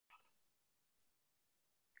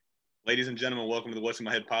Ladies and gentlemen, welcome to the What's in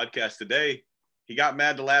My Head podcast. Today, he got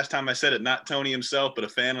mad the last time I said it. Not Tony himself, but a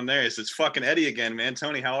fan on there. It's fucking Eddie again, man.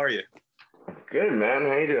 Tony, how are you? Good, man.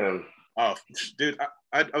 How you doing? Oh, dude,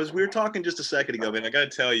 we were talking just a second ago, man. I got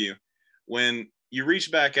to tell you, when you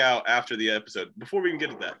reached back out after the episode, before we can get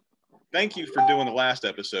to that, thank you for doing the last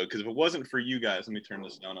episode, because if it wasn't for you guys, let me turn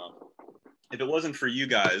this down off. If it wasn't for you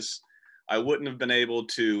guys, I wouldn't have been able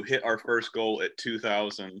to hit our first goal at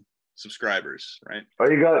 2,000 subscribers, right? Oh,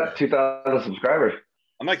 you got 2,000 subscribers.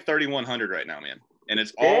 I'm like 3,100 right now, man. And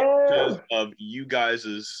it's all because of you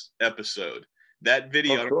guys' episode. That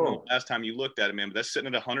video, I don't know the last time you looked at it, man, but that's sitting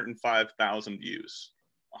at 105,000 views.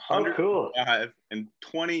 105 in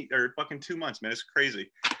 20 or fucking 2 months, man. It's crazy.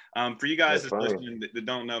 For you guys that's listening that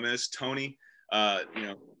don't know, man, it's Tony,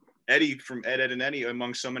 Eddy from Ed, and Eddy,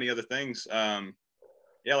 among so many other things.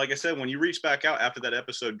 Yeah, like I said, when you reached back out after that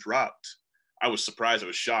episode dropped, I was surprised. I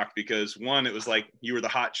was shocked because, one, it was like you were the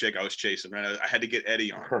hot chick I was chasing, right? I had to get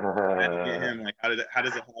Eddy on. I had to get him. Like, how does it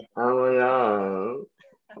happen? Oh,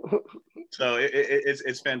 yeah. So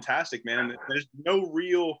it's fantastic, man. And there's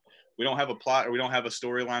we don't have a plot or we don't have a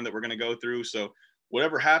storyline that we're going to go through. So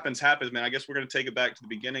whatever happens, man. I guess we're going to take it back to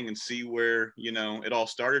the beginning and see where, it all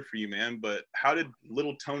started for you, man. But how did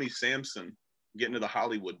little Tony Sampson get into the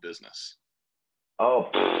Hollywood business?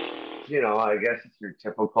 Oh, I guess it's your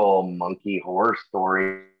typical monkey horror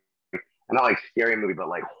story. And not like scary movie, but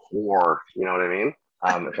like horror. You know what I mean?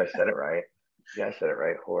 If I said it right. Yeah, I said it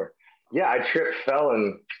right. Horror. Yeah, I tripped, fell,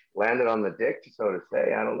 and landed on the dick, so to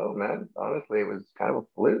say. I don't know, man. Honestly, it was kind of a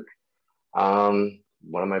fluke.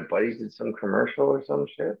 One of my buddies did some commercial or some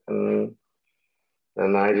shit, and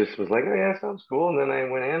then I just was like, oh, yeah, sounds cool. And then I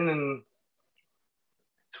went in, and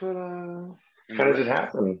kind of just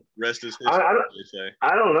happened. Rest is history,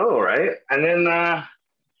 I don't know, right? And then,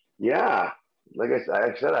 yeah, like I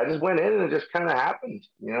said, I just went in, and it just kind of happened.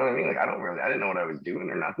 You know what I mean? Like, I didn't know what I was doing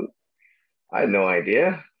or nothing. I had no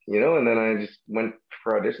idea. And then I just went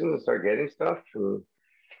for auditions and started getting stuff. And,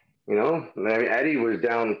 I mean, Eddy was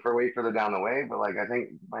way further down the way, but like, I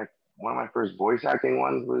think one of my first voice acting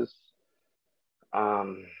ones was, I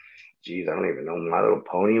don't even know. My Little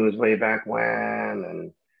Pony was way back when.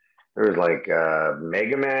 And there was like,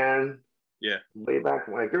 Mega Man. Yeah. Way back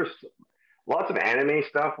when. Like, there's lots of anime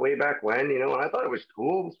stuff way back when, and I thought it was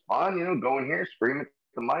cool. It was fun, going here, screaming at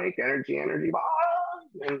the mic, energy, and, I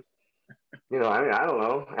mean, I don't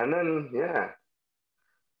know. And then, yeah.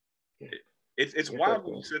 It's wild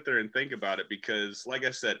when you sit there and think about it because, like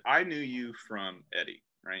I said, I knew you from Eddy,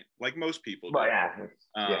 right? Like most people do. But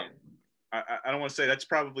yeah. I don't want to say that's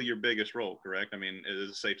probably your biggest role, correct? I mean, is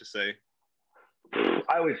it safe to say?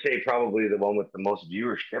 I would say probably the one with the most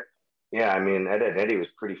viewership. Yeah, I mean, Eddy was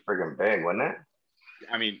pretty friggin' big, wasn't it?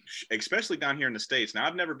 I mean, especially down here in the States. Now,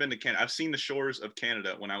 I've never been to Canada. I've seen the shores of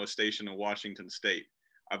Canada when I was stationed in Washington State.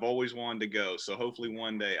 I've always wanted to go, so hopefully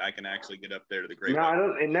one day I can actually get up there to the Great.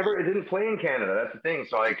 No, it didn't play in Canada. That's the thing.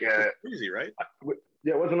 So like, easy, right?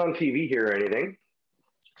 Yeah, it wasn't on TV here or anything.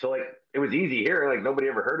 So like, it was easy here. Like nobody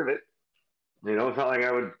ever heard of it. It's not like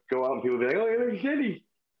I would go out and people would be like, "Oh, look, Eddy.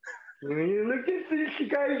 Look, this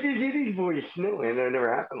guy did Eddy's voice." No, and it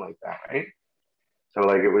never happened like that, right? So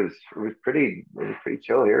like, it was pretty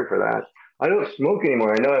chill here for that. I don't smoke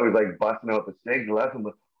anymore. I know I was like busting out the cigs left,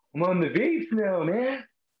 but I'm on the vapes now, man.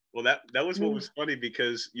 Well, that was what was funny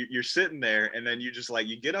because you're sitting there and then you just like,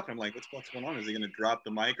 you get up and I'm like, what's going on? Is he going to drop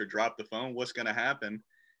the mic or drop the phone? What's going to happen?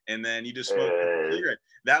 And then you just smoke a cigarette.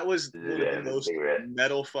 That was one of the most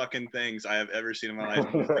metal fucking things I have ever seen in my life.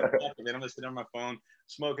 I'm going to sit on my phone,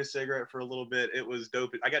 smoke a cigarette for a little bit. It was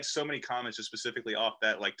dope. I got so many comments just specifically off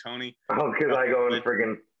that, like Tony. Oh, because I go and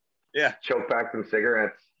friggin' choke back some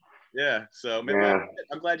cigarettes. Yeah. So maybe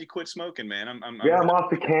I'm glad you quit smoking, man. I'm off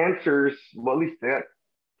the cancers. Well, at least that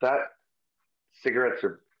cigarettes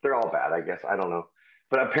they're all bad, I guess. I don't know.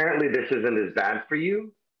 But apparently this isn't as bad for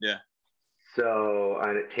you. Yeah. So,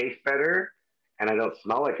 and it tastes better and I don't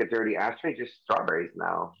smell like a dirty ashtray, just strawberries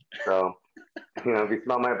now. So, if you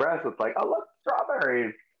smell my breath, it's like, oh, look,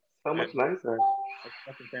 strawberries. So much nicer. That's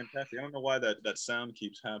fucking fantastic. I don't know why that sound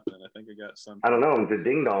keeps happening. I think I got something. I don't know. It's a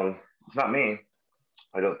ding dong. It's not me.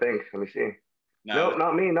 I don't think. Let me see. No,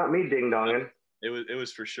 not me. Not me ding donging. It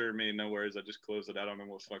was for sure me. No worries. I just closed it out. I don't know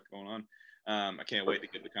what's going on. I can't wait to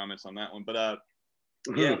get the comments on that one. But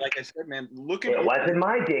yeah, like I said, man, it wasn't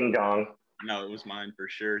my ding dong. No, it was mine for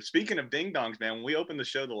sure. Speaking of ding dongs, man, when we opened the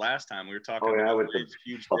show the last time, we were talking about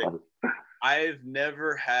huge dick. I've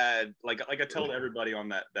never had like I told everybody on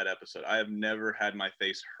that episode, I have never had my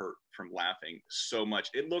face hurt from laughing so much.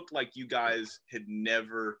 It looked like you guys had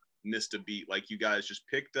never missed a beat. Like you guys just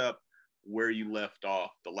picked up where you left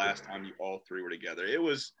off the last time you all three were together. It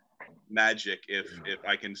was magic, if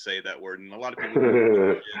I can say that word. And a lot of people,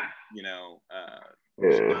 you know,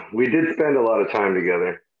 yeah, we did spend a lot of time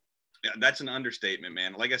together. Yeah, that's an understatement,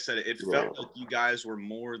 man. Like I said, it felt like you guys were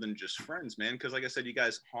more than just friends, man. Because like I said, you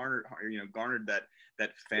guys garnered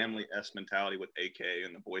that family-esque mentality with AK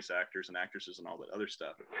and the voice actors and actresses and all that other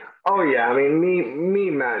stuff. Oh yeah, I mean, me,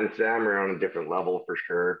 Matt, and Sam are on a different level for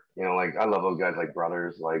sure. You know, like I love those guys like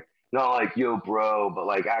brothers, like not like yo bro, but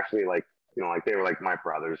like actually like like they were like my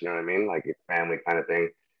brothers. You know what I mean? Like a family kind of thing.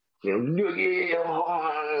 You know, yeah,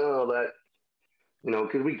 all that.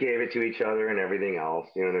 Because we gave it to each other and everything else.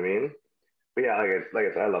 You know what I mean? But yeah, like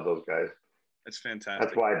I said, I love those guys. That's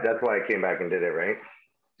fantastic. That's why I came back and did it, right?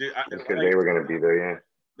 Dude, because they were gonna be there, yeah.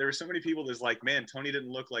 There were so many people that's like, man, Tony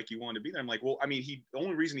didn't look like you wanted to be there. I'm like, well, I mean, the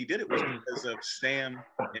only reason he did it was because of Sam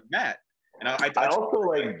and Matt. And I also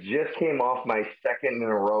like just came off my second in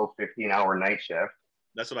a row 15-hour night shift.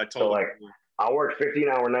 That's what I told so, like, I worked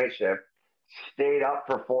 15-hour night shift, stayed up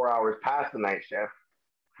for 4 hours past the night shift,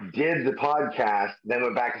 did the podcast, then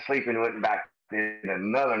went back to sleep and went back to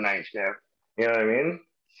another night shift. You know what I mean?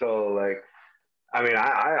 So like, I mean,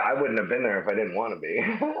 I wouldn't have been there if I didn't want to be.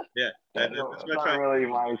 Yeah, that's not really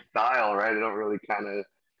my style, right? I don't really kind of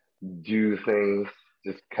do things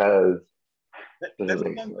just because. That's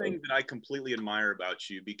one thing that I completely admire about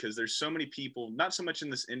you, because there's so many people, not so much in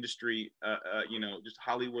this industry, just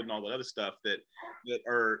Hollywood and all that other stuff, that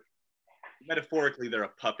are metaphorically, they're a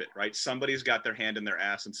puppet, right? Somebody's got their hand in their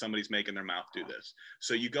ass and somebody's making their mouth do this.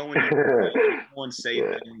 So you go and you go and say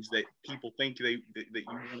things that people think that you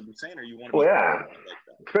want to be saying, or you want to be. Yeah. Like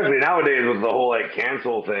that. Especially nowadays with the whole like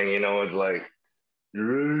cancel thing, it's like,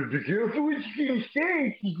 be careful what you can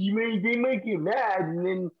say, because they make you mad, and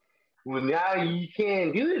then now you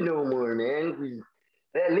can't do it no more, man. Because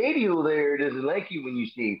that lady over there doesn't like you when you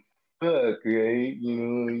say fuck, right?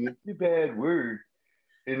 It's a bad word.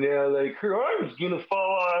 And now, like, her arm's gonna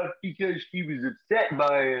fall off because she was upset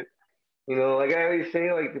by it. Like I always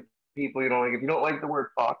say, like, to people, like, if you don't like the word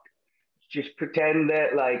fuck, just pretend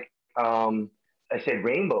that, like, I said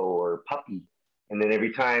rainbow or puppy. And then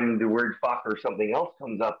every time the word fuck or something else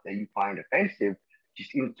comes up that you find offensive,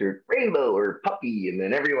 just insert rainbow or puppy, and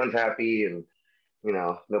then everyone's happy, and,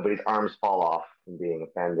 nobody's arms fall off from being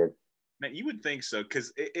offended. Man, you would think so,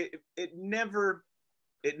 because it never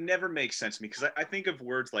makes sense to me, because I think of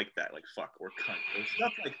words like that, like fuck or cunt or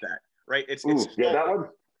stuff like that, right? It's that one.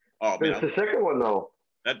 Oh man, it's the second one though.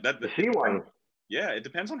 The C one. Yeah, it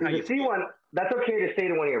depends on how you. The C one. That's okay to say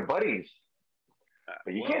to one of your buddies,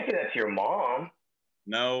 but you can't say that to your mom.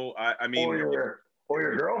 No, I mean, or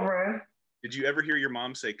your girlfriend. Did you ever hear your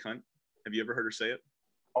mom say cunt? Have you ever heard her say it?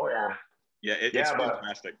 Oh yeah. Yeah, it's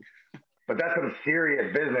fantastic. But that's some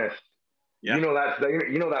serious business. Yeah.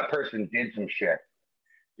 That person did some shit.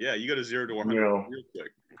 Yeah, you go to 0 to 100 real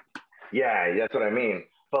quick. Yeah, that's what I mean.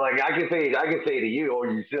 But like I can say to you, oh,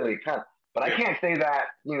 you silly cunt. But I can't say that,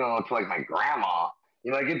 to like my grandma.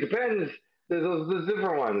 Like it depends. There's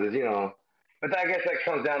different ones, But I guess that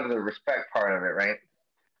comes down to the respect part of it, right?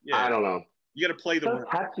 Yeah. I don't know. You got to play the word.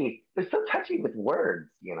 Touchy. They're so touchy with words,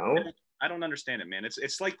 I don't understand it, man.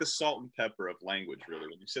 It's like the salt and pepper of language, really.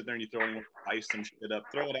 When you sit there and you throw ice some shit up,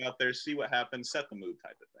 throw it out there, see what happens, set the mood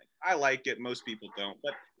type of thing. I like it. Most people don't,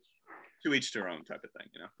 but to each their own type of thing,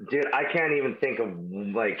 Dude, I can't even think of,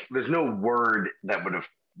 like, there's no word that would have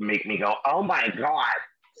make me go, oh my God,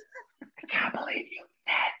 I can't believe you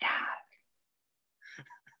said that.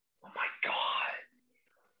 Oh my God.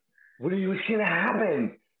 What's going to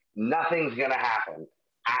happen? Nothing's going to happen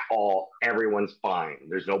at all. Everyone's fine.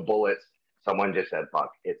 There's no bullets. Someone just said,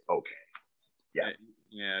 fuck, it's okay. Yeah.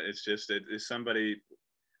 Yeah, it's just, it's somebody,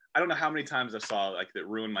 I don't know how many times I saw like that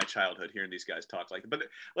ruined my childhood hearing these guys talk like that. But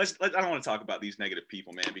I don't want to talk about these negative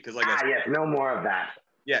people, man, because like I said, yes, no more of that.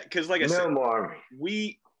 Yeah, because like I said, no more.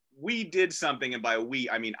 We did something, and by we,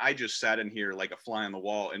 I mean I just sat in here like a fly on the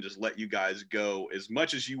wall and just let you guys go as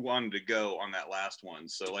much as you wanted to go on that last one.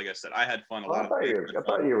 So like I said, I had fun. I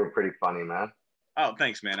thought you were pretty funny, man. Oh,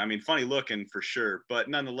 thanks, man. I mean, funny looking for sure, but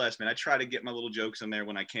nonetheless, man, I try to get my little jokes in there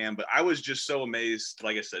when I can. But I was just so amazed,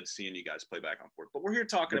 like I said, seeing you guys play back on board. But we're here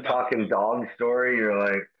talking dog story. You're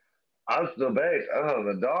like, I'm still based. Oh,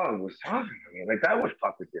 the dog was talking to me. Like that would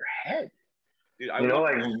fuck with your head. Dude,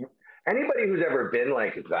 like anybody who's ever been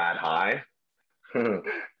like that high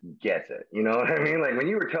gets it. You know what I mean? Like when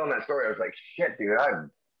you were telling that story, I was like, shit, dude, I've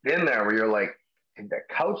been there where you're like, did the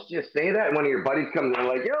couch just say that? And one of your buddies comes in and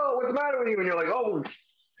like, yo, what's the matter with you? And you're like, oh,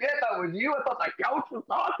 shit, that was you. I thought the couch was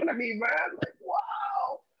talking to me, man. Like,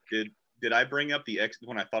 wow. Did I bring up the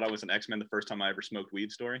when I thought I was an X-Men the first time I ever smoked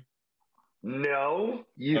weed story? No.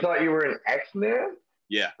 You thought you were an X-Men?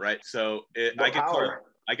 Yeah, right. So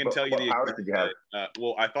I I can tell you what powers did you have?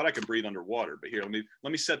 Well, I thought I could breathe underwater, but here,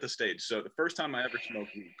 let me set the stage. So the first time I ever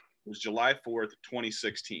smoked weed was July 4th,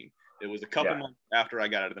 2016. It was a couple months after I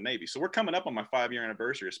got out of the Navy. So we're coming up on my 5-year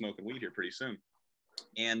anniversary of smoking weed here pretty soon.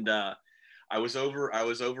 And I was over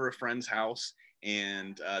a friend's house,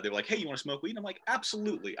 and they were like, "Hey, you want to smoke weed?" And I'm like,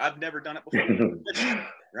 "Absolutely. I've never done it before."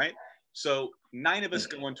 Right? So 9 of us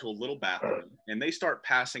go into a little bathroom, and they start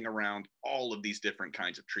passing around all of these different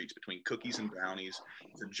kinds of treats, between cookies and brownies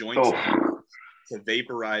to joints to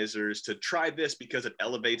vaporizers to try this because it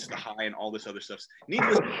elevates the high and all this other stuff.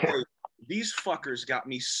 Needless to say, these fuckers got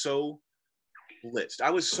me so blitzed. I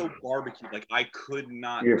was so barbecued, like I could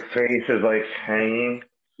not. Your face is like hanging.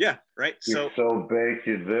 Yeah, right. You're so baked,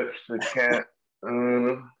 your lips the cat.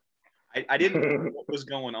 I didn't know what was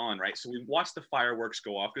going on, right? So we watched the fireworks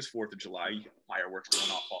go off because 4th of July, you get fireworks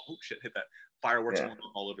going off. Oh shit, hit that. Fireworks going off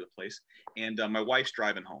all over the place. And my wife's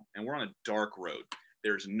driving home, and we're on a dark road.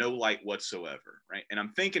 There's no light whatsoever, right? And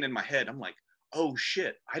I'm thinking in my head, I'm like, oh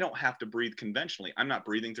shit, I don't have to breathe conventionally. I'm not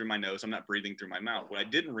breathing through my nose. I'm not breathing through my mouth. What I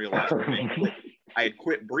didn't realize was I had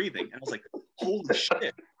quit breathing. And I was like, holy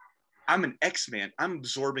shit, I'm an X-Man. I'm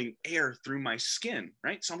absorbing air through my skin,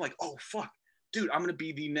 right? So I'm like, oh fuck, dude, I'm gonna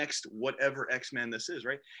be the next whatever X-Man this is,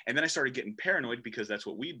 right? And then I started getting paranoid because that's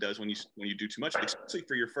what weed does when you do too much, especially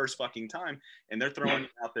for your first fucking time. And they're throwing you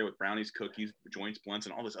out there with brownies, cookies, joints, blunts,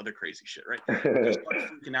 and all this other crazy shit, right? I start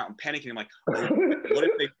freaking out and panicking. I'm like, oh, what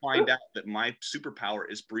if they find out that my superpower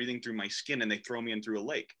is breathing through my skin and they throw me in through a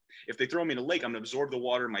lake? If they throw me in a lake, I'm gonna absorb the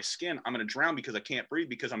water in my skin. I'm gonna drown because I can't breathe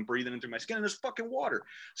because I'm breathing in through my skin and there's fucking water.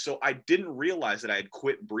 So I didn't realize that I had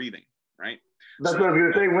quit breathing, right? That's what I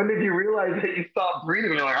was gonna say. When did you realize that you stopped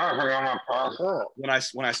breathing? You're like, oh, I'm not passed out. When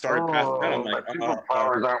I started passing out, I'm like,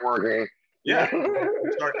 superpowers aren't working. Yeah,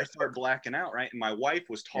 I start blacking out, right? And my wife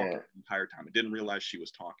was talking the entire time. I didn't realize she was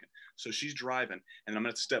talking. So she's driving, and I'm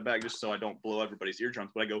gonna step back just so I don't blow everybody's eardrums.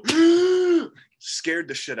 But I go, scared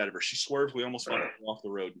the shit out of her. She swerved. We almost fucking off the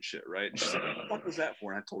road and shit, right? And she's like, "What the fuck was that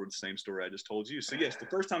for?" And I told her the same story I just told you. So yes, the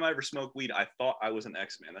first time I ever smoked weed, I thought I was an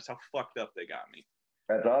X-Man. That's how fucked up they got me.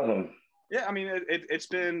 That's awesome. Yeah, I mean, it's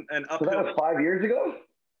been an uphill. So that was 5 years ago?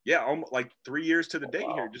 Yeah, almost like 3 years to the date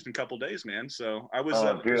here, just in a couple of days, man. So I was.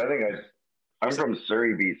 Dude, I'm from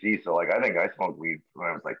Surrey, BC, so like I think I smoked weed when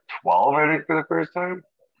I was like 12, I think, for the first time.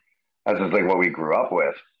 That's just like what we grew up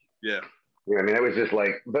with. Yeah. Yeah, I mean, it was just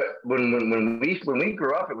like, but when we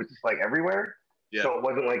grew up, it was just like everywhere. Yeah. So it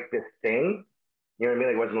wasn't like this thing. You know what I mean?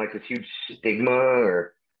 Like, it wasn't like this huge stigma,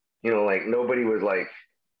 or, you know, like nobody was like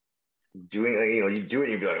doing, like, you know, you do it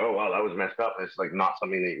and you'd be like, oh wow, that was messed up. And it's like not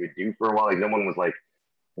something that you would do for a while. Like no one was like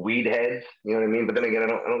weed heads. You know what I mean? But then again, I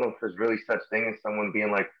don't know if there's really such thing as someone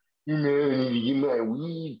being like, you know, you my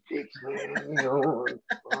weed fix, man.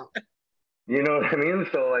 You know what I mean?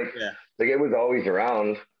 So like it was always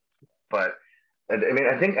around. But I mean,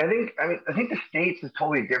 I think the States is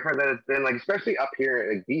totally different than it's been, like, especially up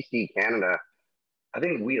here, like BC, Canada. I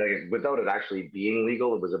think we, like, without it actually being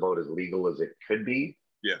legal, it was about as legal as it could be.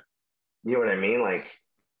 Yeah. You know what I mean? Like,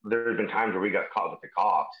 there's been times where we got caught with the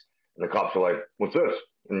cops, and the cops are like, "What's this?"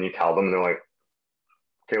 And you tell them, and they're like,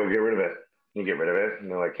 "Okay, we'll get rid of it." You get rid of it,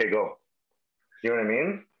 and they're like, "Okay, go." You know what I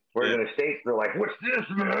mean? Whereas in the States, they're like, "What's this,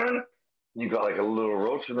 man?" You got like a little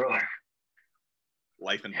roach, and they're like,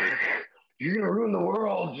 "Life and death. You're gonna ruin the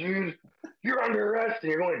world, dude. You're under arrest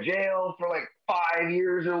and you're going to jail for like 5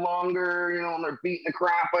 years or longer, you know, and they're beating the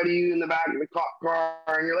crap out of you in the back of the cop car,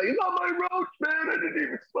 and you're like, "It's not my roach, man. I didn't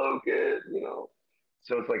even smoke it," you know.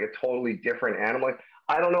 So it's like a totally different animal. Like,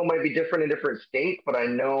 I don't know, it might be different in different states, but I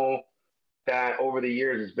know that over the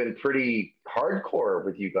years it's been pretty hardcore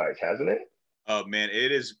with you guys, hasn't it? Oh man,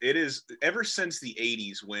 it is ever since the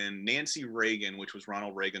 80s when Nancy Reagan, which was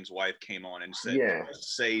Ronald Reagan's wife, came on and said,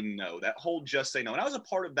 "Just say no." That whole "just say no." And I was a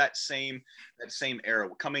part of that same era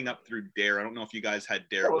coming up through DARE. I don't know if you guys had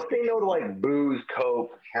DARE. Well, say no to like booze,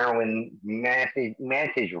 coke, heroin. Meth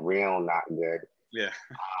is real not good. Yeah.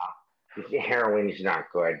 Heroin is not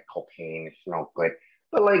good. Cocaine is not good.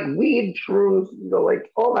 But like weed, shrooms, you know,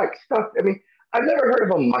 like all that stuff. I mean, I've never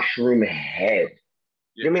heard of a mushroom head.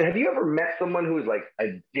 Yeah. I mean, have you ever met someone who's like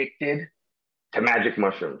addicted to magic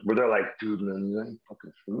mushrooms? Where they're like, "Dude, man, you got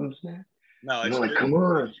fucking shrooms, man?" No, it's like, come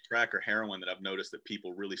on. Crack or heroin that I've noticed that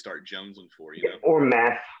people really start jonesing for, you know? Or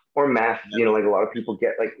meth. You know, like a lot of people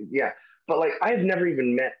get like, yeah. But like, I've never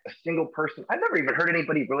even met a single person. I've never even heard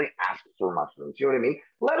anybody really ask for mushrooms. You know what I mean?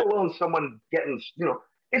 Let alone someone getting, you know,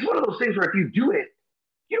 it's one of those things where if you do it,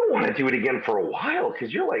 you don't want to do it again for a while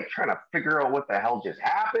because you're like trying to figure out what the hell just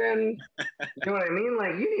happened. You know what I mean?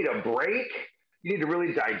 Like, you need a break. You need to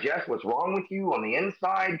really digest what's wrong with you on the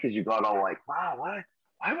inside because you got all like, wow,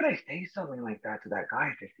 why would I say something like that to that guy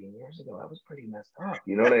 15 years ago? That was pretty messed up.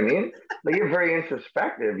 You know what I mean? Like you're very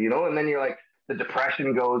introspective, you know, and then you're like, the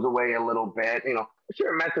depression goes away a little bit, you know.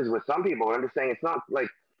 Sure, it messes with some people, but I'm just saying it's not like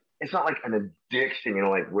an addiction, you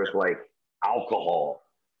know, like with like alcohol,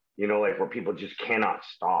 you know, like where people just cannot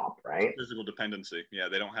stop, right? Physical dependency. Yeah,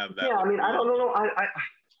 they don't have that. Yeah, I mean, I don't know.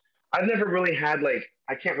 I've never really had like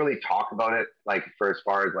I can't really talk about it like for as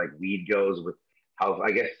far as like weed goes with how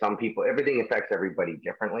I guess some people everything affects everybody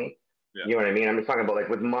differently. Yeah. You know what I mean? I'm just talking about like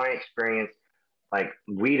with my experience, like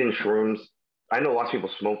weed and shrooms. I know lots of people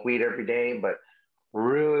smoke weed every day, but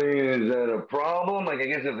really is that a problem? Like I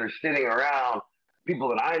guess if they're sitting around, people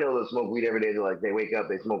that I know that smoke weed every day, they're like they wake up,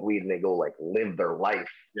 they smoke weed and they go like live their life.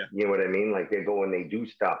 Yeah. You know what I mean? Like they go and they do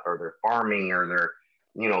stuff or they're farming or they're,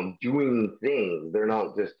 you know, doing things. They're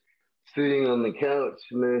not just sitting on the couch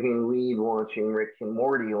smoking weed, watching Rick and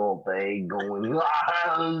Morty all day, going,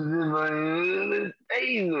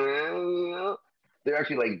 they're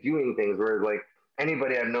actually like doing things. Whereas like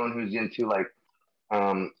anybody I've known who's into like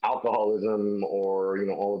alcoholism or you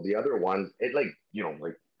know all of the other ones, it like you know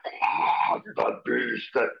like the beast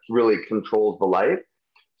that really controls the life.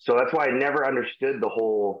 So that's why I never understood the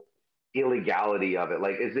whole illegality of it.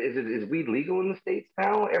 Like, is weed legal in the States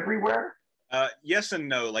now everywhere? Yes and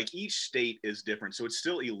no. Like each state is different, so it's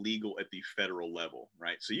still illegal at the federal level,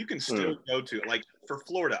 right? So you can still go to like for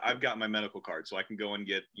Florida, I've got my medical card, so I can go and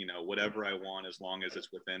get whatever I want as long as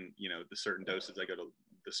it's within the certain doses. I go to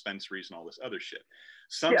dispensaries and all this other shit.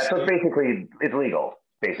 So basically, it's legal.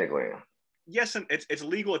 Basically, yes, and it's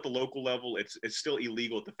legal at the local level. It's still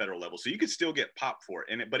illegal at the federal level. So you could still get popped for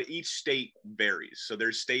it, but each state varies. So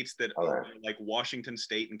there's states that like Washington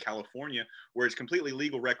State and California where it's completely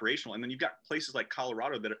legal recreational, and then you've got places like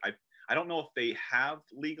Colorado that I don't know if they have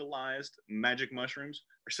legalized magic mushrooms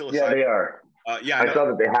or psilocybin. Yeah, they are. Yeah, I saw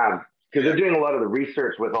that they have because they're doing a lot of the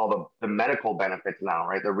research with all the medical benefits now,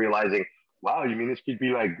 right? They're realizing, wow, you mean this could be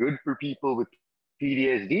like good for people with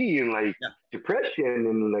PTSD and like depression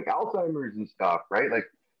and like Alzheimer's and stuff, right? Like,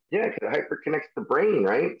 yeah, because it hyperconnects the brain,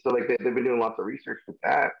 right? So like they've been doing lots of research with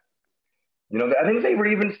that. You know, I think they were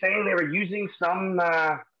even saying they were using some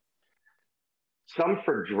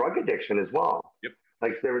for drug addiction as well. Yep.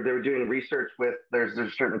 Like they were doing research with there's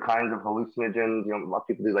certain kinds of hallucinogens. You know, a lot of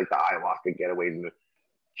people do like the ayahuasca getaways and the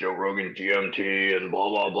Joe Rogan GMT and blah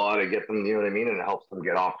blah blah to get them. You know what I mean? And it helps them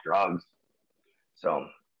get off drugs. So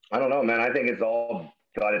I don't know, man. I think it's all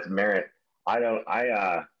got its merit. I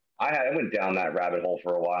went down that rabbit hole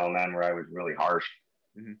for a while, man, where I was really harsh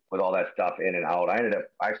with all that stuff in and out. I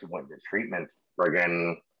actually went to treatment for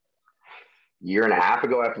again year and a half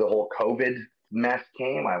ago after the whole COVID mess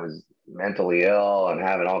came. I was mentally ill and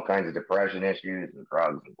having all kinds of depression issues and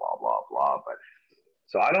drugs and blah blah blah. But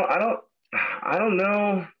so I don't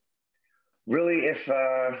know really if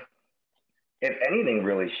anything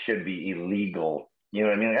really should be illegal. You know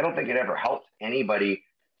what I mean? I don't think it ever helps anybody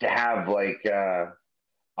to have like a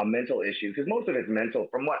mental issue because most of it's mental.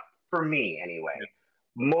 For me anyway,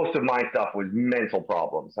 most of my stuff was mental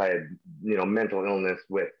problems. I had mental illness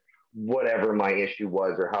with whatever my issue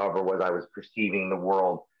was or however was I was perceiving the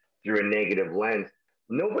world through a negative lens.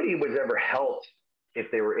 Nobody was ever helped if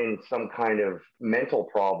they were in some kind of mental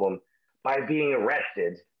problem by being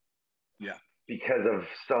arrested because of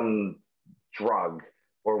some drug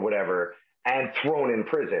or whatever and thrown in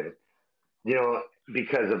prison,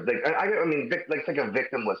 because of it's like a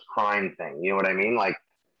victimless crime thing. You know what I mean? Like,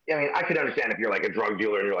 I could understand if you're like a drug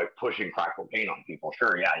dealer and you're like pushing crack cocaine on people.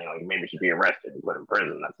 Sure, yeah, you maybe should be arrested and put in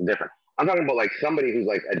prison. That's different. I'm talking about like somebody who's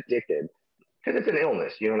like addicted because it's an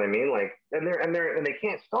illness. You know what I mean? Like, and they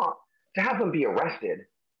can't stop. To have them be arrested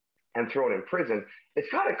and thrown in prison, it's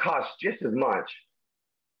got to cost just as much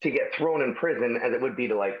to get thrown in prison as it would be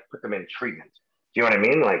to like put them in treatment. Do you know what I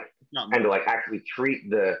mean? Like, and to like actually treat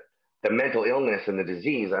the mental illness and the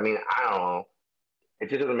disease. I mean, I don't know. It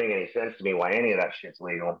just doesn't make any sense to me why any of that shit's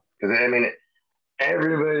legal. Because because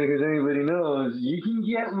everybody knows you can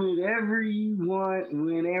get whatever you want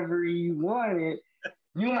whenever you want it,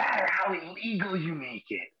 no matter how illegal you make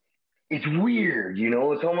it. It's weird,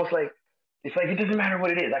 It's almost like it doesn't matter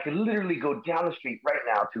what it is. I could literally go down the street right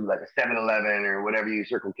now to like a 7-Eleven or whatever you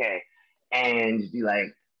Circle K, and just be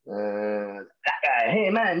like, that guy, hey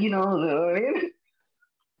man, you know what I mean?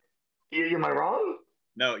 Am I wrong?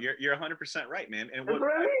 No, you're 100% right, man. And what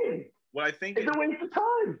I mean. What I think it's a waste of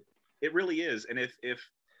time. It really is. And if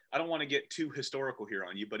I don't want to get too historical here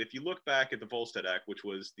on you, but if you look back at the Volstead Act, which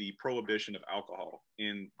was the prohibition of alcohol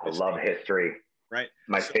I love history. Right?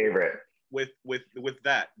 My favorite. With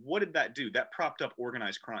that, what did that do? That propped up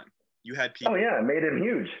organized crime. You had people. Oh yeah, it made him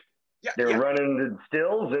huge. Yeah, they were running the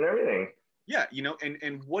stills and everything. Yeah, you know,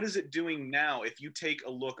 and what is it doing now? If you take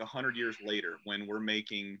a look 100 years later, when we're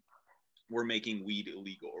making weed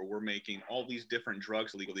illegal, or we're making all these different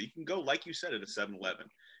drugs illegal, that you can go, like you said, at a 7-Eleven,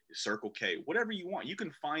 Circle K, whatever you want, you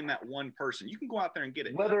can find that one person, you can go out there and get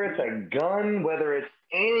it. Whether it's a gun, whether it's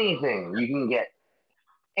anything, you can get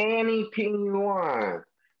anything you want.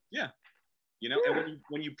 Yeah. You know, and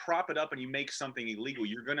when you prop it up and you make something illegal,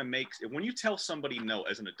 you're going to make, when you tell somebody no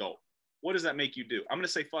as an adult, what does that make you do? I'm going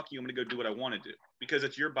to say, fuck you, I'm going to go do what I want to do, because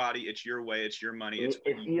it's your body, it's your way, it's your money.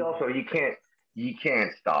 You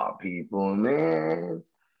can't stop people, man.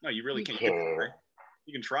 No, you really can't.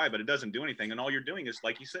 You can try, but it doesn't do anything. And all you're doing is,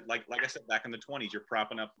 like you said, like I said, back in the 20s, you're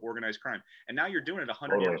propping up organized crime. And now you're doing it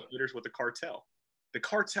 100 years later with the cartel. The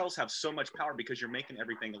cartels have so much power because you're making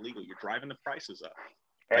everything illegal. You're driving the prices up.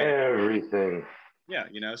 Right? Everything. Yeah,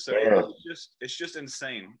 you know, so it's just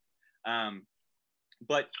insane.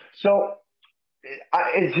 But so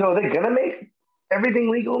they're gonna make everything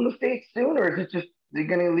legal in the States soon, or is it just they're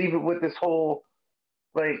gonna leave it with this whole,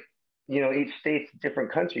 like, you know, each state's a different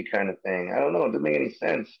country kind of thing? I don't know. It doesn't make any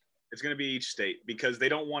sense. It's going to be each state, because they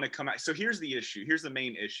don't want to come out. So here's the issue. Here's the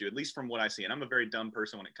main issue, at least from what I see. And I'm a very dumb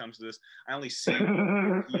person when it comes to this. I only see.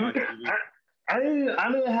 I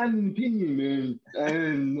don't have an opinion, man.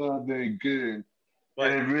 I'm not very good.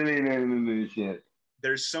 But I really don't know shit.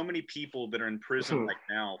 There's so many people that are in prison right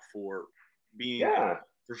now for being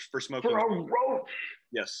for smoking. For a roach.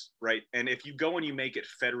 Yes, right. And if you go and you make it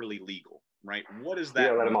federally legal, right? What is that? You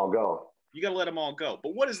gotta let them all go. You gotta let them all go.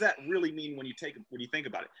 But what does that really mean when you think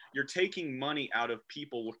about it? You're taking money out of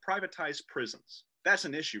people with privatized prisons. That's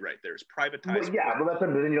an issue right there. It's privatized. Well, yeah, but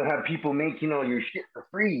then you'll have people make, you know, your shit for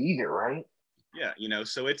free either, right? Yeah, you know,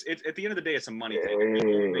 so it's at the end of the day, it's a money thing. If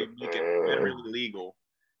they make it federally legal,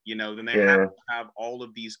 you know, then they have to have all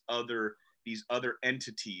of these other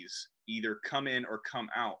entities either come in or come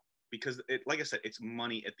out, because like I said, it's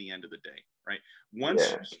money at the end of the day, right?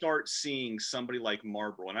 Once you start seeing somebody like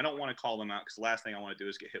Marlboro, and I don't want to call them out, because the last thing I want to do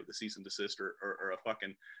is get hit with a cease and desist or a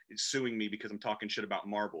fucking suing me because I'm talking shit about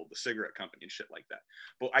Marlboro, the cigarette company, and shit like that.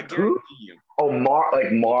 But I guarantee you. Oh,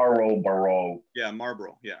 like Marlboro. Yeah,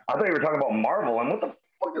 Marlboro. Yeah. I thought you were talking about Marvel. And what the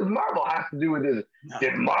fuck does Marvel have to do with this? No.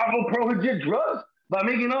 Did Marvel prohibit drugs by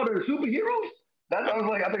making all their superheroes? That sounds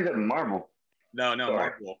like, I think that's Marvel. No,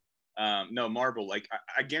 Marvel. No, Marvel. Like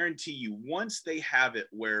I guarantee you, once they have it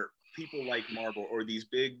where people like Marvel or these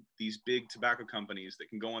big tobacco companies that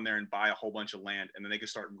can go in there and buy a whole bunch of land, and then they can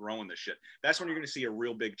start growing this shit, that's when you're going to see a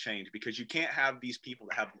real big change, because you can't have these people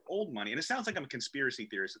that have old money. And it sounds like I'm a conspiracy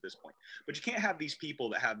theorist at this point, but you can't have these people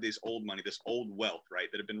that have this old money, this old wealth, right,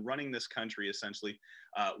 that have been running this country essentially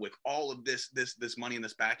with all of this money and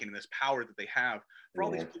this backing and this power that they have for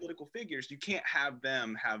all these political figures. You can't have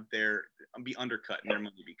them have their be undercut and their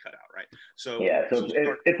money be cut out, right? So it's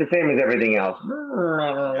the same as everything else.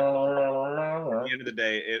 At the end of the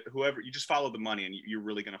day, whoever you just follow the money, and you're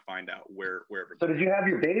really going to find out wherever. So did you have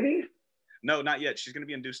your baby? No, not yet. She's going to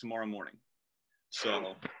be induced tomorrow morning.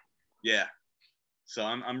 So yeah, so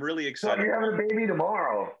I'm really excited. So you're having a baby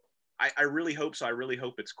tomorrow? I really hope so. I really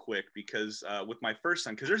hope it's quick, because with my first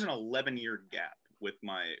son, because there's an 11-year gap with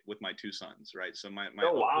my two sons, right? So my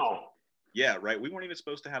oh wow. Yeah, right. We weren't even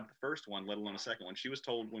supposed to have the first one, let alone a second one. She was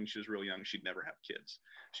told when she was real young she'd never have kids.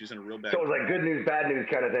 She was in a real bad. So it was like good news, bad news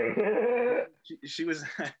kind of thing. she was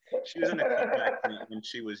in a car accident when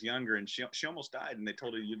she was younger, and she almost died. And they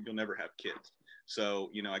told her you'll never have kids. So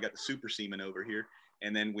you know, I got the super semen over here,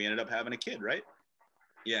 and then we ended up having a kid, right?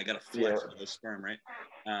 Yeah, I got a flex of those sperm, right?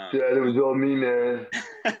 Yeah, it was all me, man.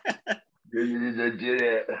 I did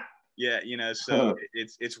it. Yeah, you know, so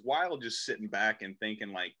it's wild just sitting back and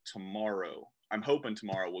thinking, like, tomorrow, I'm hoping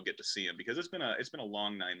tomorrow we'll get to see him, because it's been a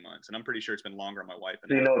long 9 months, and I'm pretty sure it's been longer on my wife.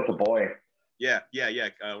 So you know it's a boy. Yeah.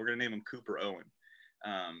 We're gonna name him Cooper Owen.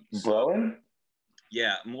 Browen?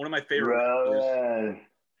 Yeah, one of my favorite. Browen.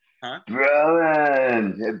 Huh?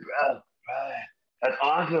 Browen. Hey, bro. That's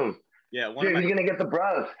awesome. Yeah, Dude, he's gonna get the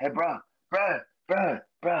bros. Hey, bro.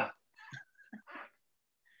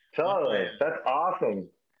 Totally. That's awesome.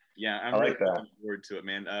 Yeah, I'm really looking forward to it,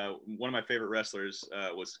 man. One of my favorite wrestlers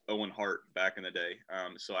was Owen Hart back in the day.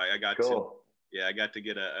 So I got to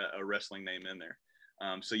get a wrestling name in there.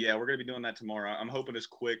 So yeah, we're gonna be doing that tomorrow. I'm hoping it's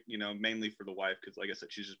quick, you know, mainly for the wife, because like I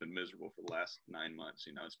said, she's just been miserable for the last 9 months.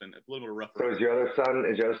 You know, it's been a little bit rough. So is your other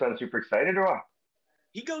son super excited or what?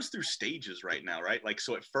 He goes through stages right now, right? Like,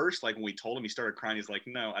 so at first, like when we told him, he started crying. He's like,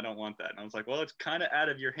 "No, I don't want that." And I was like, "Well, it's kind of out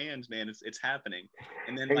of your hands, man. It's happening."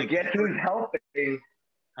 And then like, guess who's helping?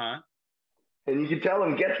 Huh? And you can tell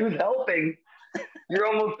him, guess who's helping? You're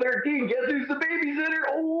almost 13. Guess who's the babysitter?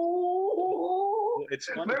 Oh, it's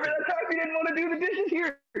funny. Remember that time you didn't want to do the dishes?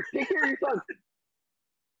 Here, take care of your son.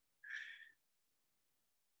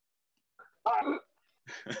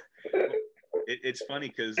 It's funny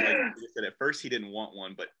because, like I said, at first he didn't want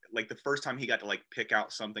one, but like the first time he got to like pick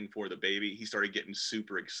out something for the baby, he started getting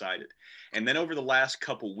super excited. And then over the last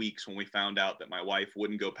couple weeks, when we found out that my wife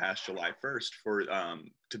wouldn't go past July 1st for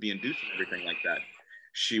to be induced and everything like that,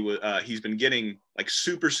 he's been getting like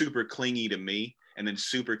super clingy to me, and then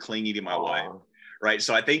super clingy to my wife. Right.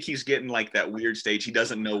 So I think he's getting like that weird stage. He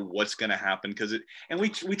doesn't know what's going to happen and we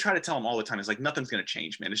try to tell him all the time. It's like, nothing's going to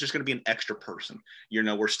change, man. It's just going to be an extra person. You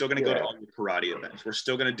know, we're still going to go to all the karate events. We're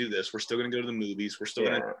still going to do this. We're still going to go to the movies. We're still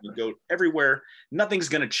going to go everywhere. Nothing's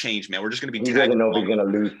going to change, man. We're just going to be. He doesn't know if he's going to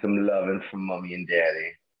lose some loving from mommy and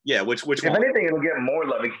daddy. Yeah, which if anything, it'll get more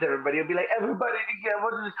loving because everybody will be like, everybody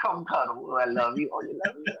together, just come cuddle. Oh, I love you. Oh, you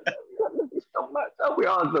love me. I love you so much. Oh, we're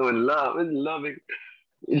all so in love. It's loving.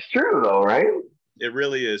 It's true though, right? It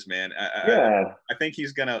really is, man. I think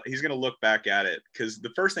he's gonna look back at it because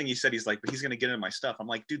the first thing he said, he's like, but he's gonna get into my stuff. I'm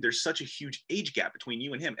like, dude, there's such a huge age gap between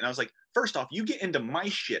you and him. And I was like, first off, you get into my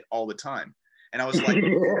shit all the time. And I was like,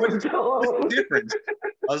 what's the difference?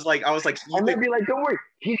 I was like, and they'd be like, don't worry,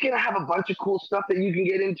 he's gonna have a bunch of cool stuff that you can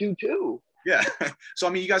get into too. Yeah. So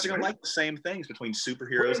I mean, you guys are gonna like the same things between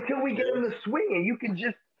superheroes. Until we get in the swing, and you can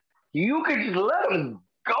just let him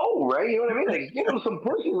go, right? You know what I mean? Like, give him some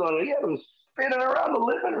pushes on it. Get him spinning around the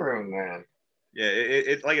living room, man. Yeah,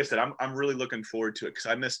 it like I said, I'm really looking forward to it because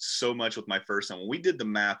I missed so much with my first son. When we did the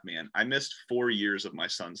math, man, I missed 4 years of my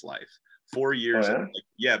son's life. 4 years,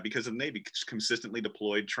 because of the Navy, consistently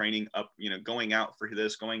deployed, training up, going out for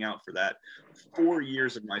this, going out for that. 4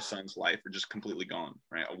 years of my son's life are just completely gone,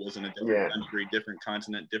 right? I wasn't a different country, different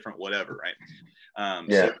continent, different whatever, right?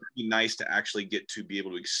 So it'd be nice to actually get to be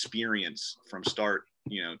able to experience from start,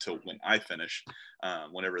 to when I finish,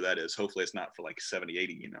 whenever that is. Hopefully it's not for like 70,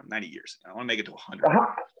 80, 90 years. I want to make it to 100.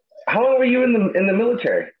 How long were you in the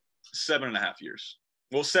military? 7.5 years.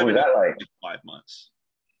 Well, 5 months.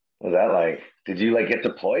 What was that like? Did you like get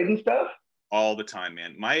deployed and stuff? All the time,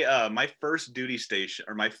 man. My first duty station,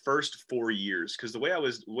 or my first 4 years, because the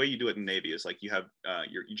way you do it in the Navy is like you have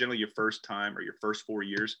generally your first time or your first 4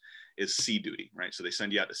 years is sea duty, right? So they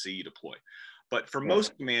send you out to sea, you deploy. But for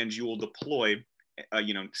most commands, you will deploy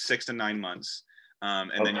 6 to 9 months.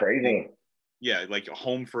 And then crazy. Like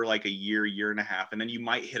home for like a year and a half, and then you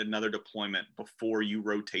might hit another deployment before you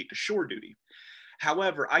rotate to shore duty.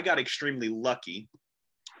 However, I got extremely lucky,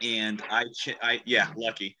 and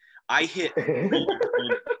lucky. I hit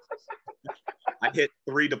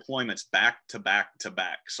 3 deployments back to back to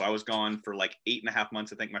back. So I was gone for like 8.5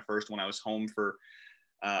 months. I think my first one, I was home for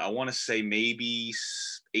I want to say maybe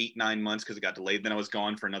 8-9 months because it got delayed. Then I was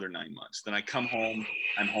gone for another 9 months. Then I come home.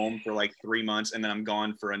 I'm home for like 3 months, and then I'm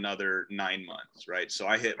gone for another 9 months. Right. So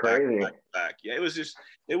I hit back. Yeah,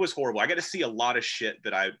 it was horrible. I got to see a lot of shit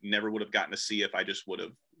that I never would have gotten to see if I just would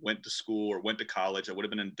have went to school or went to college. I would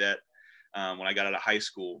have been in debt when I got out of high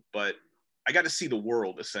school. But I got to see the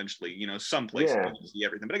world essentially. Some places I didn't see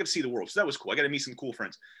everything, but I got to see the world. So that was cool. I got to meet some cool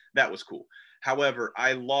friends. That was cool. However,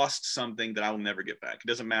 I lost something that I'll never get back. It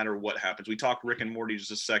doesn't matter what happens. We talked Rick and Morty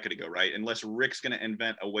just a second ago, right? Unless Rick's going to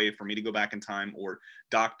invent a way for me to go back in time, or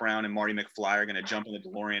Doc Brown and Marty McFly are going to jump in the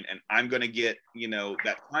DeLorean and I'm going to get,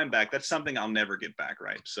 that time back. That's something I'll never get back,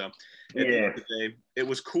 right? So at the end of the day, it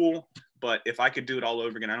was cool. But if I could do it all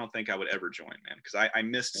over again, I don't think I would ever join, man, because I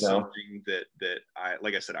missed something that I,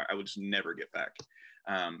 like I said, I would just never get back.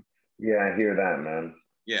 I hear that, man.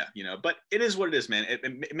 Yeah, but it is what it is, man.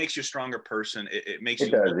 It makes you a stronger person. It makes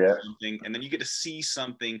you do something, and then you get to see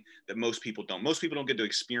something that most people don't. Most people don't get to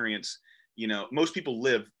experience. Most people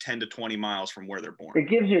live 10 to 20 miles from where they're born. It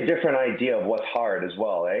gives you a different idea of what's hard as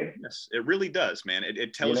well, eh? Yes, it really does, man.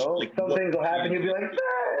 It tells you, like, some things will happen. You'll be like,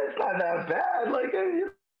 it's not that bad. Like,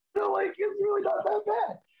 like it's really not that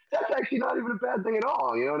bad. That's actually not even a bad thing at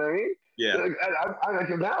all. You know what I mean? Yeah.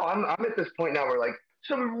 Now I'm at this point now where like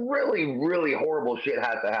some really, really horrible shit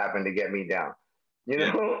has to happen to get me down.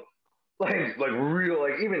 Like real,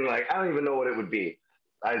 like even like I don't even know what it would be.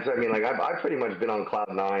 I've pretty much been on cloud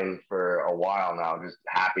 9 for a while now, just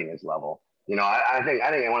happiness level. I think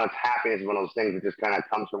when it's happiness is one of those things that just kind of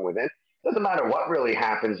comes from within. Doesn't matter what really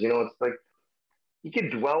happens. It's like you can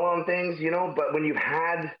dwell on things, but when you've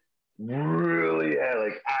had really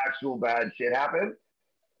like actual bad shit happen,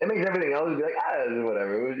 it makes everything else be like,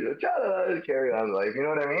 whatever. Just carry on life. You know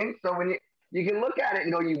what I mean? So when you can look at it,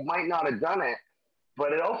 you might not have done it,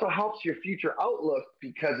 but it also helps your future outlook,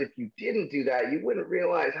 because if you didn't do that, you wouldn't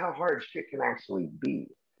realize how hard shit can actually be.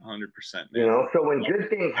 100%. So when good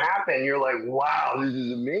things happen, you're like, wow, this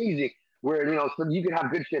is amazing. Where, so you can have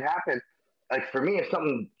good shit happen, like for me, if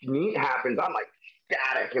something neat happens, I'm like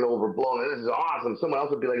ecstatic and overblown. This is awesome. Someone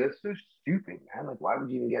else would be like, "That's so stupid, man. Like, why would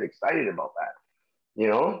you even get excited about that?" You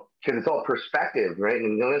know, because it's all perspective, right?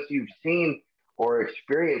 And unless you've seen or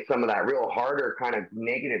experienced some of that real harder kind of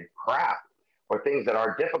negative crap or things that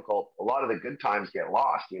are difficult, a lot of the good times get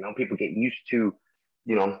lost. You know, people get used to,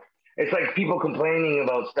 you know, it's like people complaining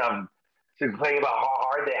about stuff, to complaining about how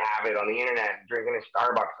hard they have it on the internet, drinking in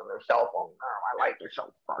Starbucks on their cell phone. Oh, my life is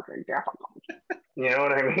so fucking difficult. You know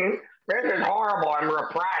what I mean? This is horrible. I'm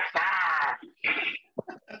repressed. Ah!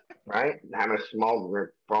 Right? Having a smoke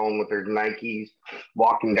their phone with their Nikes,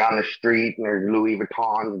 walking down the street and their Louis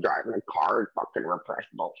Vuittons, driving a car, fucking repressed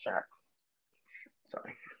bullshit.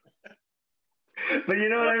 Sorry. But you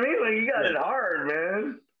know what I mean? Like, you got it hard,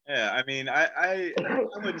 man. Yeah, I mean, I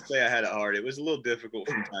wouldn't say I had it hard. It was a little difficult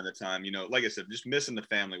from time to time. You know, like I said, just missing the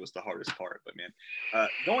family was the hardest part. But man,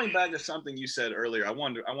 going back to something you said earlier, I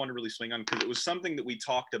wanted to really swing on because it was something that we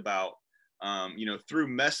talked about. You know, through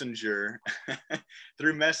Messenger,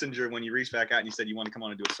 when you reached back out and you said you want to come on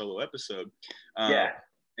and do a solo episode. Yeah.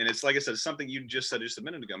 And it's like I said, something you just said just a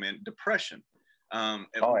minute ago, man. Depression. Oh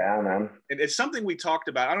yeah, man. It's something we talked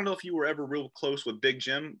about. I don't know if you were ever real close with Big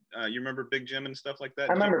Jim. You remember Big Jim and stuff like that?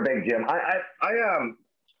 I remember Big Jim. I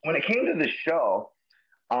when it came to the show,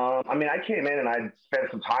 I mean, I came in and I spent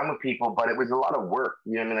some time with people, but it was a lot of work.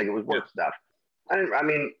 You know what I mean? Like, it was work stuff.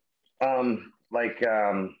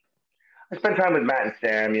 I spent time with Matt and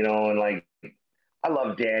Sam, you know, and like, I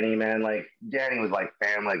love Danny, man. Like, Danny was like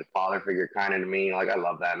family, like a father figure kind of to me. Like, I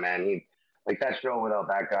love that, man. He, like, that show without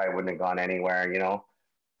that guy wouldn't have gone anywhere, you know?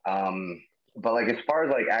 But like, as far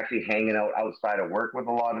as like actually hanging out outside of work with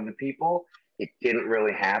a lot of the people, it didn't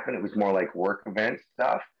really happen. It was more like work event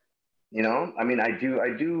stuff, you know? I mean, I do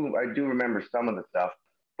remember some of the stuff,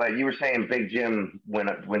 but you were saying Big Jim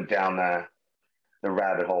went down the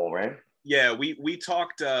rabbit hole, right? Yeah, we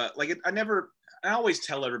talked I always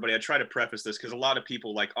tell everybody, I try to preface this because a lot of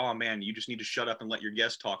people like, oh man, you just need to shut up and let your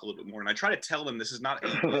guests talk a little bit more. And I try to tell them this is not a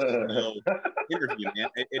interview, man.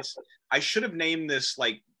 I should have named this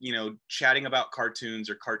like, you know, chatting about cartoons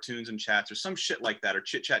or cartoons and chats or some shit like that, or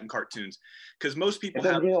chit chat and cartoons. Because most people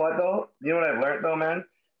have. You know what though? You know what I've learned though, man?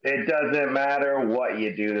 It doesn't matter what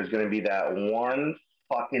you do. There's going to be that one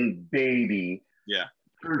fucking baby. Yeah.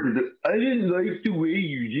 I didn't like the way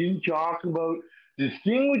you didn't talk about this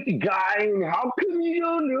thing with the guy, and how come you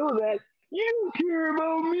don't know that? You don't care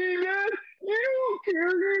about me, man. You don't care.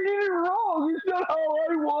 You did it wrong. It's not how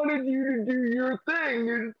I wanted you to do your thing.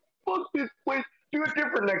 You're fuck this place. Do it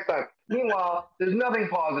different next time. Meanwhile, there's nothing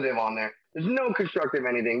positive on there. There's no constructive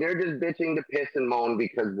anything. They're just bitching to piss and moan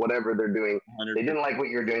because whatever they're doing, 100%. They didn't like what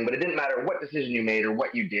you're doing, but it didn't matter what decision you made or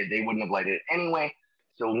what you did. They wouldn't have liked it anyway.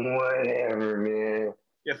 So whatever, man.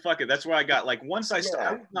 Yeah, fuck it. That's where I got, like, once I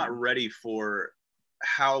was not ready for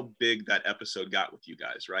how big that episode got with you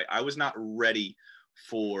guys, right? I was not ready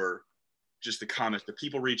for just the comments, the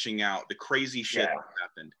people reaching out, the crazy shit that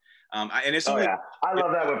happened. And it's only, I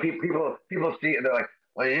love that when people see it, they're like,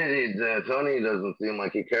 well, Tony doesn't seem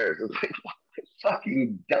like he cares. It's like,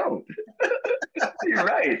 fucking don't. You're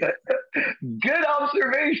right. Good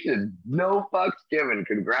observation. No fucks given.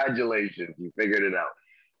 Congratulations. You figured it out.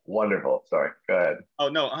 Wonderful. Sorry. Go ahead. Oh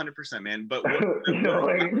no, 100%, man. But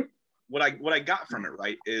what I got from it,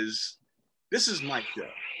 right, is this is my show,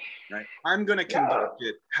 right? I'm gonna conduct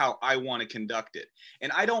it how I want to conduct it,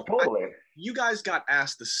 and I don't. You guys got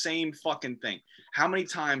asked the same fucking thing. How many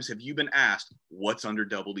times have you been asked what's under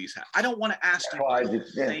Double D's hat? I don't want to ask you the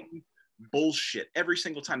same bullshit every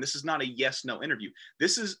single time. This is not a yes/no interview.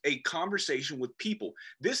 This is a conversation with people.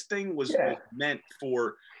 This thing was meant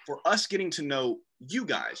for us getting to know you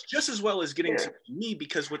guys just as well as getting to know me,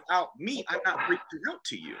 because without me, I'm not reaching out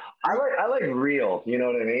to you. I like real, you know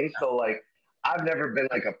what I mean? So like, I've never been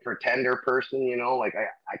like a pretender person, you know, like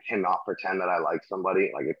I cannot pretend that I like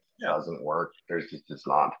somebody. Like, it doesn't work. There's just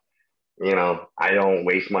not, you know, I don't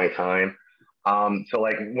waste my time. So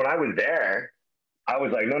like when I was there, I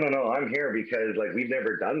was like, no, I'm here because like we've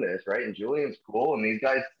never done this, right? And Julian's cool, and these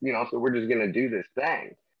guys, you know, so we're just gonna do this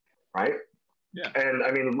thing, right? Yeah. And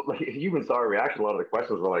I mean, like, you even saw our reaction. A lot of the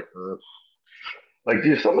questions were like,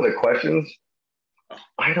 dude, some of the questions,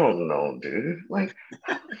 I don't know, dude. Like,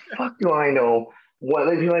 fuck do I know? What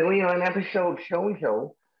they'd be like, well, you know, an episode so and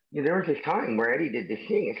so, you know, there was this time where Eddie did this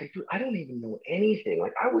thing. It's like, dude, I don't even know anything.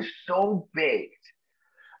 Like, I was so baked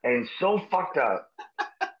and so fucked up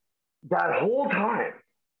that whole time.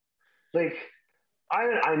 Like,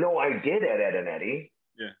 I know I did Ed and Eddy.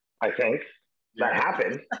 Yeah. I think that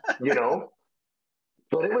happened, you know.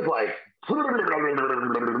 But it was like,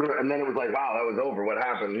 and then it was like, wow, that was over. What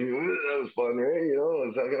happened? That was fun, right? You know,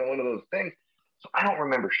 it's like, you know, one of those things. So I don't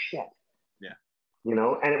remember shit. Yeah. You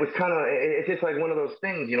know, and it was kind of, it's just like one of those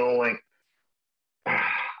things, you know, like,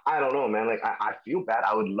 I don't know, man. Like, I feel bad.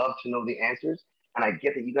 I would love to know the answers. And I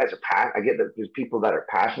get that you guys are I get that there's people that are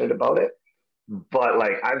passionate about it. But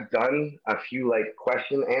like, I've done a few like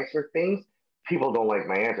question answer things. People don't like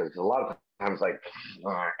my answers. A lot of times, like,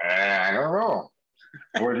 I don't know.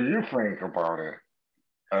 What do you think about it?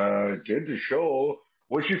 Did the show.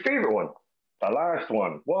 What's your favorite one? The last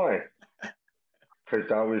one. Why? Because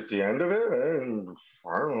that was the end of it. And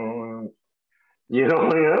I don't know. You know,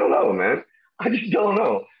 I don't know, man. I just don't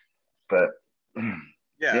know. But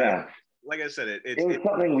Yeah. yeah, Like I said, it was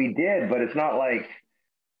something we did, but it's not like,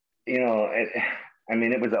 you know, I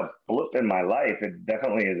mean, it was a blip in my life. It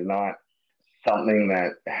definitely is not something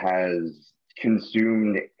that has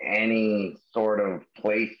consumed any sort of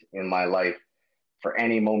place in my life for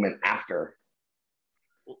any moment after.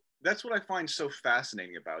 Well, that's what I find so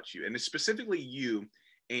fascinating about you, and it's specifically you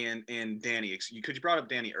and Danny, because you brought up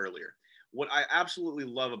Danny earlier. What I absolutely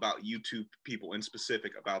love about you two people in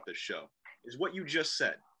specific about this show is what you just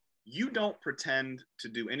said. You don't pretend to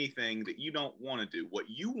do anything that you don't want to do. What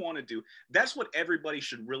you want to do, that's what everybody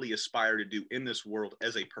should really aspire to do in this world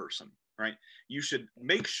as a person, right? You should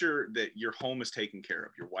make sure that your home is taken care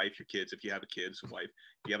of, your wife, your kids, if you have a kid, a wife,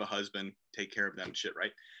 if you have a husband, take care of them and shit,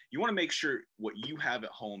 right? You want to make sure what you have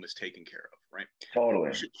at home is taken care of, right? Totally.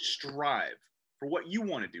 You should strive for what you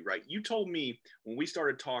want to do, right? You told me when we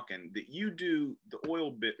started talking that you do the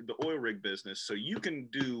oil rig business so you can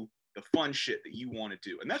do the fun shit that you want to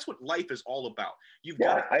do. And that's what life is all about. You've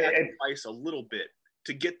got to sacrifice a little bit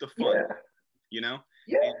to get the fun, you know?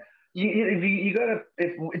 Yeah. And you got to,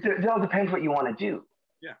 it all depends what you want to do.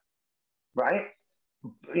 Yeah. Right?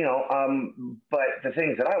 You know, but the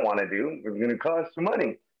things that I want to do are going to cost some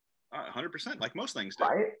money. 100%, like most things do.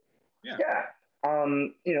 Right? Yeah. Yeah.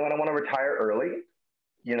 You know, and I want to retire early,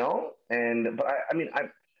 you know, but I mean,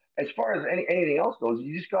 as far as anything else goes,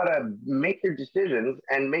 you just got to make your decisions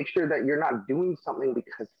and make sure that you're not doing something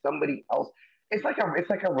because somebody else, it's like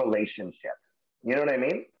a relationship. You know what I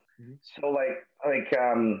mean? Mm-hmm. So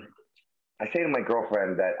I say to my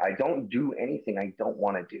girlfriend that I don't do anything I don't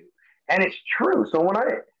want to do. And it's true. So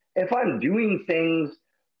if I'm doing things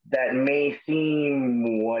that may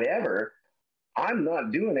seem whatever, I'm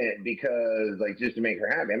not doing it because like just to make her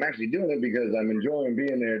happy. I'm actually doing it because I'm enjoying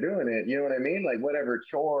being there doing it. You know what I mean? Like whatever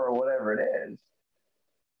chore or whatever it is.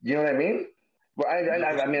 You know what I mean? But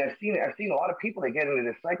I mean, I've seen a lot of people that get into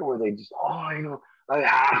this cycle where they just, you know, I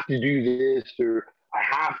have to do this or I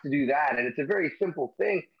have to do that, and it's a very simple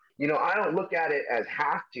thing. You know, I don't look at it as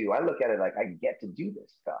have to. I look at it like I get to do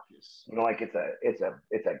this stuff. You know, like it's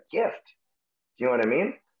a gift. Do you know what I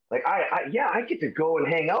mean? Like I get to go and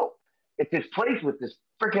hang out at this place with this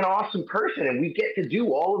freaking awesome person, and we get to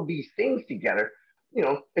do all of these things together. You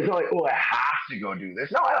know, it's not like, oh, I have to go do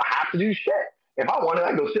this. No, I don't have to do shit. If I wanted,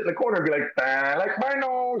 I'd go sit in the corner and be like, I like my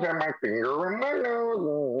nose and my finger and my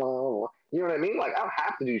nose. You know what I mean? Like, I don't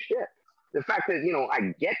have to do shit. The fact that, you know,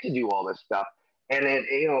 I get to do all this stuff. And then,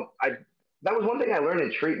 you know, that was one thing I learned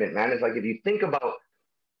in treatment, man. It's like, if you think about,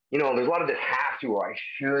 you know, there's a lot of this have to or I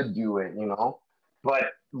should do it, you know. But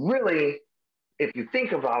really, if you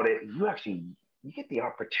think about it, you get the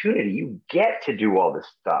opportunity. You get to do all this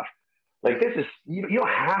stuff. Like this is, you don't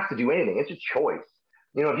have to do anything. It's a choice.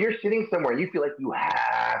 You know, if you're sitting somewhere and you feel like you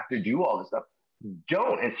have to do all this stuff,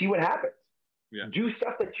 don't and see what happens. Yeah. Do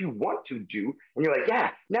stuff that you want to do. And you're like, yeah,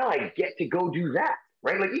 now I get to go do that.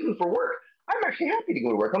 Right? Like even for work, I'm actually happy to go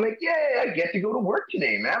to work. I'm like, yeah, I get to go to work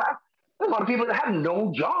today, man. There's a lot of people that have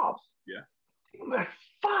no jobs. Yeah. I'm like,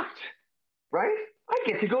 fucked. Right? I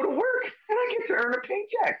get to go to work and I get to earn a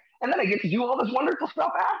paycheck. And then I get to do all this wonderful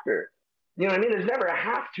stuff after. You know what I mean? There's never a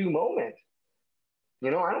have to moment. You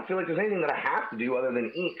know, I don't feel like there's anything that I have to do other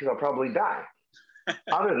than eat because I'll probably die.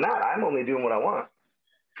 Other than that, I'm only doing what I want.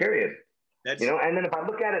 Period. You know, and then if I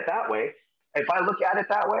look at it that way, I found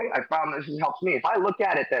this helps me. If I look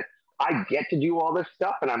at it that I get to do all this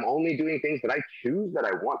stuff and I'm only doing things that I choose that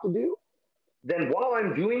I want to do, then while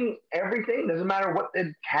I'm doing everything, doesn't matter what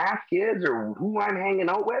the task is or who I'm hanging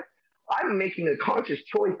out with, I'm making a conscious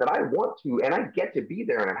choice that I want to, and I get to be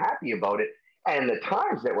there, and I'm happy about it. And the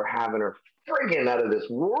times that we're having are friggin' out of this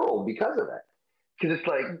world because of it. Because it's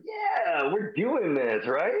like, yeah, we're doing this,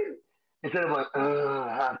 right? Instead of like,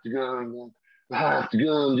 I have to go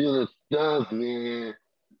and do this stuff, man.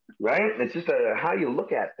 Right? It's just how you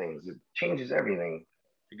look at things. It changes everything.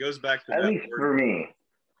 It goes back to at least for me.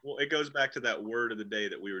 Well, it goes back to that word of the day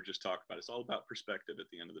that we were just talking about. It's all about perspective at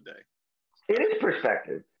the end of the day. It is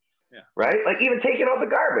perspective. Yeah. Right? Like even taking out the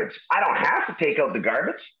garbage. I don't have to take out the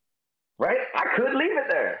garbage. Right? I could leave it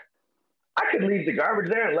there. I could leave the garbage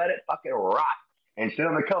there and let it fucking rot and sit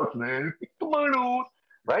on the couch, man. Tomatoes,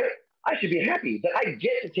 right? I should be happy that I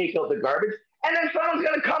get to take out the garbage and then someone's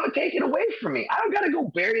gonna come and take it away from me. I don't gotta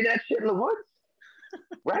go bury that shit in the woods,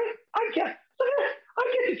 right? I get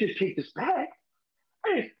to just take this bag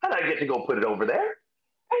and I get to go put it over there.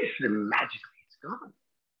 And magically it's gone.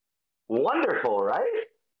 Wonderful, right?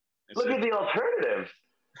 Look at the alternatives.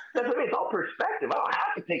 That's what I mean. It's all perspective. I don't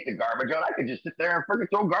have to take the garbage out. I could just sit there and freaking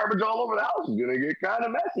throw garbage all over the house. It's gonna get kind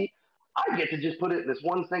of messy. I get to just put it in this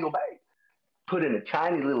one single bag, put in a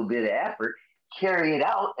tiny little bit of effort, carry it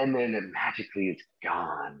out, and then magically it's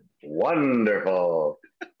gone. Wonderful,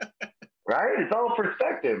 right? It's all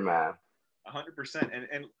perspective, man. 100%.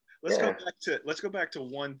 And let's go back to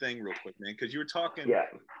one thing real quick, man, because you were talking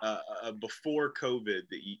before COVID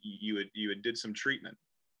that you had did some treatment.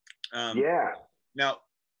 Now,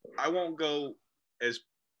 we'll go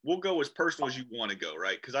as personal as you want to go,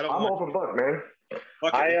 right? Because I'm open book, man.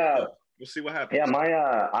 We'll see what happens.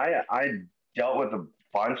 Yeah, I dealt with a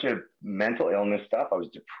bunch of mental illness stuff. I was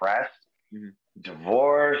depressed,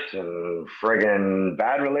 divorce, and friggin'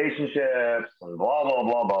 bad relationships, and blah blah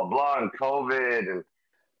blah blah blah, and COVID,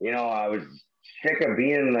 and I was sick of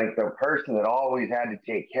being like the person that always had to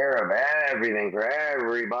take care of everything for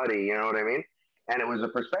everybody. You know what I mean? And it was a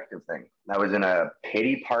perspective thing. I was in a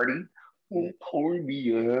pity party. Oh, poor me,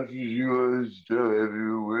 I have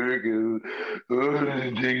to work,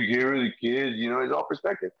 take care of the kids. It's all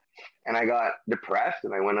perspective. And I got depressed,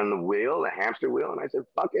 and I went on the hamster wheel, and I said,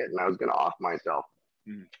 fuck it. And I was going to off myself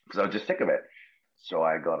because I was just sick of it. So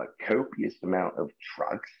I got a copious amount of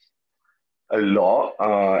drugs, a lot.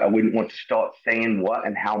 I wouldn't want to start saying what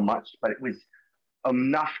and how much, but it was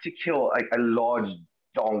enough to kill like a large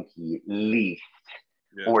donkey at least,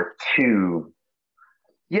 or two.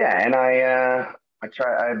 Yeah, and I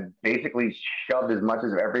basically shoved as much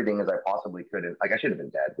of everything as I possibly could. Like I should have been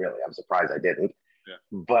dead, really. I'm surprised I didn't. Yeah.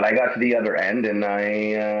 But I got to the other end, and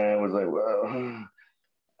I was like, well,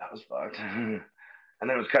 that was fucked. And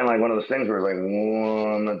then it was kind of like one of those things where it was like,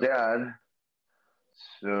 well, I'm not dead.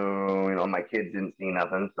 So, my kids didn't see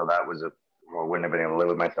nothing. So that was I wouldn't have been able to live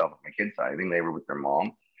with myself on my kids' side. I think they were with their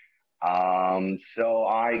mom. So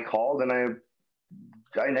I called, and I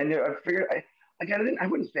figured, I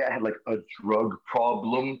wouldn't say I had like a drug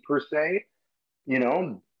problem per se,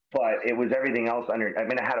 but it was everything else I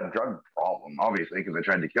had a drug problem, obviously, because I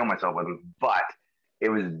tried to kill myself with them, but it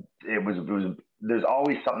was, there's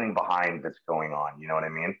always something behind that's going on. You know what I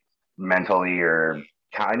mean? Mentally, or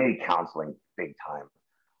I need counseling big time.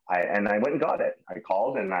 I went and got it. I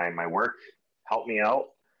called, and my work helped me out.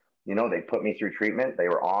 They put me through treatment. They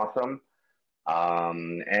were awesome.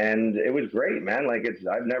 And it was great, man. Like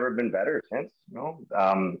I've never been better since,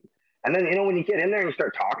 and then, when you get in there and you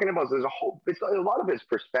start talking about, it's a lot of it's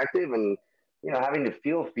perspective and, having to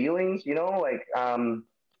feel feelings, I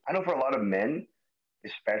know for a lot of men,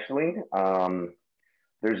 especially,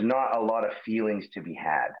 there's not a lot of feelings to be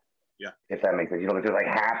had. Yeah. If that makes sense. There's like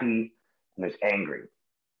happy and there's angry.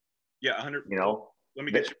 Yeah. 100. Let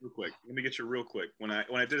me get you real quick. When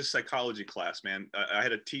I did a psychology class, man, I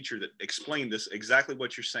had a teacher that explained this exactly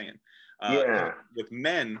what you're saying. With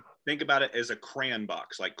men, think about it as a crayon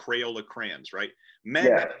box, like Crayola crayons, right? Men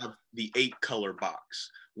have the 8-color box.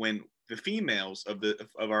 When the females of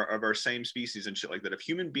our same species and shit like that, of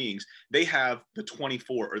human beings, they have the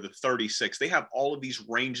 24 or the 36. They have all of these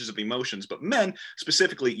ranges of emotions. But men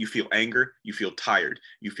specifically, you feel anger, you feel tired,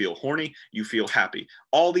 you feel horny, you feel happy.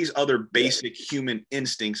 All these other basic human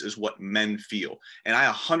instincts is what men feel. And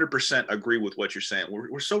I 100% agree with what you're saying.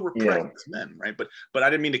 We're so repressed as men, right? But I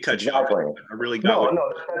didn't mean to cut you off. I really got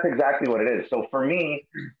No, that's exactly what it is. So for me,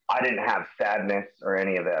 I didn't have sadness or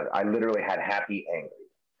any of that. I literally had happy anger.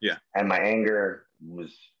 Yeah. And my anger was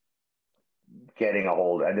getting a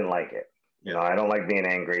hold. I didn't like it. I don't like being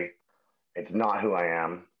angry. It's not who I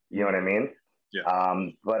am. You know what I mean? Yeah.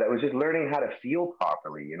 But it was just learning how to feel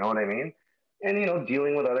properly. You know what I mean? And,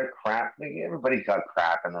 dealing with other crap. Like everybody's got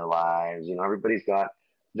crap in their lives. Everybody's got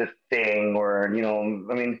this thing or,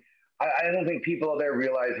 I don't think people out there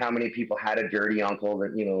realize how many people had a dirty uncle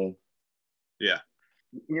that, Yeah.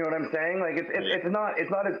 You know what I'm saying? Like it's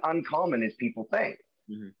not as uncommon as people think.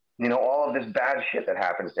 Mm-hmm. All of this bad shit that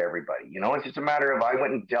happens to everybody. It's just a matter of I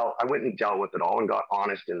went and dealt with it all and got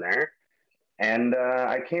honest in there. And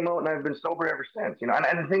I came out and I've been sober ever since. And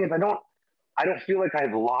the thing is, I don't feel like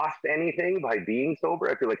I've lost anything by being sober.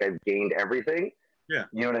 I feel like I've gained everything. Yeah.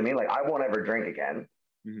 You know what I mean? Like I won't ever drink again.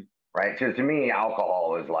 Mm-hmm. Right? Because to me,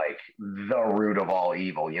 alcohol is like the root of all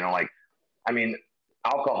evil.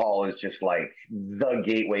 Alcohol is just like the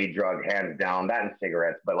gateway drug, hands down. That and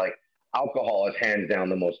cigarettes, but like alcohol is hands down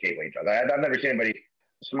the most gateway drug. I've never seen anybody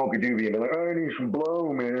smoke a doobie and be like, oh, I need some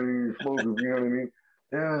blow, man. I need to smoke, you know what I mean?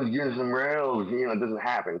 Yeah, get some rails. You know, it doesn't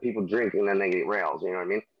happen. People drink and then they get rails. You know what I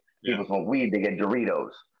mean? Yeah. People smoke weed, they get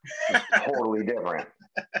Doritos. It's totally different.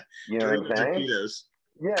 You know what I'm saying? Doritos.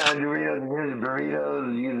 Yeah, Doritos,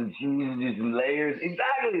 burritos, use cheese, just layers.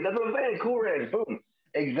 Exactly. That's what I'm saying. Cool Ranch, boom.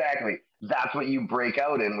 Exactly. That's what you break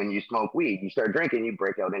out in when you smoke weed. You start drinking, you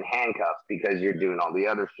break out in handcuffs because you're doing all the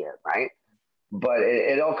other shit, right? But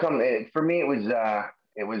it all comes for me.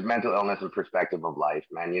 It was mental illness and perspective of life,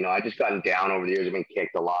 man. You know, I just gotten down over the years. I've been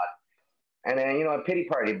kicked a lot, and then you know, a pity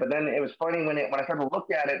party. But then it was funny when I started to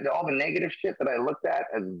look at it, all the negative shit that I looked at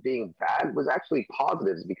as being bad was actually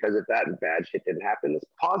positives, because if that bad shit didn't happen, this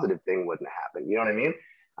positive thing wouldn't happen. You know what I mean?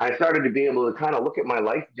 I started to be able to kind of look at my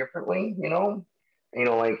life differently. You know,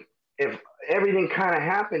 like if everything kind of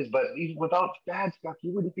happens, but without bad stuff,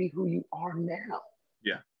 you wouldn't be who you are now.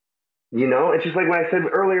 Yeah. You know, it's just like when I said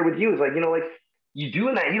earlier with you, it's like, you know, like you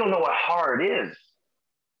doing that, you don't know what hard is.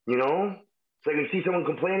 You know, it's like you see someone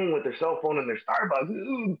complaining with their cell phone and their Starbucks.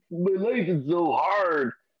 Ooh, my life is so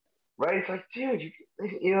hard, right? It's like, dude,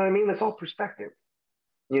 you know what I mean? It's all perspective,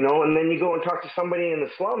 you know. And then you go and talk to somebody in the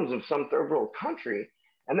slums of some third world country,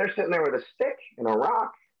 and they're sitting there with a stick and a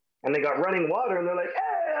rock, and they got running water, and they're like,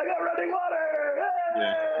 "Hey, I got running water!" Hey!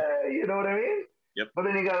 Yeah. You know what I mean? Yep. But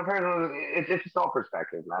then you got a person. It's just all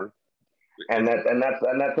perspective, man. And that's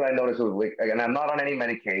what I noticed with, like, and I'm not on any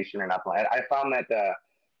medication or nothing. I found that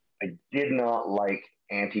I did not like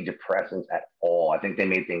antidepressants at all. I think they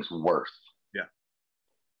made things worse. Yeah.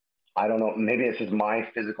 I don't know. Maybe it's just my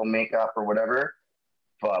physical makeup or whatever.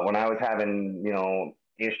 But when I was having, you know,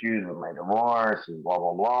 issues with my divorce and blah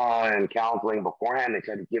blah blah and counseling beforehand, they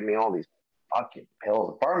tried to give me all these fucking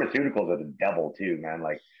pills. Pharmaceuticals are the devil too, man.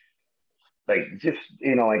 Like just,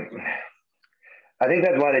 you know, like I think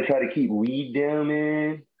that's why they try to keep weed down,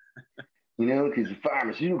 man. You know, because the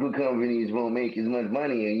pharmaceutical companies won't make as much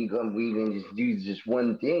money, and you come weed and just do just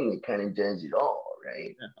one thing. It kind of does it all,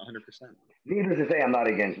 right? Yeah, 100%. Needless to say, I'm not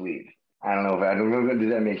against weed. I don't know if does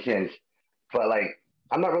that make sense, but like,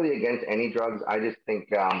 I'm not really against any drugs. I just think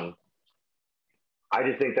that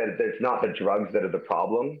it's not the drugs that are the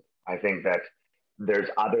problem. I think that there's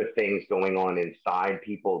other things going on inside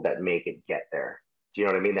people that make it get there. Do you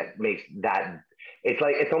know what I mean? That makes that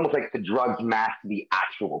it's almost like the drugs mask the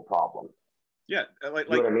actual problem. Yeah, you know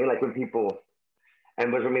what I mean? Like when people,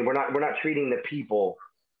 and I mean, we're not treating the people.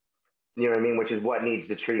 You know what I mean? Which is what needs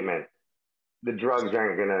the treatment. The drugs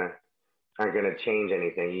aren't gonna change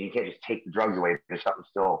anything. You can't just take the drugs away. There's something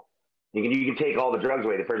still. You can take all the drugs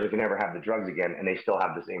away. The person can never have the drugs again, and they still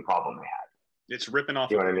have the same problem they had. It's ripping off.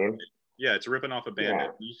 You know what I mean? Yeah, it's ripping off a Band-Aid.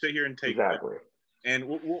 Yeah. You sit here and take exactly. And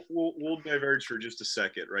we'll diverge for just a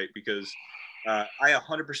second, right? Because I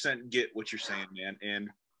 100% get what you're saying, man. And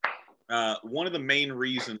one of the main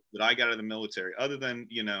reasons that I got out of the military, other than,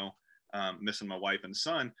 you know, missing my wife and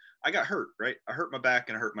son, I got hurt, right? I hurt my back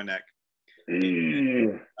and I hurt my neck.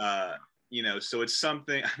 And, you know, so it's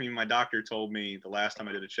something, I mean, my doctor told me the last time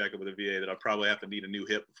I did a checkup with the VA that I'll probably have to need a new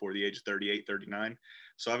hip before the age of 38, 39.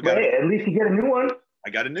 So I've got at least you get a new one.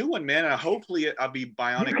 I got a new one, man. And hopefully I'll be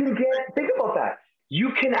bionic. You can think about that.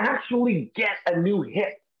 You can actually get a new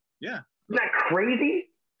hip. Yeah. Isn't that crazy?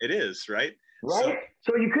 It is, right? Right?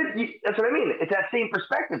 So that's what I mean. It's that same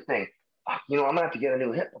perspective thing. You know, I'm going to have to get a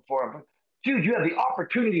new hip before dude, you have the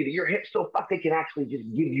opportunity that your hip's so fucked, they can actually just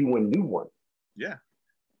give you a new one. Yeah.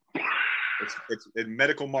 It's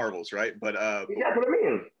medical marvels, right? But that's what I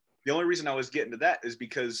mean. The only reason I was getting to that is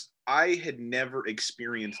because I had never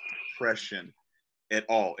experienced depression at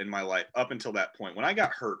all in my life up until that point. When I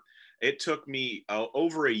got hurt, it took me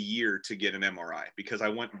over a year to get an MRI because I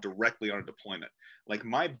went directly on a deployment. Like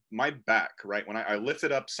my back, right? When I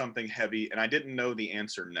lifted up something heavy and I didn't know the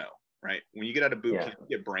answer no, right? When you get out of boot camp,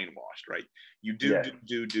 you get brainwashed, right? You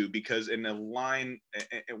do, because in the line,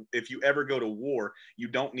 if you ever go to war, you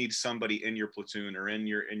don't need somebody in your platoon or in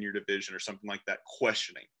your division or something like that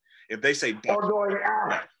questioning. If they say, or going,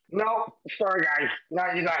 no, sorry guys, no,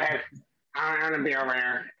 you go ahead. I'm gonna be over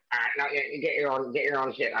there. No, you get your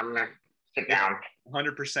own shit. I'm gonna sit down.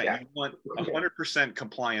 100%. You want 100%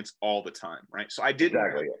 compliance all the time, right? So I didn't.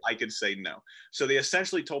 Exactly. I could say no. So they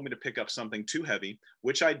essentially told me to pick up something too heavy,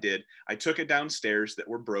 which I did. I took it downstairs that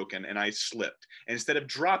were broken, and I slipped. And instead of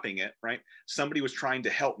dropping it, right, somebody was trying to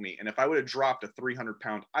help me. And if I would have dropped a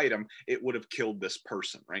 300-pound item, it would have killed this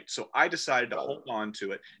person, right? So I decided to hold on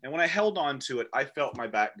to it. And when I held on to it, I felt my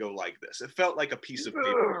back go like this. It felt like a piece of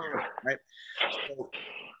paper, right? So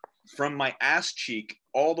from my ass cheek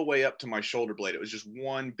all the way up to my shoulder blade. It was just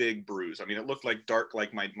one big bruise. I mean, it looked like dark,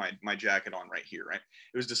 like my jacket on right here, right?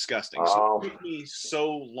 It was disgusting. So it took me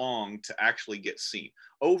so long to actually get seen,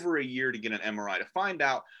 over a year to get an MRI, to find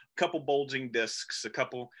out a couple bulging discs, a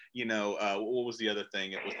couple, you know, what was the other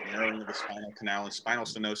thing? It was the narrowing of the spinal canal and spinal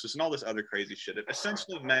stenosis and all this other crazy shit. It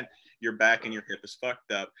essentially meant your back and your hip is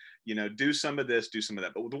fucked up. You know, do some of this, do some of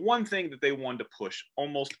that. But the one thing that they wanted to push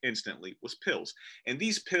almost instantly was pills. And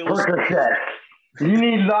these pills... You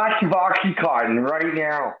need lots of Oxycontin right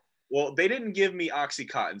now. Well, they didn't give me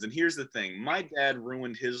Oxycontins. And here's the thing. My dad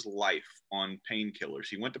ruined his life on painkillers.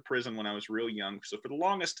 He went to prison when I was real young. So for the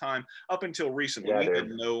longest time, up until recently,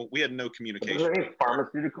 we had no communication.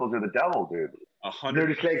 Pharmaceuticals are the devil, dude. 100%. They're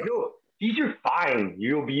just like, no, these are fine.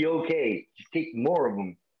 You'll be okay. Just take more of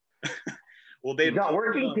them. Well, they're not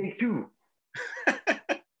working. Take 2.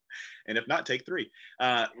 And if not, take 3.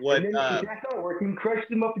 And then, if that's not working, crush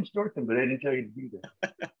them up and snort them. But I didn't tell you to do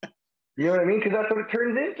that. You know what I mean? Because that's what it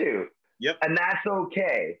turns into. Yep. And that's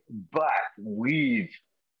okay. But weed.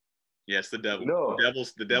 Yes, the devil. No.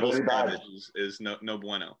 The devil's lettuce is no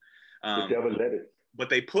bueno. The devil's lettuce. But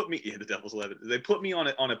they put me, the devil's lettuce. They put me on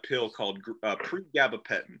a pill called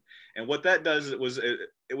pregabapentin. And what that does, it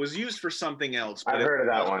was used for something else. But I've heard of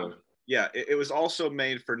that one. Yeah, it was also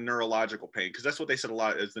made for neurological pain, because that's what they said a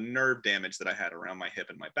lot, is the nerve damage that I had around my hip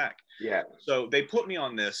and my back. Yeah. So they put me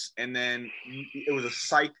on this, and then it was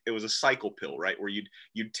a cycle pill, right, where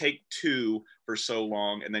you'd take 2 for so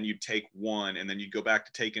long, and then you'd take 1, and then you'd go back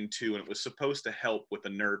to taking 2, and it was supposed to help with the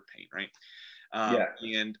nerve pain, right?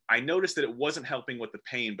 And I noticed that it wasn't helping with the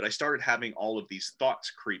pain, but I started having all of these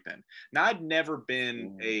thoughts creep in. Now, I'd never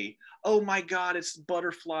been oh my God, it's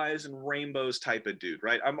butterflies and rainbows type of dude,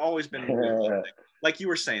 right? I've always been, like you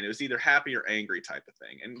were saying, it was either happy or angry type of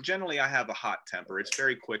thing. And generally I have a hot temper. It's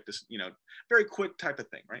very quick to, very quick type of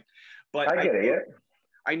thing, right? But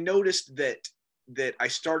I noticed that I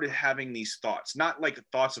started having these thoughts, not like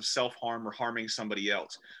thoughts of self-harm or harming somebody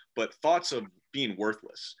else, but thoughts of being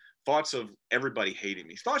worthless. Thoughts of everybody hating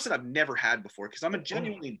me, thoughts that I've never had before, because I'm a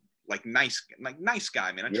genuinely nice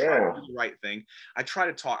guy, man. I try to do the right thing. I try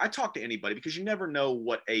to talk. I talk to anybody, because you never know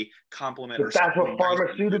what a compliment or that's what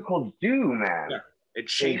pharmaceuticals do, man. Yeah. It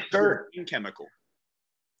changed the chemical,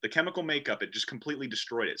 the chemical makeup. It just completely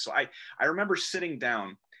destroyed it. So I remember sitting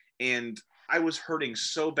down, and I was hurting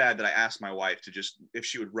so bad that I asked my wife to just, if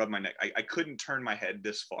she would rub my neck. I couldn't turn my head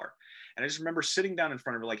this far. And I just remember sitting down in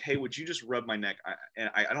front of her like, hey, would you just rub my neck?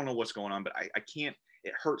 I don't know what's going on, but I can't.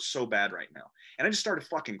 It hurts so bad right now. And I just started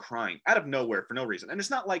fucking crying out of nowhere for no reason. And it's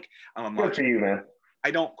not like I'm a monster. Good for you, man.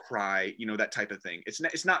 I don't cry, that type of thing.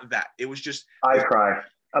 It's not that. It was just. I cry.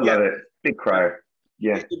 I love it. Big crier.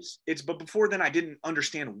 Yeah. But before then I didn't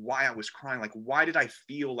understand why I was crying. Like, why did I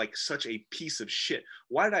feel like such a piece of shit?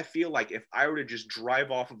 Why did I feel like if I were to just drive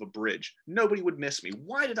off of a bridge, nobody would miss me?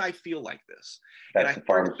 Why did I feel like this? And I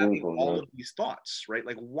started having all of these thoughts, right?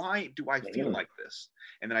 Like, why do I feel like this?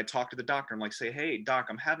 And then I talk to the doctor. I'm like, say, hey, doc,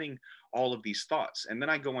 I'm having all of these thoughts. And then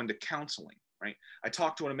I go into counseling, right? I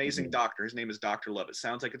talk to an amazing doctor. His name is Dr. Love. It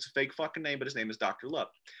sounds like it's a fake fucking name, but his name is Dr. Love.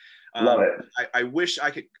 Love it. I wish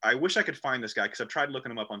I could find this guy, because I've tried looking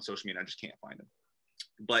him up on social media and I just can't find him.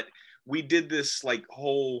 But we did this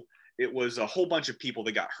it was a whole bunch of people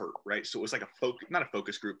that got hurt, right? So it was like not a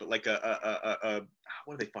focus group, but like a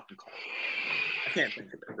what do they fucking call it? I can't think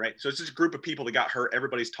of it, right? So it's just a group of people that got hurt.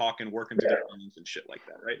 Everybody's talking, working through their things and shit like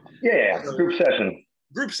that, right? Yeah, so, group session.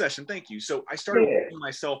 Group session, thank you. So I started getting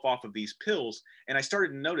myself off of these pills, and I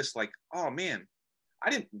started to notice, like, oh man, I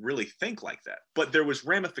didn't really think like that. But there was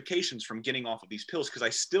ramifications from getting off of these pills, because I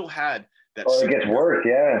still had that. Oh, it gets worse,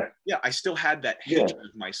 yeah. Yeah, I still had that hatred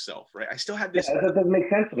of myself, right? I still had this. Yeah, that doesn't make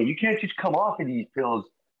sense to me. You can't just come off of these pills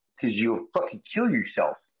because you'll fucking kill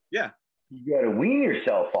yourself. Yeah. You got to wean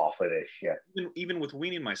yourself off of this shit. Even with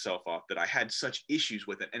weaning myself off, that I had such issues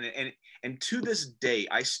with it. And to this day,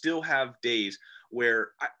 I still have days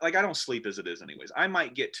where I don't sleep as it is anyways. I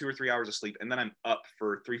might get 2 or 3 hours of sleep, and then I'm up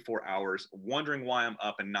for 3-4 hours wondering why I'm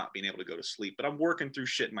up and not being able to go to sleep. But I'm working through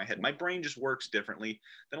shit in my head. My brain just works differently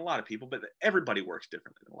than a lot of people, but everybody works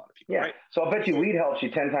differently than a lot of people, right? So I bet you weed helps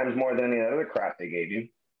you 10 times more than any other crap they gave you.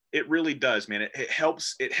 It really does, man. It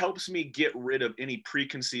helps me get rid of any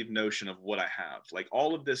preconceived notion of what I have. Like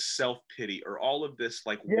all of this self-pity, or all of this,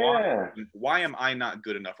 like, why am I not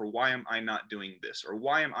good enough? Or why am I not doing this? Or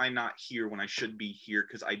why am I not here when I should be here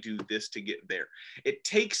because I do this to get there? It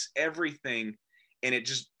takes everything, and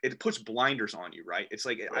it puts blinders on you, right? It's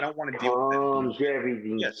like, I don't want to deal with it. Calms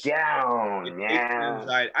everything down.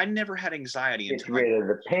 Anxiety. I never had anxiety. Get rid of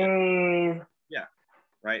the pain. Yeah.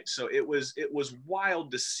 Right. So it was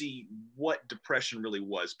wild to see what depression really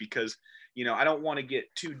was, because, you know, I don't want to get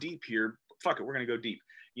too deep here. Fuck it, we're gonna go deep.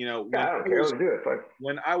 You know, I don't care. Let's do it. Fuck.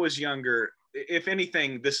 When I was younger, if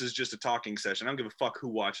anything, this is just a talking session. I don't give a fuck who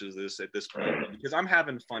watches this at this point because I'm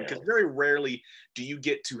having fun. Because very rarely do you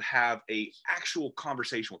get to have a actual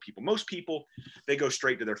conversation with people. Most people, they go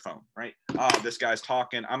straight to their phone, right? This guy's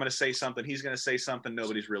talking. I'm gonna say something. He's gonna say something.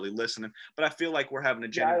 Nobody's really listening. But I feel like we're having a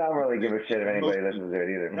genuine. Yeah, I don't really give a shit if anybody listens to it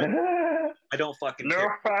either. I don't fucking no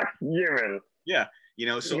care. fuck given. Yeah. You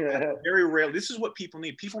know, so very rarely, this is what people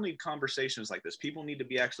need. People need conversations like this. People need to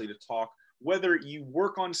be actually to talk, whether you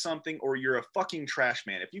work on something or you're a fucking trash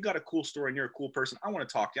man. If you got a cool story and you're a cool person, I want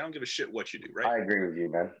to talk to you. I don't give a shit what you do, right? I agree with you,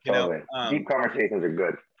 man. Totally. You know, deep conversations are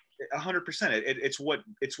good. 100%.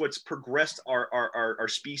 It's what's progressed our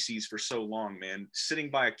species for so long, man. Sitting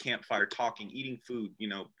by a campfire, talking, eating food, you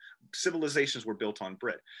know, civilizations were built on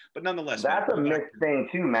bread. But nonetheless, that's man, a mixed thing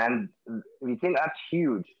too, man. You think that's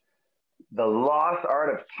huge. The lost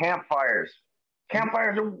art of campfires.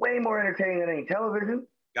 Campfires are way more entertaining than any television.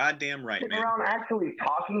 Goddamn right, Sitting man. around actually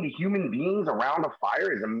talking to human beings around a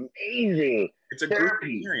fire is amazing. It's a group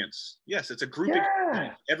experience. Yes, it's a group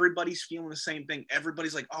experience. Everybody's feeling the same thing.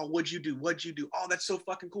 Everybody's like, oh, what'd you do? What'd you do? Oh, that's so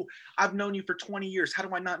fucking cool. I've known you for 20 years. How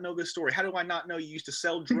do I not know this story? How do I not know you used to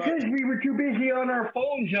sell drugs? Because we were too busy on our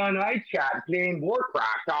phones on iChat playing Warcraft,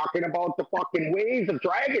 talking about the fucking waves of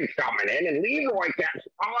dragons coming in, and Leroy kept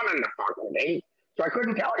spawning the fucking thing. So I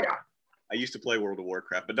couldn't tell you. I used to play World of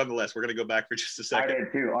Warcraft, but nonetheless, we're going to go back for just a second. I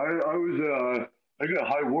did too. I got a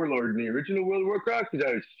high warlord in the original World of Warcraft because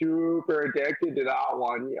I was super addicted to that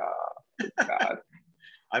one. Yeah. God.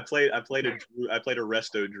 I played a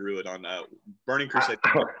Resto Druid on Burning Crusade.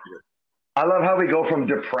 I love how we go from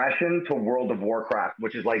depression to World of Warcraft,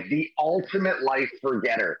 which is like the ultimate life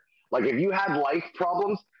forgetter. Like if you had life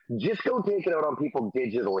problems, just go take it out on people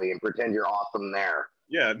digitally and pretend you're awesome there.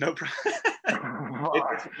 Yeah, no problem.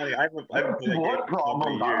 It's funny. I haven't what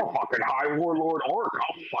problem? I'm a fucking high warlord orc.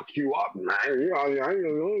 I'll fuck you up, man. You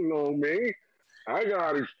don't know me. I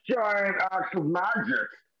got a giant axe of magic.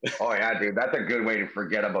 Oh yeah, dude, that's a good way to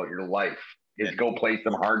forget about your life. Is go play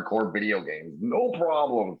some hardcore video games. No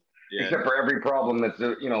problem. Yeah. Except for every problem that's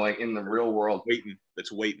like in the real world.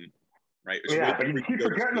 That's waiting. Right? It's yeah, but you keep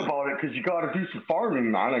forgetting about it because you got to do some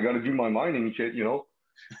farming, man. I got to do my mining shit, you know.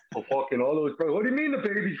 Oh, fucking all those. What do you mean the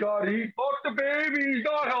baby's got to eat? Fuck the baby. He's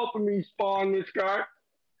not helping me spawn this guy.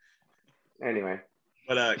 Anyway.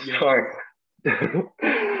 But, you know.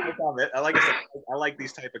 I like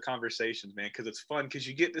these type of conversations, man, because it's fun because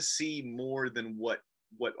you get to see more than what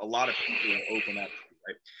a lot of people open up to,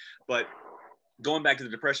 right? But going back to the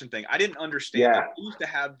depression thing, I didn't understand. Yeah. I used to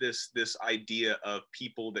have this idea of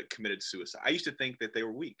people that committed suicide. I used to think that they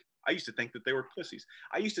were weak. I used to think that they were pussies.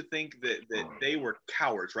 I used to think that they were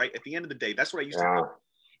cowards, right? At the end of the day, that's what I used to think.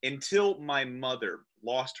 Until my mother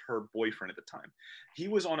lost her boyfriend at the time. He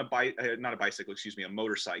was on a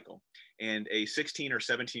motorcycle. And a 16 or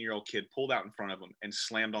 17-year-old kid pulled out in front of him and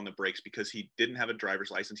slammed on the brakes because he didn't have a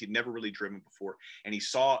driver's license. He'd never really driven before. And he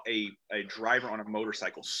saw a driver on a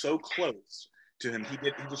motorcycle so close to him, he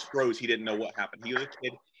just froze. He didn't know what happened. He was a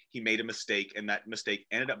kid. He made a mistake, and that mistake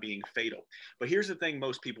ended up being fatal. But here's the thing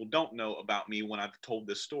most people don't know about me when I've told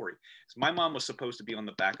this story. My mom was supposed to be on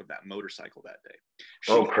the back of that motorcycle that day.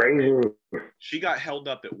 Crazy. She got held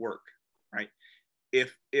up at work, right?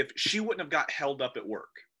 If she wouldn't have got held up at work,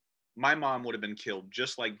 my mom would have been killed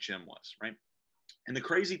just like Jim was, right? And the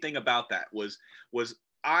crazy thing about that was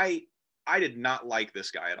I did not like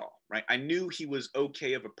this guy at all, right? I knew he was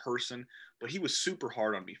okay of a person, but he was super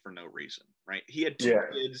hard on me for no reason, right? He had two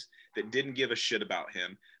kids that didn't give a shit about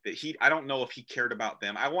him, I don't know if he cared about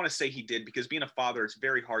them. I want to say he did because being a father, it's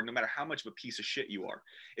very hard, no matter how much of a piece of shit you are.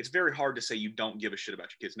 It's very hard to say you don't give a shit about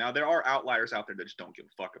your kids. Now, there are outliers out there that just don't give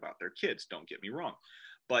a fuck about their kids, don't get me wrong.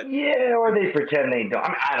 But yeah, or they pretend they don't.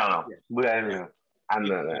 I don't know. Yeah. I'm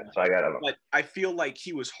not that, so I got it. But I feel like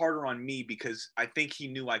he was harder on me because I think he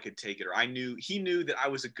knew I could take it, or he knew that I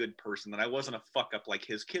was a good person, that I wasn't a fuck up like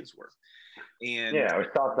his kids were. And yeah, or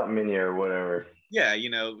saw something in you or whatever. Yeah,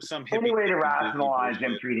 some hippie. Any way to rationalize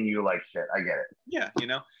him treating you like shit. I get it. Yeah,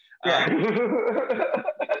 Yeah.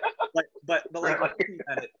 But like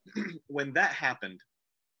when that happened,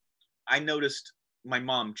 I noticed my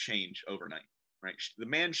mom change overnight. Right, the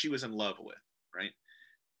man she was in love with, right,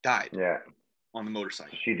 died. Yeah. On the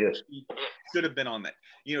motorcycle. She should have been on that.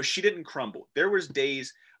 She didn't crumble. There was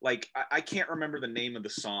days like I can't remember the name of the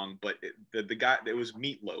song, but the guy, it was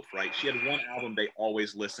Meatloaf, right? She had one album they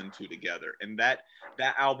always listened to together, and that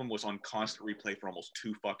album was on constant replay for almost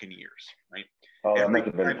 2 fucking years, right? Oh, that must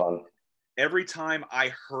have been fun. Every time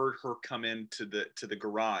I heard her come into the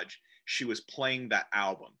garage, she was playing that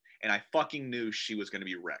album, and I fucking knew she was going to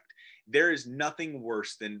be wrecked. there is nothing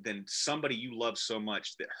worse than somebody you love so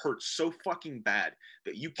much that hurts so fucking bad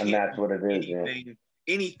that you can't and that's what it is,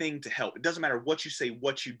 anything to help. It doesn't matter what you say,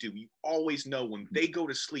 what you do. You always know when they go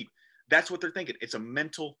to sleep, that's what they're thinking. It's a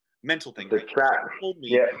mental thing. The right? trap. She told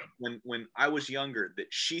me when I was younger that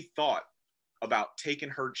she thought about taking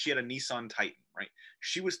her, she had a Nissan Titan, right?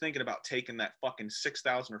 She was thinking about taking that fucking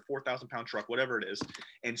 6,000 or 4,000 pound truck, whatever it is,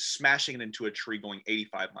 and smashing it into a tree going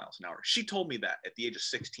 85 miles an hour. She told me that at the age of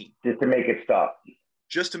 16. Just to make it stop.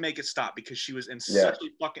 Just to make it stop, because she was in such a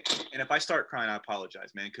fucking, and if I start crying, I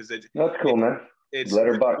apologize, man, because that's cool, man. It's let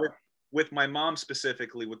her buck. With my mom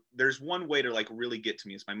specifically, there's one way to like really get to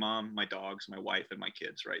me. It's my mom, my dogs, my wife, and my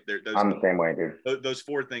kids, right? I'm the same way, dude. Those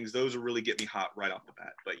four things, those will really get me hot right off the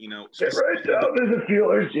bat. But, you know, right down to the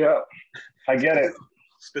feelers, yeah. I get it.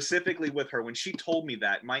 Specifically with her, when she told me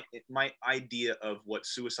that, my idea of what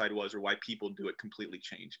suicide was or why people do it completely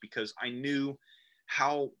changed, because I knew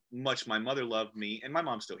how much my mother loved me, and my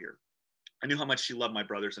mom's still here. I knew how much she loved my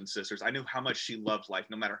brothers and sisters. I knew how much she loved life,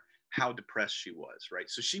 no matter how depressed she was, right?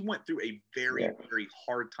 So she went through a very, very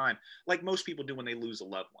hard time, like most people do when they lose a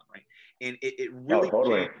loved one, right? And it really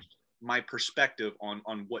changed my perspective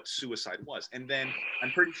on what suicide was. And then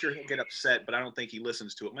I'm pretty sure he'll get upset, but I don't think he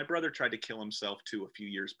listens to it. My brother tried to kill himself too a few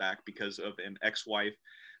years back because of an ex-wife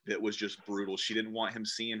that was just brutal. She didn't want him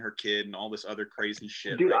seeing her kid and all this other crazy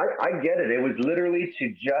shit. Dude, right? I get it. It was literally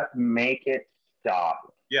to just make it stop.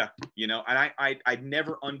 Yeah, you know, and I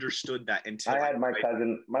never understood that until I had my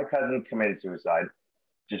cousin committed suicide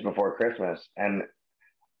just before Christmas, and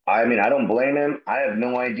I mean, I don't blame him. I have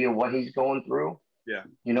no idea what he's going through. Yeah,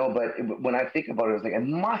 you know, but when I think about it, it's like, it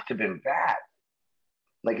must have been bad.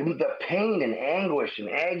 Like the pain and anguish and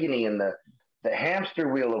agony and the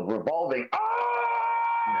hamster wheel of revolving.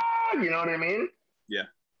 You know what I mean? Yeah.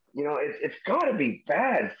 You know, it's got to be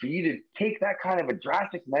bad for you to take that kind of a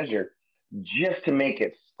drastic measure just to make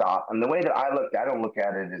it stop. And the way that I don't look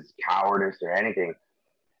at it as cowardice or anything.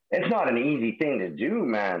 It's not an easy thing to do,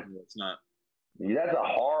 man. It's not. That's a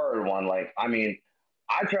hard one. Like, I mean,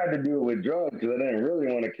 I tried to do it with drugs because I didn't really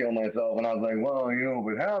want to kill myself. And I was like, well, you know,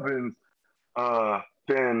 if it happens,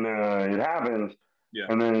 then it happens. Yeah.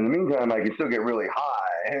 And then in the meantime, I can still get really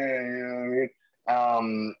high. You know what I mean?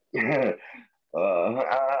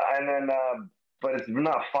 And then, but it's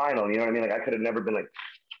not final. You know what I mean? Like, I could have never been like,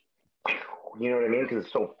 you know what I mean? Because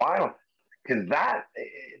it's so final. Because that's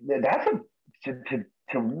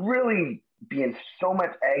to really be in so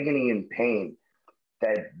much agony and pain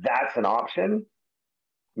that's an option.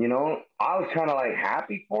 You know, I was kind of like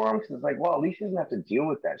happy for him because it's like, well, at least he doesn't have to deal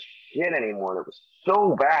with that shit anymore. It was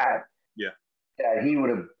so bad that he would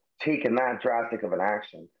have taken that drastic of an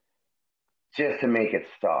action just to make it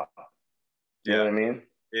stop. You know what I mean?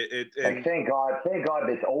 Like, thank God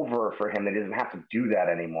it's over for him. That he doesn't have to do that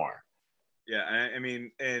anymore. Yeah, I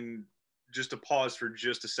mean, and just to pause for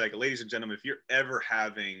just a second, ladies and gentlemen, if you're ever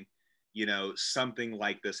having, you know, something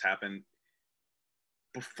like this happen,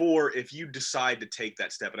 if you decide to take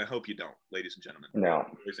that step, and I hope you don't, ladies and gentlemen,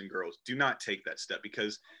 boys and girls, do not take that step,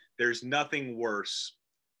 because there's nothing worse.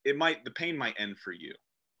 The pain might end for you,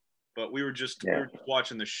 but we were just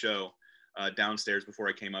watching the show downstairs before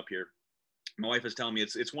I came up here. My wife is telling me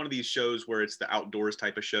it's one of these shows where it's the outdoors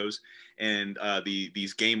type of shows, and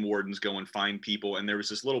these game wardens go and find people. And there was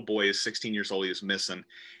this little boy, he's 16 years old, he was missing,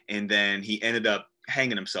 and then he ended up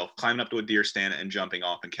hanging himself, climbing up to a deer stand and jumping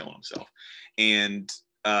off and killing himself. And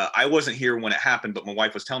I wasn't here when it happened, but my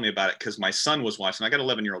wife was telling me about it because my son was watching. I got an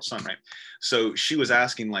 11-year-old son, right? So she was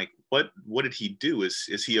asking, like, what did he do? Is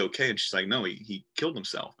he okay? And she's like, no, he killed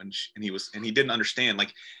himself. And he didn't understand.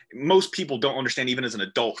 Like, most people don't understand, even as an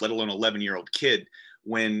adult, let alone an 11-year-old kid,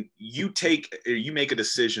 when you make a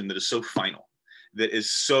decision that is so final, that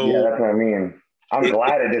is so. Yeah, that's what I mean. I'm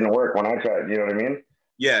glad it didn't work when I tried. You know what I mean?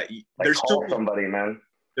 Yeah, like, call somebody, man.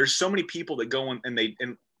 There's so many people that go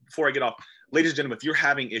and before I get off, ladies and gentlemen, if you're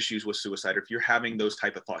having issues with suicide, or if you're having those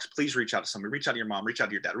type of thoughts, please reach out to somebody. Reach out to your mom, reach out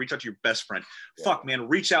to your dad, reach out to your best friend. Yeah. Fuck, man,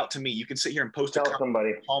 reach out to me. You can sit here and post Tell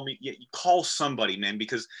somebody. Call me. Yeah, call somebody, man,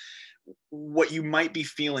 because what you might be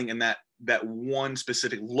feeling in that one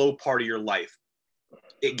specific low part of your life,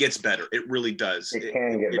 it gets better. It really does. It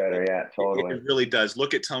can get better. Yeah, totally. It really does.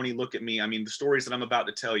 Look at Tony. Look at me. I mean, the stories that I'm about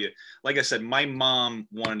to tell you, like I said, my mom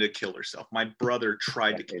wanted to kill herself. My brother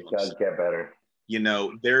tried to kill himself. It does get better. You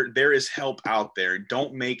know, there is help out there.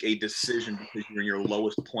 Don't make a decision because you're in your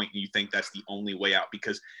lowest point and you think that's the only way out,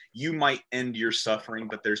 because you might end your suffering,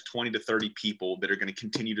 but there's 20 to 30 people that are going to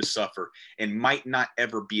continue to suffer and might not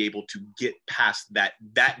ever be able to get past that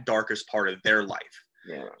darkest part of their life.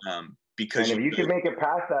 Yeah. Because and if you could make it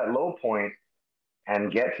past that low point,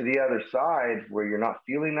 and get to the other side where you're not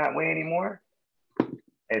feeling that way anymore.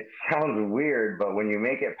 It sounds weird, but when you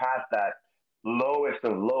make it past that lowest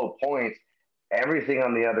of low points, everything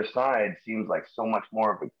on the other side seems like so much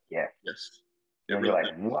more of a gift. Yes. It And really you're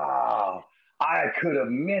like, wow, I could have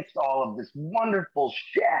missed all of this wonderful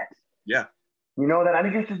shit. Yeah. You know, that I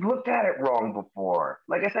just looked at it wrong before.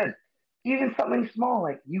 Like I said, even something small,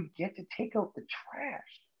 like you get to take out the trash.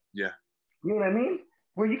 Yeah. You know what I mean?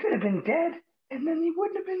 Where you could have been dead and then you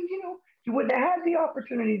wouldn't have been, you wouldn't have had the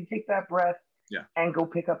opportunity to take that breath and go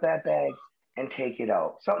pick up that bag and take it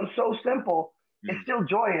out. Something so simple, it's still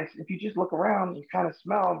joyous. If you just look around and kind of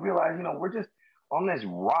smell and realize, we're just on this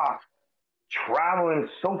rock traveling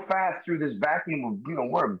so fast through this vacuum.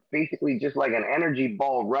 We're basically just like an energy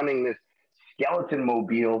ball running this skeleton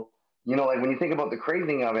mobile. Like when you think about the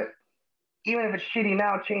crazing of it, even if it's shitty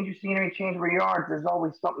now, change your scenery, change where you are, there's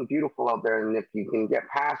always something beautiful out there. And if you can get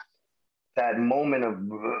past that moment of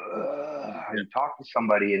and talk to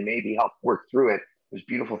somebody and maybe help work through it, there's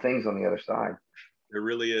beautiful things on the other side. There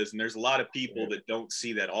really is. And there's a lot of people that don't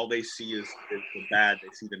see that. All they see is the bad. They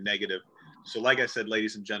see the negative. So like I said,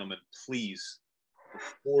 ladies and gentlemen, please,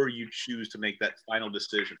 before you choose to make that final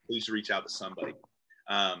decision, please reach out to somebody.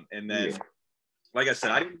 And then, like I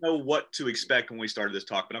said, I didn't know what to expect when we started this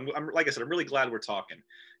talk, but I'm like I said, I'm really glad we're talking,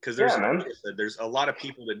 because there's a lot of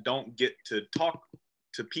people that don't get to talk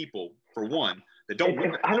to people, for one, that don't.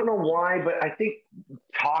 I don't know why, but I think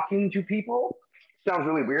talking to people sounds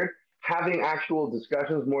really weird. Having actual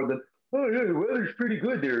discussions more than, oh yeah, the weather's pretty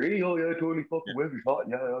good there. Eh? Oh yeah, totally fucking weather's hot.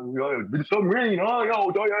 Yeah, it's been some rain. Oh yeah,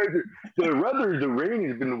 the rain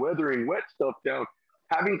has been weathering wet stuff down.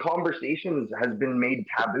 Having conversations has been made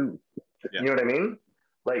taboo. You know what I mean?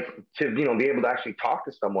 Like to be able to actually talk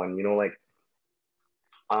to someone. Like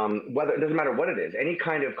whether it doesn't matter what it is, any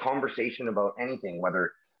kind of conversation about anything,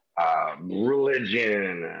 whether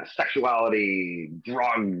religion, sexuality,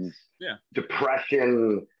 drugs,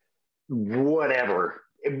 depression, whatever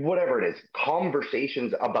it is,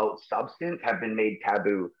 conversations about substance have been made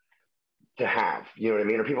taboo to have. You know what I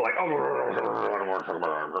mean? Or people are like,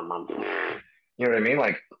 you know what I mean?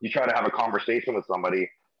 Like you try to have a conversation with somebody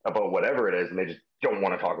about whatever it is, and they just don't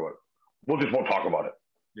want to talk about it. We'll just won't talk about it.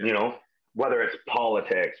 Whether it's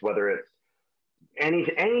politics, whether it's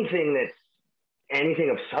anything that's anything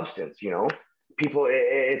of substance. People,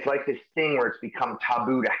 it's like this thing where it's become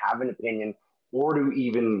taboo to have an opinion, or to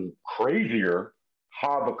even crazier,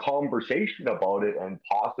 have a conversation about it and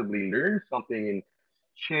possibly learn something and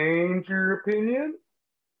change your opinion.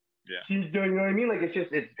 Yeah. You know what I mean? Like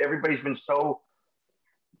it's everybody's been so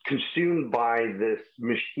consumed by this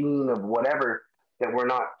machine of whatever that we're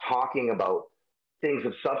not talking about things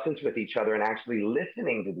of substance with each other and actually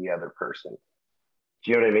listening to the other person.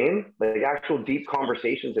 Do you know what I mean? Like actual deep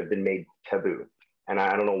conversations have been made taboo, and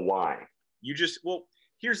I don't know why.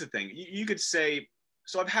 Here's the thing. You could say,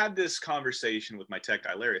 so I've had this conversation with my tech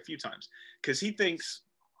guy, Larry, a few times, because he thinks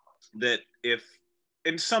that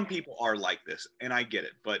and some people are like this, and I get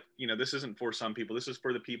it, but this isn't for some people. This is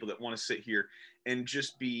for the people that want to sit here and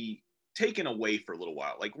just be taken away for a little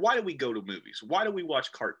while. Like, why do we go to movies? Why do we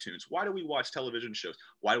watch cartoons? Why do we watch television shows?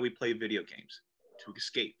 Why do we play video games? To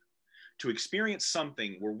escape, to experience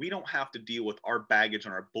something where we don't have to deal with our baggage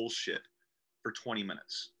and our bullshit for 20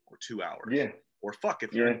 minutes or 2 hours. Yeah. Or fuck,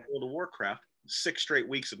 if you're in World of Warcraft, 6 straight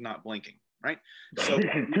weeks of not blinking, right? So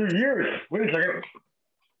 2 years. Wait a second.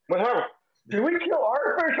 What happened? Did we kill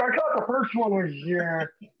Artifice? I thought the first one was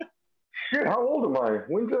shit, how old am I?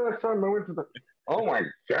 When's the last time I went to the Oh my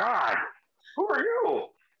god. Who are you?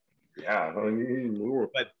 Yeah.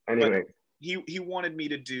 But anyway. But he wanted me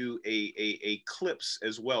to do a clips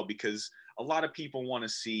as well, because a lot of people want to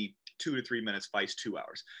see 2 to 3 minutes vice 2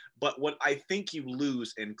 hours. But what I think you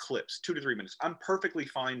lose in clips, 2 to 3 minutes, I'm perfectly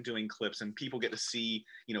fine doing clips and people get to see,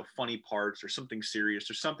 funny parts or something serious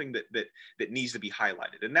or something that needs to be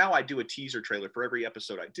highlighted. And now I do a teaser trailer for every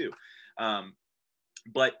episode I do.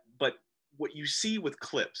 But what you see with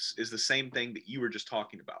clips is the same thing that you were just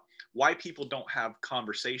talking about. Why people don't have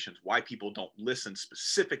conversations, why people don't listen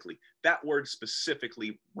specifically. That word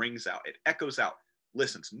specifically rings out. It echoes out.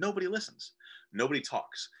 Listens. Nobody listens. Nobody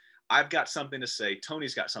talks. I've got something to say.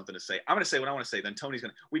 Tony's got something to say. I'm going to say what I want to say. Then Tony's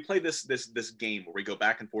going to, we play this game where we go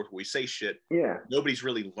back and forth, where we say shit. Yeah. Nobody's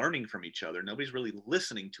really learning from each other. Nobody's really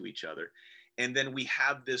listening to each other. And then we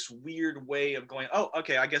have this weird way of going, oh,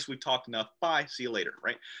 okay, I guess we've talked enough. Bye. See you later.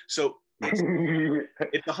 Right. So it's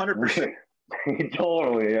 100%.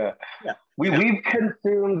 Totally. Yeah. We've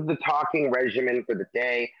consumed the talking regimen for the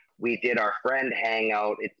day. We did our friend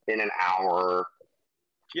hangout. It's been an hour.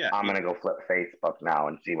 Yeah. I'm gonna go flip Facebook now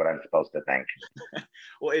and see what I'm supposed to think.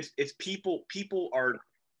 Well, it's people are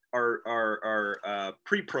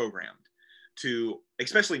pre-programmed to,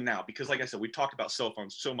 especially now, because like I said, we've talked about cell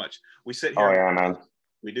phones so much. We sit here. Oh yeah, man.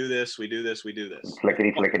 We do this. We do this. We do this.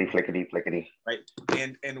 Flickety, flickety, flickety, flickety. Right.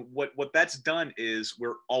 And what that's done is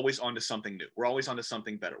we're always onto something new. We're always onto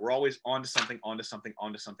something better. We're always onto something, onto something,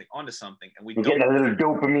 onto something, onto something, and we You're don't. getting a little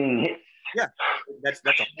dopamine hit. Yeah, that's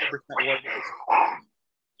 100% what it is.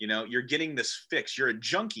 You know, you're getting this fix. You're a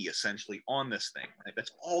junkie essentially on this thing. Right?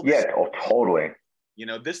 That's all. This Totally. You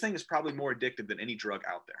know, this thing is probably more addictive than any drug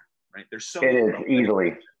out there. Right? There's so. It is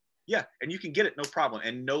easily. Yeah, and you can get it no problem,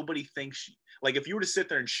 and nobody thinks. Like if you were to sit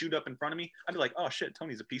there and shoot up in front of me, I'd be like, oh shit,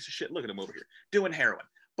 Tony's a piece of shit. Look at him over here doing heroin.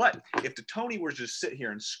 But if the Tony were to just sit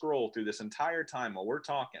here and scroll through this entire time while we're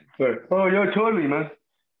talking, oh yeah, totally, man.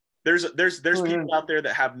 There's people out there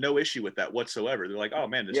that have no issue with that whatsoever. They're like, oh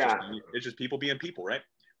man, it's just people being people, right?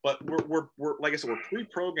 But we're like I said, we're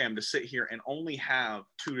pre-programmed to sit here and only have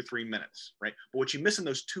 2 to 3 minutes, right? But what you miss in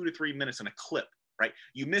those 2 to 3 minutes in a clip, right?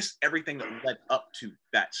 You miss everything that led up to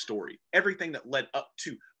that story, everything that led up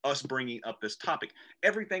to us bringing up this topic,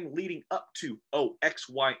 everything leading up to X,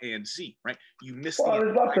 Y, and Z, right? You miss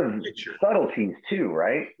there's lots of picture. Subtleties too,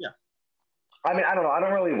 right? Yeah. I mean, I don't know. I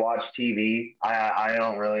don't really watch TV. I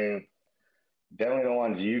don't really, definitely don't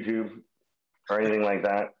watch YouTube or anything like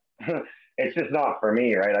that. It's just not for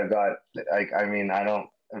me, right? I've got, like, I mean, I don't,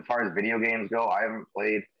 as far as video games go, I haven't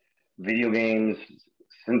played video games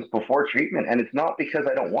since before treatment. And it's not because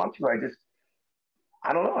I don't want to.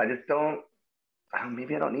 I don't know. I just don't,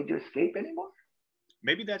 maybe I don't need to escape anymore.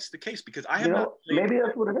 Maybe that's the case because I have not played, maybe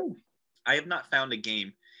that's what it is. I have not found a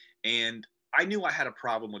game, and I knew I had a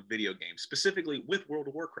problem with video games, specifically with World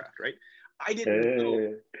of Warcraft, right? I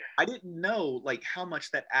didn't know like how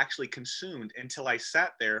much that actually consumed until I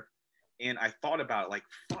sat there and I thought about it, like,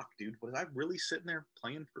 fuck, dude, was I really sitting there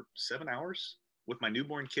playing for 7 hours with my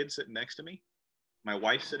newborn kid sitting next to me? My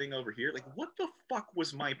wife sitting over here? Like, what the fuck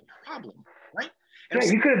was my problem, right? And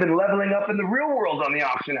you could have been leveling up in the real world on the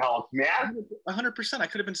auction house, man. 100%. I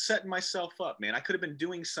could have been setting myself up, man. I could have been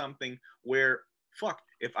doing something where, fuck,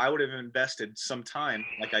 if I would have invested some time,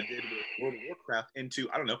 like I did with World of Warcraft, into,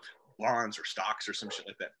 I don't know, bonds or stocks or some shit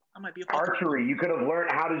like that, I might be a archery. You could have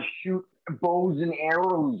learned how to shoot bows and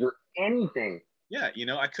arrows or anything. Yeah, you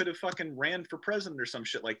know, I could have fucking ran for president or some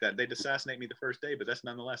shit like that. They'd assassinate me the first day, but that's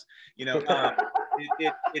nonetheless, you know,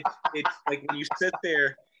 it's like when you sit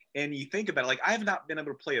there and you think about it, like I have not been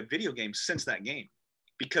able to play a video game since that game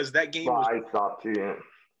because that game I stopped too, yeah.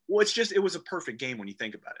 Well, it was a perfect game when you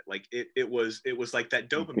think about it. Like it was like that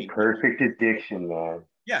dopamine. Perfect addiction, man.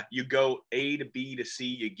 Yeah, you go A to B to C,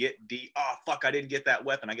 you get D. Oh fuck, I didn't get that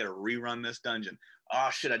weapon. I got to rerun this dungeon. Oh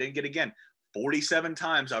shit, I didn't get it again. 47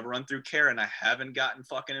 times I've run through Kara and I haven't gotten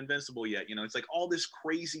fucking invincible yet. You know, it's like all this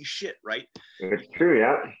crazy shit, right? It's true,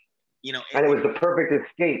 yeah. You know, and it was the perfect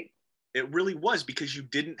escape. It really was because you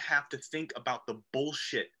didn't have to think about the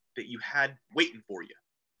bullshit that you had waiting for you.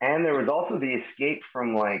 And there was also the escape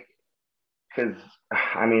from like, because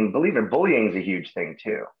I mean, believe it, bullying is a huge thing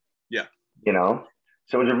too. Yeah. You know,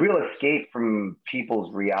 so it was a real escape from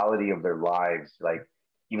people's reality of their lives. Like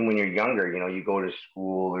even when you're younger, you know, you go to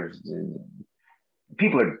school, there's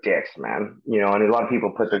people are dicks, man. You know, and a lot of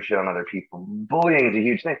people put their shit on other people. Bullying is a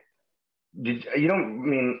huge thing. You don't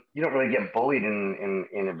really get bullied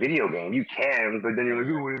in a video game. You can, but then you're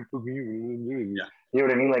like, oh, what the fuck are you? Yeah. You know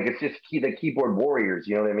what I mean? Like it's just the keyboard warriors.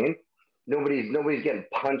 You know what I mean? Nobody's getting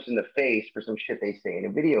punched in the face for some shit they say in a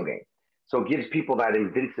video game. So it gives people that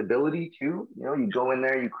invincibility too. You know, you go in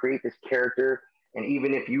there, you create this character, and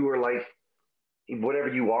even if you were like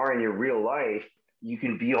whatever you are in your real life, you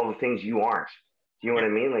can be all the things you aren't. Do you know what I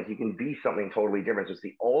mean? Like you can be something totally different. So it's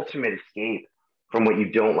the ultimate escape from what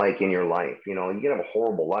you don't like in your life. You know, you can have a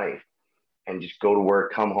horrible life and just go to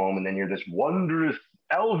work, come home, and then you're this wondrous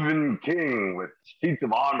elven king with sheets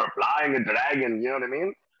of armor flying a dragon. You know what I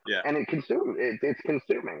mean? Yeah. And it's consuming.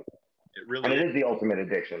 It really and it is the ultimate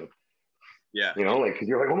addiction. Yeah. You know, like, because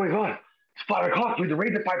you're like, oh my God, it's 5 o'clock, dude. The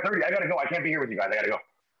raid's at 5:30. I got to go. I can't be here with you guys. I got to go.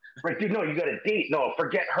 Right, dude, no, you got a date. No,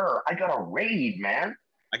 forget her. I got a raid, man.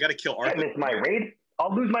 I got to kill Arthur. I can't miss my raid.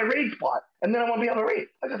 I'll lose my raid spot. And then I won't be on the raid.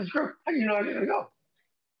 I got the screw. You know, I got to go.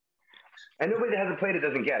 And nobody that hasn't played it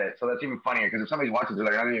doesn't get it. So that's even funnier because if somebody's watching, they're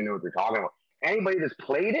like, I don't even know what they're talking about. Anybody that's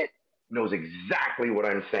played it knows exactly what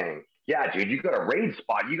I'm saying. Yeah, dude, you got a raid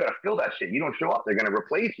spot. You got to fill that shit. You don't show up, they're going to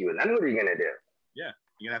replace you. And then what are you going to do? Yeah,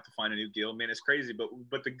 you're going to have to find a new guild. Man, it's crazy.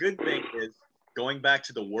 But the good thing is, going back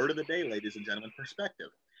to the word of the day, ladies and gentlemen, perspective.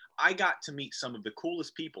 I got to meet some of the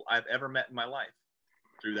coolest people I've ever met in my life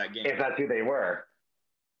through that game. If that's who they were.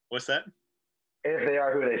 What's that? If they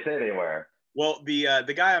are who they say they were. Well,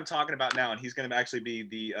 the guy I'm talking about now, and he's going to actually be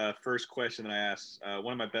the first question that I asked.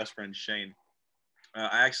 One of my best friends, Shane.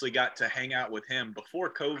 I actually got to hang out with him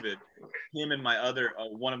before COVID. Him and my other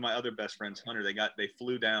one of my other best friends, Hunter. They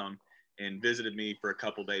flew down and visited me for a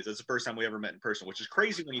couple days. That's the first time we ever met in person, which is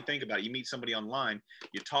crazy when you think about it. You meet somebody online,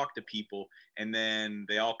 you talk to people, and then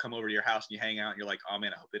they all come over to your house and you hang out and you're like, oh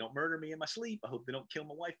man, I hope they don't murder me in my sleep. I hope they don't kill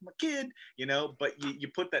my wife and my kid, you know, but you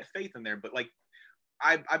put that faith in there. But like,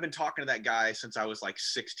 I've been talking to that guy since I was like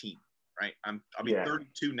 16, right? I'll be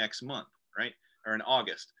 32 next month, right? Or in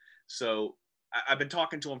August. So I've been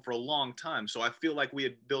talking to him for a long time. So I feel like we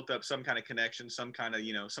had built up some kind of connection, some kind of,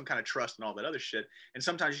 some kind of trust and all that other shit. And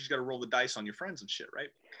sometimes you just got to roll the dice on your friends and shit, right?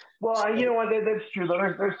 Well, so, you know what? That's true.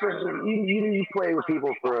 There's certain, you play with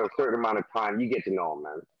people for a certain amount of time. You get to know them,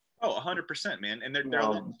 man. Oh, 100%, man. And they're you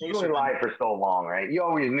only lied for so long, right? You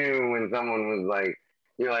always knew when someone was like,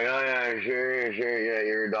 you're like, oh yeah, sure, yeah,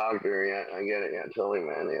 you're a doctor, yeah, I get it, yeah, totally,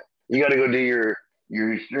 man, yeah. You got to go do your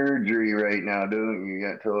surgery right now, don't you?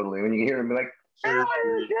 Yeah, totally. When you hear them be like,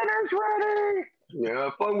 dinner's ready. Yeah,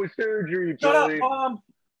 fun with surgery, Shut up, Mom.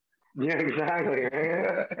 Yeah, exactly.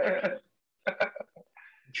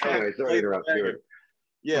 Anyway, sorry to interrupt you.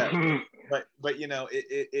 Yeah, but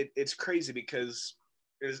it's crazy because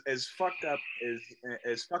as fucked up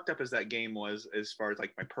as that game was, as far as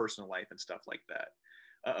like my personal life and stuff like that.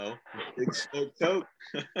 Big smoke.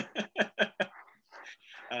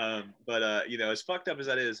 But as fucked up as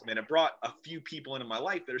that is, man, it brought a few people into my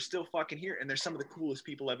life that are still fucking here, and they're some of the coolest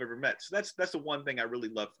people I've ever met. So that's the one thing I really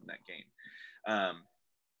love from that game.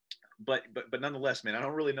 But nonetheless, man, I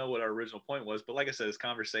don't really know what our original point was. But like I said, it's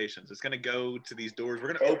conversations. It's gonna go to these doors.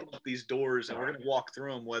 We're gonna open up these doors, and we're gonna walk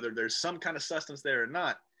through them, whether there's some kind of substance there or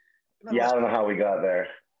not. Yeah, I don't know how we got there.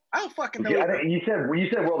 I don't fucking know. You said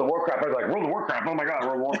World of Warcraft. I was like, World of Warcraft. Oh my god,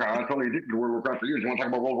 World of Warcraft. I'm totally addicted to World of Warcraft for years. You want to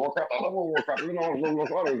talk about World of Warcraft? I love World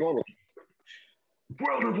of Warcraft.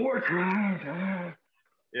 World of Warcraft.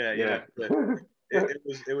 Yeah.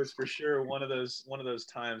 It was for sure one of those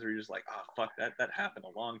times where you're just like, oh fuck, that happened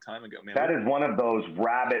a long time ago, man. That is one of those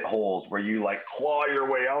rabbit holes where you like claw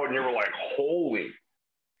your way out and you were like, holy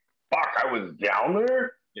fuck, I was down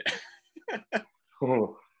there. Yeah.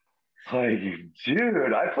 Like,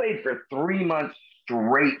 dude, I played for 3 months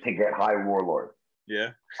straight to get High Warlord. Yeah.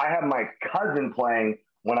 I had my cousin playing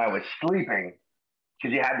when I was sleeping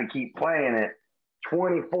because you had to keep playing it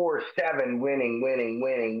 24/7, winning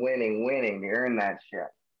to earn that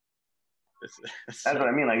shit. That's what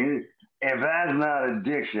I mean. Like, if that's not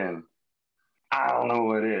addiction, I don't know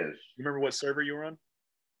what is. You remember what server you were on?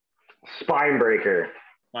 Spinebreaker.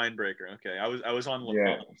 Okay, I was on Lafon.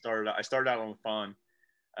 Yeah. I started out on Lafon.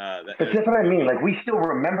 That's what I mean. Like, we still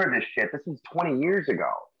remember this shit. This is 20 years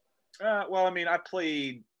ago. Well, I mean, I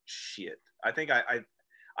played shit. I think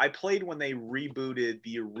I played when they rebooted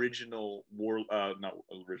the original not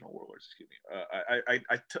original Warlords, excuse me.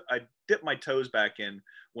 I dipped my toes back in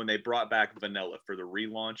when they brought back Vanilla for the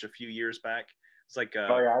relaunch a few years back. It's like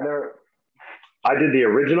I did the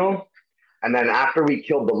original, and then after we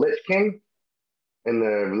killed the Lich King in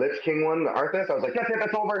the Lich King one, the Arthas, I was like, that's it,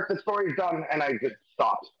 that's over, the story's done, and I just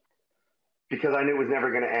stopped because I knew it was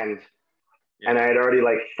never going to end. Yeah. And I had already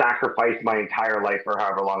like sacrificed my entire life for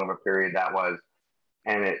however long of a period that was.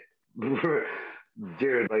 And it,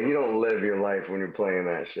 dude, like, you don't live your life when you're playing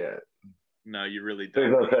that shit. No, you really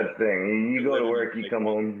don't. There's no such thing. You go to work, you come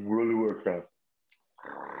home, really work out.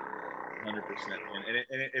 100%.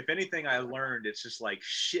 And if anything I learned, it's just like,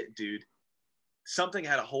 shit, dude, something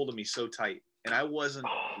had a hold of me so tight, and I wasn't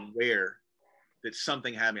aware that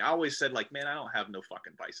something had me. I always said, like, man, I don't have no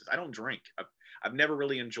fucking vices. I don't drink. I've never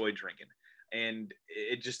really enjoyed drinking. And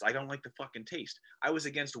it just, I don't like the fucking taste. I was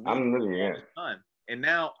against weed all the time. And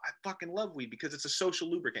now I fucking love weed because it's a social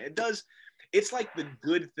lubricant. It's like the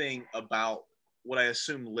good thing about what I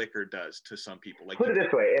assume liquor does to some people. Like, put it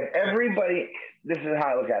this way, if everybody, this is how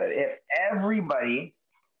I look at it, if everybody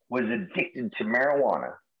was addicted to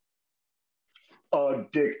marijuana,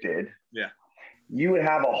 yeah, you would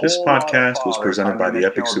have a whole This podcast was presented by the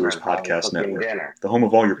Epic Sewers Podcast Network, the home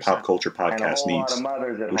of all your pop culture podcast needs,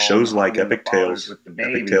 with shows like Epic Tales from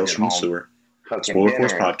the Sewer, Spoiler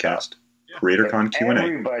Force Podcast, CreatorCon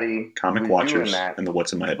Q&A, Comic Watchers, and the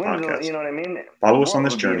What's in My Head podcast. You know what I mean? Follow us on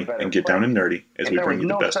this journey and get down and nerdy as we bring you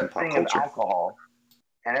the best in pop culture. Alcohol,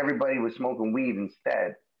 and everybody was smoking weed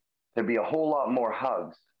instead, there'd be a whole lot more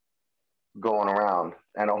hugs going around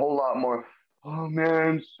and a whole lot more, oh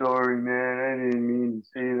man, sorry man, I didn't mean to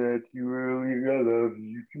say that to you earlier, I love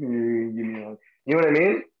you, you know what I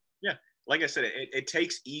mean? Yeah, like I said, it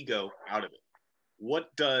takes ego out of it.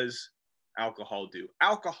 What does alcohol do?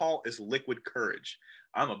 Alcohol is liquid courage.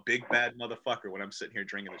 I'm a big bad motherfucker when I'm sitting here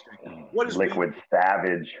drinking this drink. What is liquid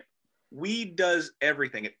savage? Weed does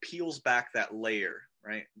everything. It peels back that layer,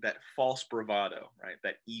 right? That false bravado, right?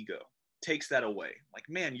 That ego. Takes that away. Like,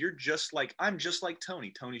 man, I'm just like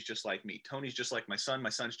Tony. Tony's just like me. Tony's just like my son. My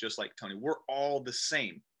son's just like Tony. We're all the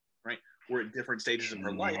same, right? We're at different stages of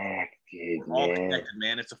our life. We're all connected,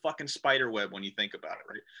 man. It's a fucking spider web when you think about it,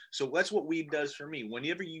 right? So that's what weed does for me.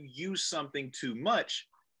 Whenever you use something too much,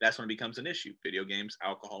 that's when it becomes an issue. Video games,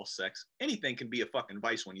 alcohol, sex, anything can be a fucking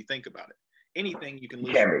vice when you think about it. Anything you can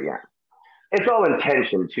lose. Yeah. It's all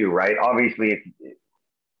intention too, right? Obviously,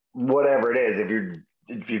 whatever it is,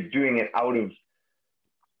 if you're doing it out of,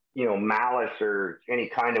 malice or any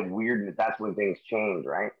kind of weirdness, that's when things change,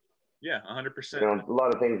 right? Yeah, 100%. A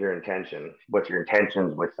lot of things are intention. What's your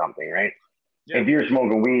intentions with something, right? Yeah. If you're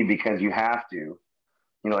smoking weed because you have to,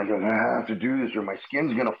 like, I have to do this or my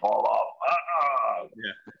skin's gonna fall off.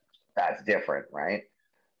 Yeah, that's different, right?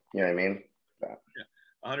 You know what I mean? Yeah,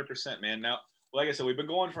 100%, man. Now, like I said, we've been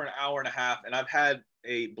going for an hour and a half, and I've had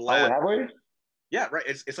a blast. Oh, have we? Yeah, right.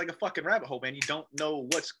 It's like a fucking rabbit hole, man. You don't know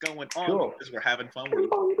what's going on because we're having fun.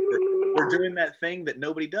 We're doing that thing that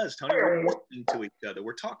nobody does, Tony. We're listening to each other.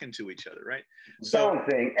 We're talking to each other, right? So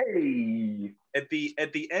hey. At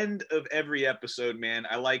the end of every episode, man,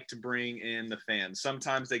 I like to bring in the fans.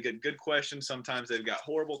 Sometimes they get good questions. Sometimes they've got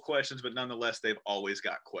horrible questions, but nonetheless, they've always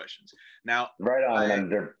got questions. Now, right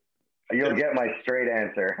on, you'll get my straight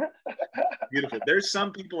answer. Beautiful. There's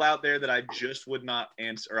some people out there that I just would not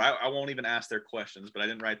answer. Or I won't even ask their questions, but I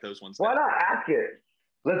didn't write those ones down. Why not ask it?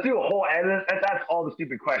 Let's do a whole, and that's all the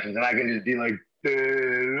stupid questions, and I can just be like, I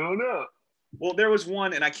don't know. Well, there was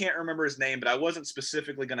one, and I can't remember his name, but I wasn't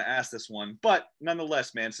specifically going to ask this one. But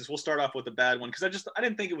nonetheless, man, since we'll start off with the bad one, because I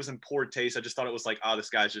didn't think it was in poor taste. I just thought it was like,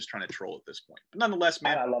 this guy's just trying to troll at this point. But nonetheless,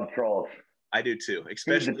 man. I love trolls. I do too,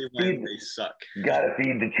 especially when they suck. Gotta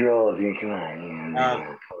feed the trolls. Come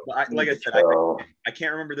on. Like I said, I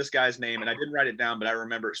can't remember this guy's name, and I didn't write it down, but I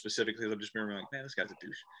remember it specifically. I'm just remembering, like, man, this guy's a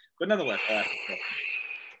douche. But nonetheless,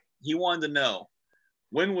 he wanted to know,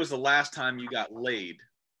 when was the last time you got laid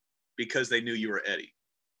because they knew you were Eddy?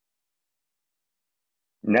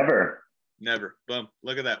 Never. Boom.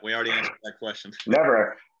 Look at that. We already answered that question.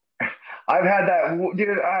 Never. I've had that,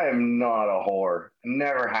 dude. I am not a whore.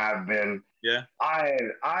 Never have been. Yeah.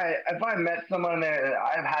 If I met someone there,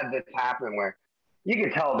 I've had this happen where you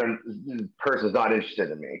can tell this person's not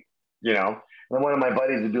interested in me, And one of my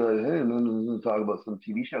buddies would be like, hey, we'll talk about some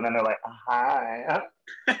TV show. And then they're like, hi.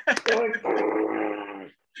 They're like,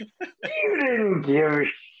 you didn't give a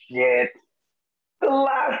shit. The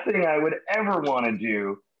last thing I would ever want to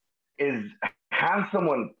do is have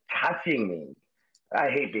someone touching me. I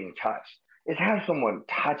hate being touched. Is have someone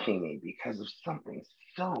touching me because of something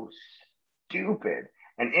so stupid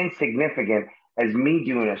and insignificant as me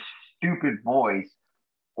doing a stupid voice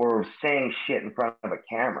or saying shit in front of a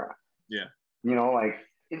camera. Yeah.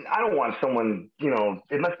 I don't want someone,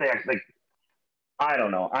 unless they act like, I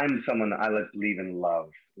don't know. I'm someone that I like to believe in love.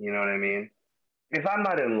 You know what I mean? If I'm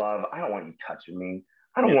not in love, I don't want you touching me.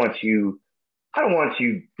 I don't want you,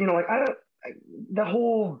 the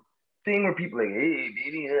whole thing where people are like, hey,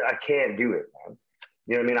 baby, I can't do it, man.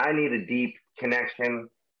 You know what I mean? I need a deep connection.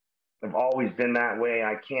 I've always been that way.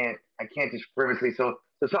 I can't just frivolously. So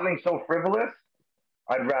something so frivolous,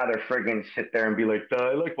 I'd rather friggin' sit there and be like,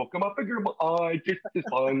 fuck my figure, just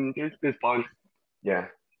this fun. Yeah.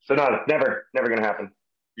 So no, never gonna happen.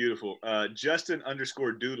 Beautiful.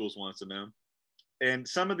 Justin_Doodles wants to know. And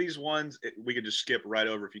some of these ones we could just skip right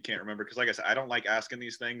over if you can't remember, because like I said, I don't like asking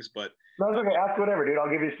these things, but no, it's okay. Ask whatever, dude. I'll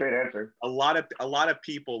give you a straight answer. A lot of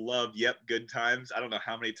people love "Yep, good times." I don't know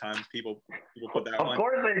how many times people put that one. Of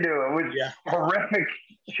course they do. It was horrific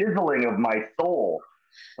chiseling of my soul.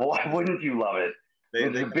 Why wouldn't you love it?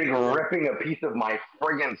 It's a big ripping a piece of my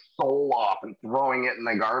friggin' soul off and throwing it in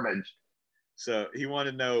the garbage. So he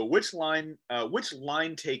wanted to know which line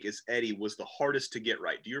take as Eddy was the hardest to get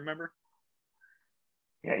right. Do you remember?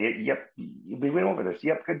 Yeah, yep. We went over this.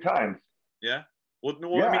 Yep, good times. Yeah. Well,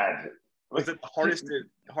 yeah. I mean, was it the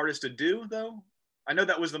hardest to do though? I know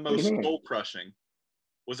that was the most soul crushing.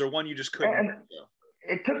 Was there one you just couldn't? And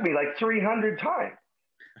it took me like 300 times.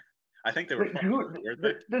 I think they were.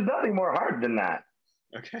 There's nothing more hard than that.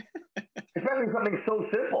 Okay. Especially something so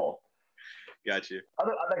simple. Got you.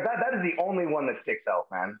 Like that is the only one that sticks out,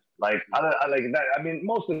 man. Like that. I mean,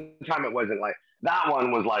 most of the time it wasn't like that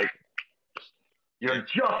one was like. You're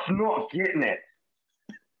just not getting it,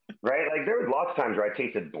 right? Like there was lots of times where I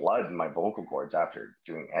tasted blood in my vocal cords after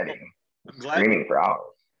doing Eddy, screaming for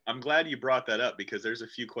hours. I'm glad you brought that up because there's a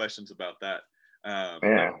few questions about that. Not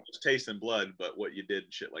just tasting blood, but what you did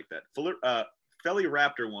and shit like that. Felly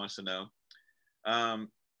Raptor wants to know.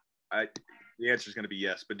 The answer is going to be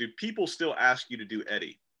yes, but do people still ask you to do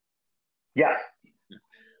Eddy? Yeah.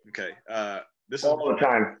 Okay. This all is the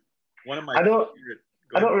time. One of my. I don't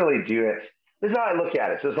really do it. This is how I look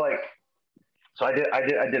at it. So it's like, I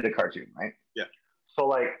did a cartoon, right? Yeah. So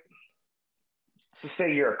like, let's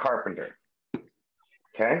say you're a carpenter.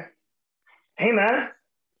 Okay. Hey man,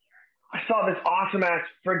 I saw this awesome ass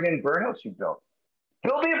friggin' birdhouse you built.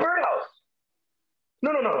 Build me a birdhouse.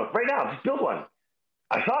 No, right now, just build one.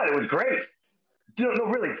 I saw it was great. No,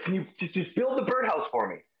 really, can you just build the birdhouse for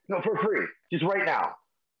me? No, for free, just right now.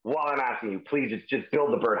 While I'm asking you, please just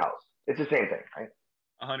build the birdhouse. It's the same thing, right?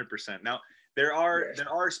 100%. Now, there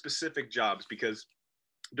are specific jobs because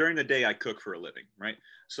during the day I cook for a living, right?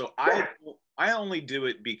 So I only do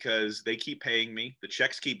it because they keep paying me, the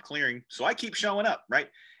checks keep clearing, so I keep showing up, right?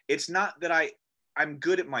 It's not that I'm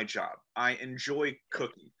good at my job. I enjoy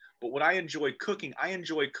cooking. But what I enjoy cooking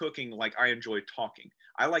like I enjoy talking.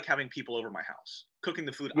 I like having people over my house, cooking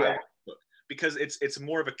the food I want to cook, because it's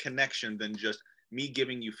more of a connection than just me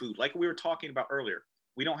giving you food. Like we were talking about earlier,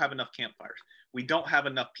 we don't have enough campfires. We don't have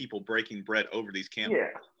enough people breaking bread over these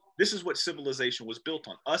campfires. Yeah. This is what civilization was built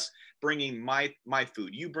on. Us bringing my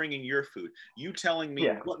food, you bringing your food, you telling me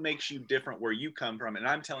what makes you different where you come from, and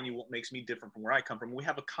I'm telling you what makes me different from where I come from. We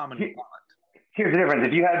have a common bond. Here's the difference.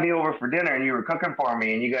 If you had me over for dinner and you were cooking for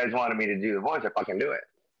me and you guys wanted me to do the voice, I fucking do it.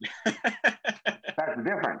 That's the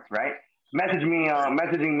difference, right? Messaging me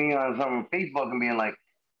on some Facebook and being like,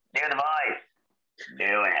 do the voice.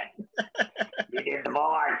 Do it. You did the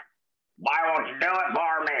voice. Why won't you do it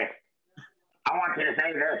for me? I want you to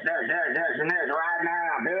say this, and this right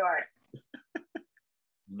now. Do it.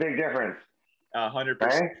 Big difference. 100%.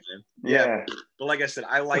 Right? Yeah. But like I said,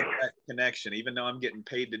 I like that connection. Even though I'm getting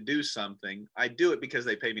paid to do something, I do it because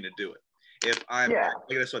they pay me to do it. If I'm,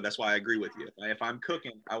 that's why I agree with you. If I'm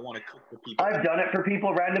cooking, I want to cook for people. I've done it for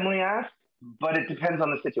people randomly asked, but it depends on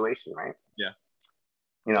the situation, right? Yeah.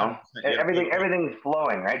 You know, everything's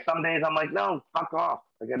flowing, right? Some days I'm like, no, fuck off.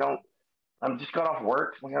 Like I'm just got off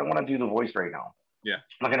work. Like I want to do the voice right now. Yeah.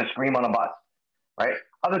 I'm not gonna scream on a bus, right?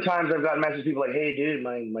 Other times I've gotten messages people like, hey dude,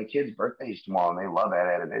 my kid's birthday's tomorrow and they love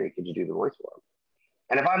Ed and Eddy. Could you do the voice for them?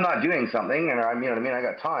 And if I'm not doing something and I, you know what I mean, I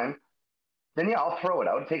got time, then yeah, I'll throw it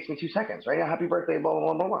out. It takes me 2 seconds, right? Yeah, happy birthday, blah, blah,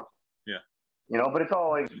 blah, blah, blah. Yeah. You know, but it's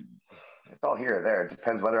all here or there. It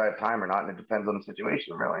depends whether I have time or not, and it depends on the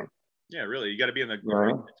situation, really. Yeah, really. You got to be in the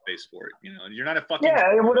right space for it. You know, you're not a fucking...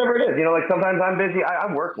 Yeah, whatever it is. You know, like sometimes I'm busy.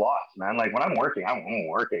 I work lots, man. Like when I'm working, I'm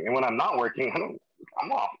working. And when I'm not working,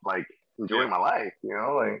 I'm off, like, enjoying my life, you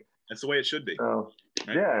know? Like that's the way it should be. So,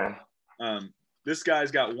 right? Yeah. This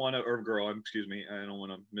guy's got one, or girl, excuse me. I don't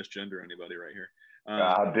want to misgender anybody right here.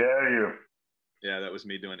 How dare you? Yeah, that was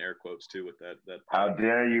me doing air quotes too with that. How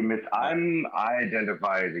dare you, Miss? I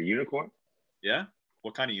identify as a unicorn. Yeah?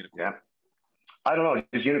 What kind of unicorn? Yeah. I don't know.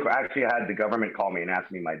 Just unicorn. Actually, I had the government call me and ask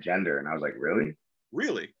me my gender, and I was like, really?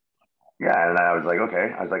 Really? Yeah, and I was like,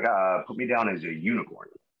 okay. I was like, put me down as a unicorn.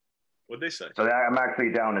 What'd they say? So I'm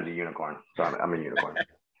actually down as a unicorn. So I'm a unicorn.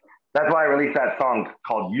 That's why I released that song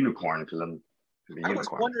called Unicorn, because I'm a unicorn. I was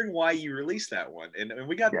wondering why you released that one, and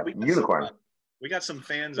we got unicorn. We got some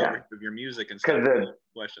fans over here of your music and stuff.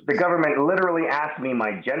 Because the government literally asked me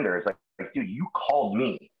my gender. It's like, dude, you called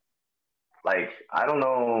me. Like, I don't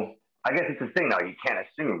know. I guess it's a thing now. You can't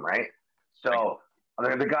assume, right? So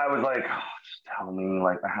the guy was like, oh, just tell me.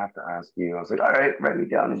 Like, I have to ask you. I was like, all right, write me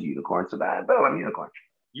down as unicorn. So that, boom, I'm unicorn.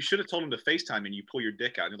 You should have told him to FaceTime and you pull your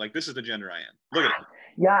dick out. And you're like, this is the gender I am. Look at it.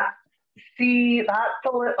 Yeah. See, that's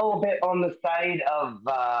a little bit on the side of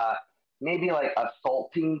maybe like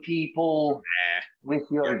assaulting people with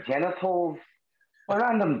your genitals or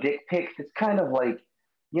random dick pics. It's kind of like,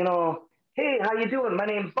 you know, hey, how you doing? My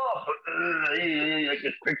name's Bob. Like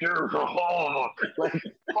this picture. Like,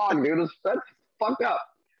 fuck, dude, that's fucked up.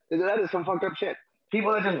 That is some fucked up shit.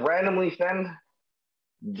 People that just randomly send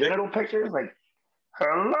genital pictures, like,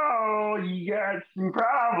 hello, you got some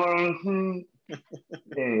problems.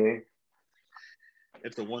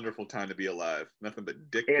 It's a wonderful time to be alive. Nothing but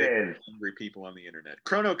hungry people on the internet.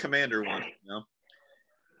 Chrono Commander wants to know,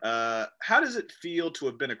 how does it feel to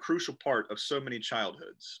have been a crucial part of so many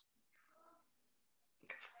childhoods?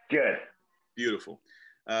 Good. Beautiful.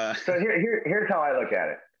 So here's how I look at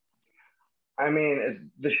it. I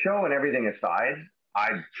mean, the show and everything aside,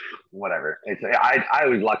 whatever. I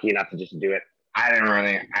was lucky enough to just do it. I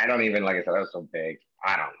don't even, like I said, I was so big.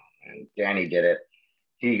 I don't know, man. Danny did it.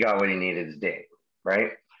 He got what he needed his day,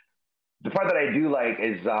 right? The part that I do like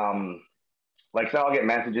is, like, so I'll get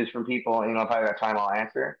messages from people, you know, if I got time, I'll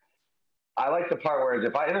answer. I like the part where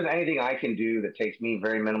if there's anything I can do that takes me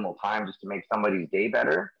very minimal time just to make somebody's day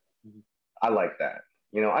better, I like that,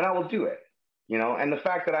 and I will do it, and the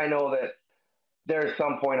fact that I know that there's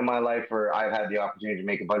some point in my life where I've had the opportunity to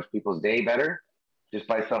make a bunch of people's day better just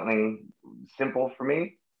by something simple for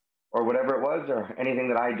me or whatever it was or anything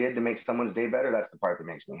that I did to make someone's day better. That's the part that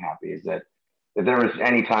makes me happy, is that if there was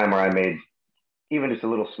any time where I made even just a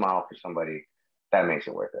little smile for somebody, that makes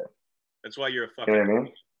it worth it. That's why you're a fucking. You know what I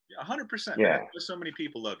mean? 100%. Yeah. Man. So many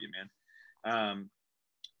people love you, man.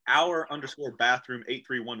 Our_bathroom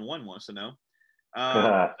 8311 wants to know.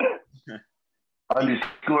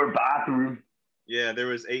 Underscore bathroom. Yeah, there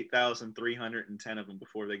was 8,310 of them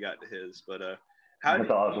before they got to his. But that's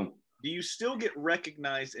awesome. Do you still get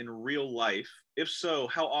recognized in real life? If so,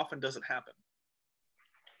 how often does it happen?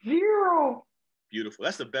 0. Beautiful.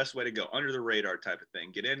 That's the best way to go. Under the radar type of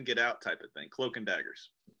thing. Get in, get out type of thing. Cloak and daggers.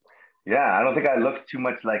 Yeah, I don't think I look too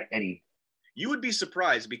much like Eddy. You would be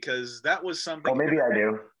surprised because that was something. Oh, maybe I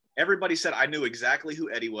do. Everybody said I knew exactly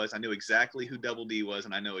who Eddy was. I knew exactly who Double D was,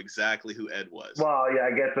 and I know exactly who Ed was. Well, yeah,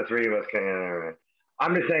 I guess the three of us can.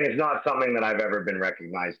 I'm just saying it's not something that I've ever been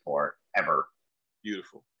recognized for, ever.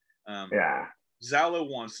 Beautiful. Yeah. Zalo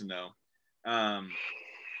wants to know.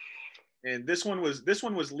 And this one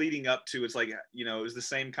was leading up to, it's like, it was the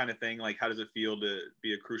same kind of thing. Like, how does it feel to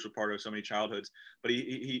be a crucial part of so many childhoods? But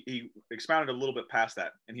he expounded a little bit past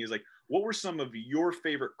that. And he was like, what were some of your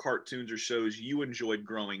favorite cartoons or shows you enjoyed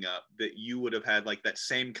growing up that you would have had like that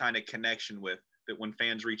same kind of connection with, that when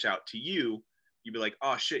fans reach out to you, you'd be like,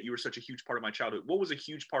 oh shit, you were such a huge part of my childhood. What was a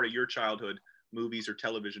huge part of your childhood movies or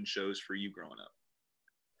television shows for you growing up?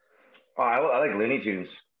 Oh, I like Looney Tunes.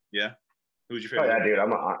 Yeah. Who's your favorite? Oh yeah, dude.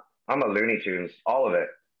 I'm a Looney Tunes. All of it.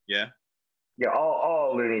 Yeah. Yeah,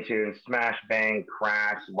 all Looney Tunes. Smash, Bang,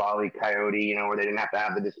 Crash, Wile E. Coyote, where they didn't have to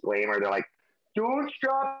have the disclaimer. They're like, don't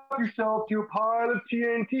strap yourself to a pile of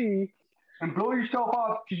TNT and blow yourself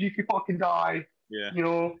up because you could fucking die. Yeah.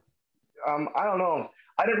 I don't know.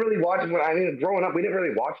 I didn't really watch it growing up, we didn't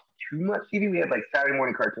really watch too much TV. We had like Saturday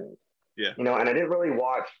morning cartoons. Yeah. And I didn't really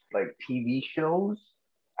watch like TV shows.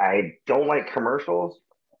 I don't like commercials.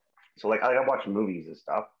 So like I watch movies and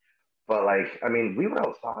stuff. But like, we were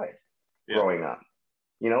outside growing up.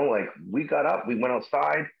 Like we got up, we went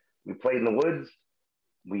outside, we played in the woods,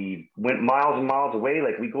 we went miles and miles away.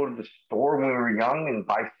 Like we go to the store when we were young and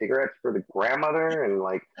buy cigarettes for the grandmother and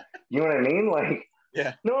like, you know what I mean? Like,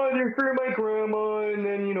 yeah. No, they're for my grandma. And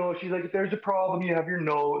then, she's like, if there's a problem, you have your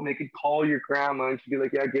note and they could call your grandma and she'd be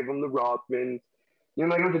like, yeah, give them the Rothmans.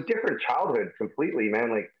 Like it was a different childhood completely, man.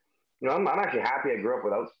 Like, I'm actually happy I grew up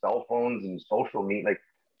without cell phones and social media. Like,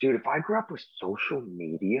 dude, if I grew up with social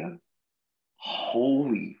media,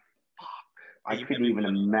 holy fuck. I couldn't even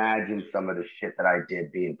imagine some of the shit that I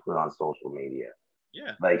did being put on social media.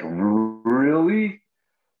 Yeah. Like, really?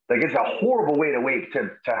 Like, it's a horrible way to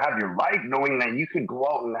have your life, knowing that you could go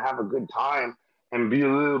out and have a good time and be a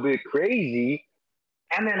little bit crazy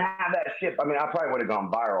and then have that shit. I probably would have gone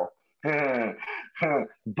viral.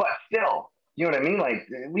 But still, you know what I mean? Like,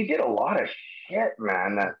 we did a lot of shit,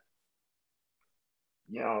 man, that,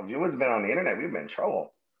 if it wasn't been on the internet, we'd been in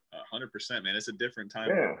trouble. 100%, man. It's a different time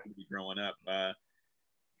to be growing up.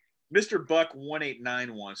 Mr. Buck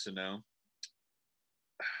 189 wants to know,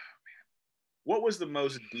 what was the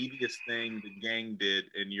most devious thing the gang did,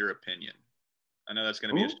 in your opinion? I know that's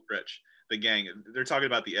going to be a stretch. The gang, they're talking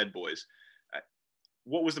about the Ed Boys.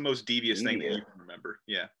 What was the most devious thing that you can remember?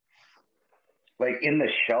 Yeah. Like in the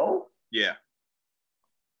show? Yeah.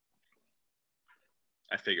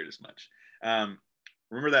 I figured as much.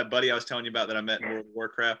 Remember that buddy I was telling you about that I met in World of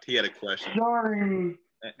Warcraft? He had a question. Sorry.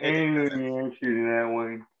 I didn't know the answer to that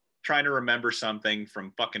one. Trying to remember something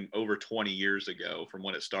from fucking over 20 years ago from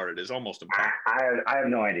when it started is almost impossible. I have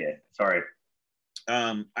no idea. Sorry.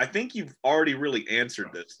 I think you've already really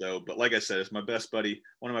answered this, though. But like I said, it's my best buddy,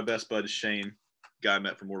 one of my best buds, Shane, guy I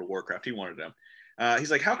met from World of Warcraft. He wanted to know.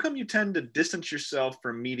 He's like, how come you tend to distance yourself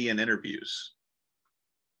from media and interviews?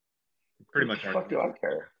 Pretty much. What do I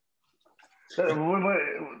care?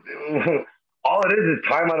 All it is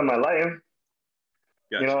time out of my life.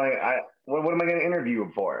 Gotcha. What am I going to interview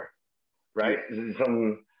him for? Right?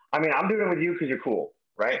 I'm doing it with you because you're cool,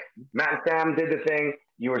 right? Matt and Sam did the thing.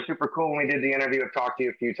 You were super cool when we did the interview. I've talked to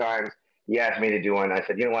you a few times. You asked me to do one. I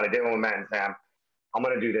said, you know what? I did one with Matt and Sam. I'm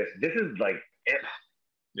going to do this. This is like it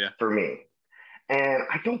for me. And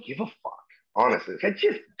I don't give a fuck, honestly. I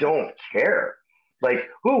just don't care. Like,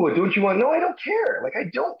 oh, don't you want? No, I don't care. Like, I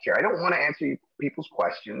don't care. I don't want to answer people's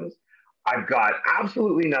questions. I've got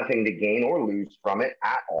absolutely nothing to gain or lose from it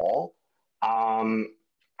at all.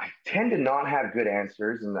 I tend to not have good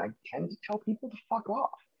answers, and I tend to tell people to fuck off.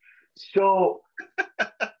 So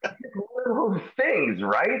it's one of those things,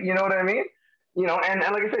 right? You know what I mean? And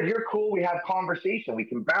like I said, you're cool. We have conversation. We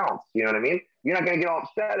can bounce. You know what I mean? You're not gonna get all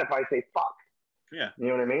upset if I say fuck. Yeah. You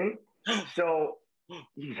know what I mean? So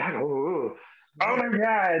he's like, oh my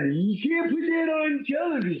God, you can't put that on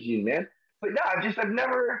television, man. But no, I've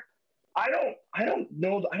never, I don't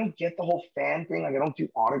know, I don't get the whole fan thing. Like, I don't do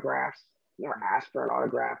autographs. Never asked for an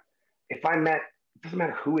autograph. If I met, it doesn't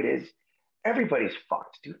matter who it is, everybody's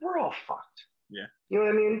fucked, dude. We're all fucked. Yeah. You know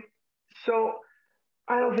what I mean? So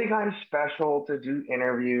I don't think I'm special to do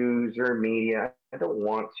interviews or media. I don't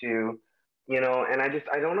want to, and I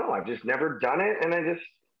don't know. I've just never done it, and I just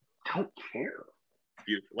don't care.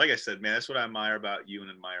 Beautiful. Like I said, man, that's what I admire about you and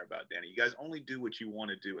admire about Danny. You guys only do what you want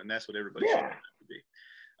to do, and that's what everybody should have to be.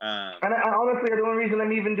 And honestly, the only reason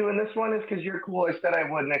I'm even doing this one is because you're cool. I said I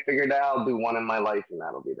would, and I figured I'll do one in my life, and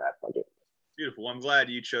that'll be that. Fuck it. Beautiful. Well, I'm glad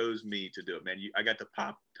you chose me to do it, man. I got to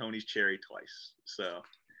pop Tony's cherry twice, so.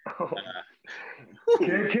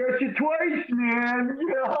 Can't catch it twice, man.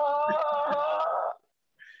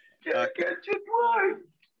 Can't catch it twice.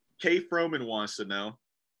 Kay Froman wants to know,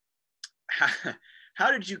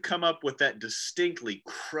 how did you come up with that distinctly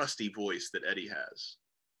crusty voice that Eddy has?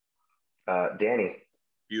 Danny.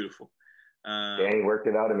 Beautiful. Danny worked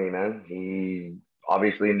it out of me, man. He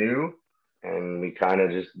obviously knew, and we kind of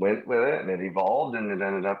just went with it, and it evolved, and it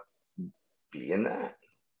ended up being that.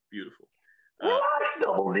 Beautiful.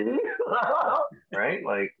 Right?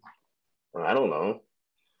 Like, I don't know.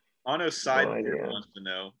 On a side note, wants to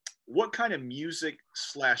know, what kind of music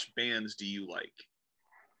 / bands do you like?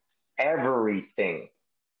 Everything.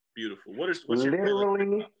 Beautiful. What's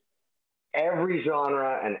literally every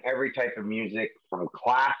genre and every type of music, from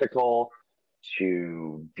classical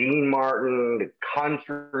to Dean Martin to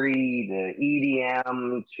country to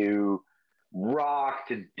EDM to rock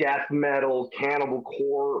to death metal, Cannibal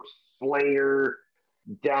Corpse, Slayer,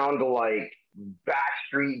 down to like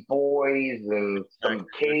Backstreet Boys and some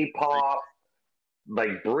K-pop,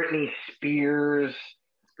 like Britney Spears.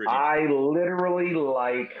 I literally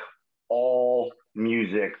like all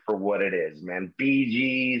music for what it is, man. Bee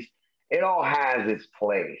Gees, it all has its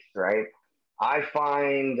place, right? I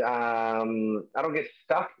find I don't get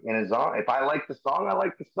stuck in a song. If I like the song, I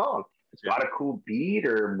like the song. It's got a cool beat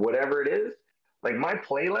or whatever it is. Like, my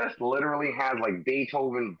playlist literally has like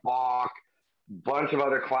Beethoven, Bach, bunch of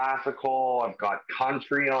other classical. I've got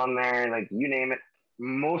country on there, like you name it.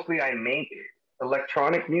 Mostly I make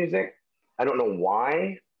electronic music. I don't know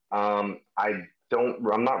why. I'm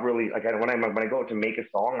not really like, when I go to make a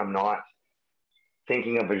song, I'm not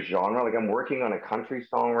thinking of a genre. Like, I'm working on a country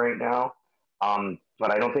song right now.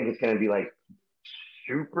 But I don't think it's going to be like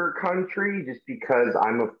super country, just because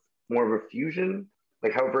I'm more of a fusion.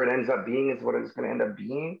 Like, however it ends up being is what it's going to end up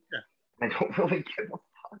being. Yeah. I don't really give a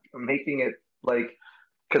fuck. I'm making it like,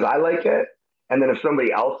 because I like it. And then if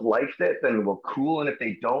somebody else likes it, then we're cool. And if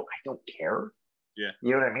they don't, I don't care. Yeah.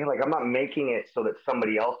 You know what I mean? Like, I'm not making it so that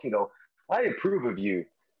somebody else can go, I approve of you.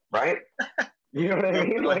 Right? You know what I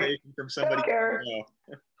mean? Like, from somebody. Don't care.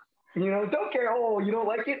 Don't care. Oh, you don't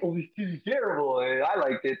like it? Oh, this is terrible. I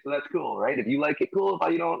liked it, so that's cool, right? If you like it, cool.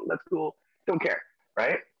 If you don't, that's cool. Don't care,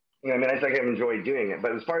 right? I mean, I think I enjoy doing it.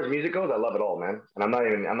 But as far as music goes, I love it all, man. And I'm not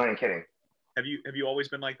even kidding. Have you always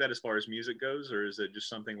been like that as far as music goes, or is it just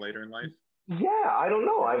something later in life? Yeah, I don't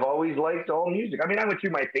know. I've always liked all music. I mean, I went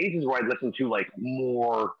through my phases where I'd listen to like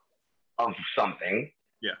more of something.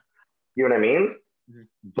 Yeah. You know what I mean? Mm-hmm.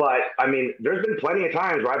 But I mean, there's been plenty of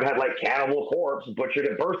times where I've had like Cannibal Corpse, Butchered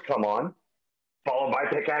at Birth come on, followed by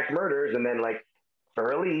Pickaxe Murders, and then like For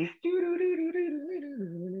Release,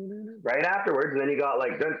 right afterwards, and then you got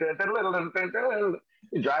like you're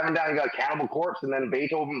driving down, you got Cannibal Corpse, and then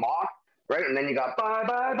Beethoven Bach, right? And then you got bye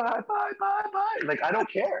bye bye bye bye bye. Like, I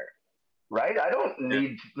don't care, right? I don't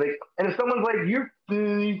need like. And if someone's like, you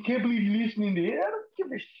can't believe you're listening to it, I don't give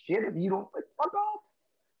a shit if you don't, like, fuck off.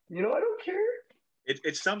 I don't care.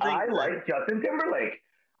 It's something. I like Justin Timberlake.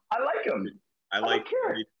 I like him. I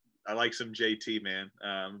like some JT, man.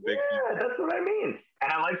 That's what I mean.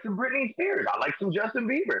 And I like some Britney Spears. I like some Justin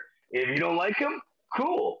Bieber. If you don't like him,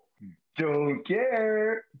 cool. Don't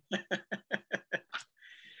care.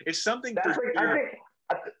 It's something. That's like,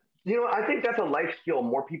 I think that's a life skill.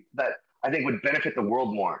 More people that I think would benefit the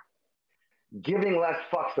world more. Giving less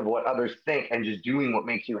fucks of what others think and just doing what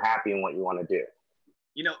makes you happy and what you want to do.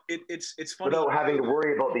 It's funny. Without having to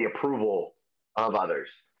worry about the approval of others.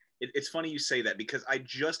 It's funny you say that, because I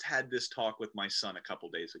just had this talk with my son a couple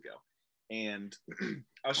days ago, and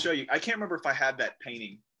I'll show you. I can't remember if I had that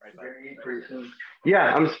painting right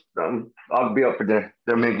Yeah, I'll be up for dinner.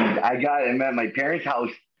 I got him at my parents'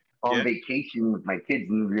 house on vacation with my kids,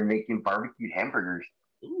 and we were making barbecued hamburgers.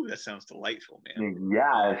 Ooh, that sounds delightful, man.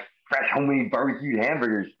 Yeah, fresh homemade barbecued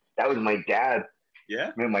hamburgers. That was my dad.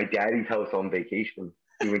 Yeah. I'm at my daddy's house on vacation.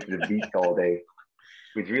 We went to the beach all day.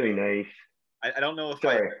 It was really nice. I don't know if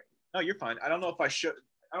no, you're fine. I don't know if I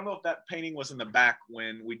don't know if that painting was in the back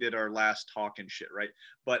when we did our last talk and shit, right?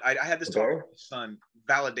 But I had this talk with my son,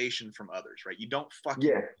 validation from others, right? You don't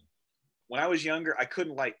fucking When I was younger, I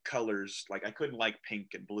couldn't like colors. Like I couldn't like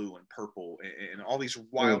pink and blue and purple and all these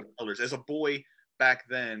wild colors. As a boy back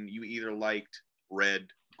then, you either liked red,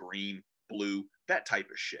 green, blue, that type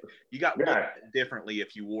of shit. You got looked at differently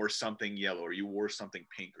if you wore something yellow or you wore something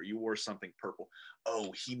pink or you wore something purple.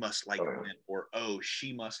 Oh, he must like men, or oh,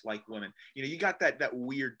 she must like women. You know, you got that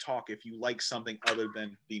weird talk if you like something other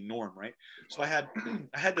than the norm, right? So I had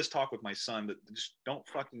this talk with my son that just don't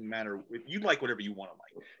fucking matter. If you like whatever you want to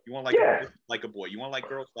like. You want to like a boy. You want to like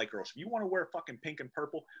girls, like girls. If you want to wear fucking pink and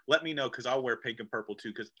purple, let me know, because I'll wear pink and purple too,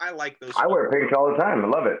 because I like those. I wear pink all the time. I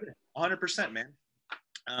love it. 100%, man.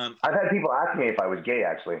 I've had people ask me if I was gay,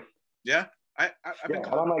 actually. Yeah, I've been and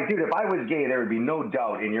I'm like, dude, if I was gay, there would be no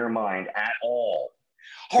doubt in your mind at all.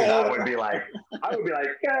 I would be like,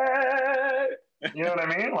 hey! You know what I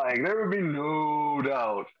mean? Like, there would be no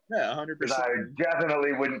doubt. Yeah, 100%. Because I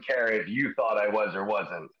definitely wouldn't care if you thought I was or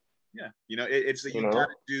wasn't. Yeah, you know, it's that you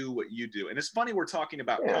gotta do what you do, and it's funny we're talking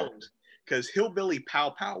about colors, because Hillbilly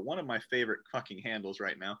Pow Pow, one of my favorite fucking handles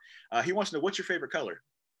right now, he wants to know, what's your favorite color?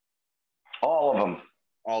 All of them.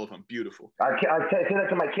 All of them. Beautiful. I say that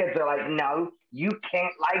to my kids. They're like, no, you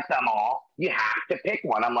can't like them all. You have to pick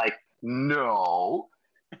one. I'm like, no.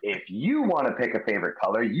 If you want to pick a favorite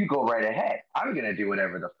color, you go right ahead. I'm going to do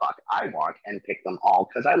whatever the fuck I want and pick them all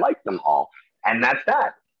because I like them all. And that's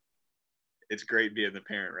that. It's great being the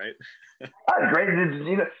parent, right? That's great.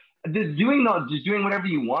 You know, just doing whatever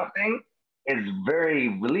you want thing is very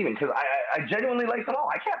relieving, because I genuinely like them all.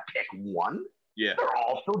 I can't pick one. Yeah. They're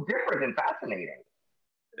all so different and fascinating.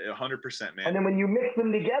 100%, man. And then when you mix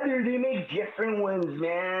them together, they make different ones,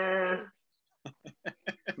 man.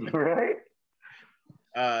 Right?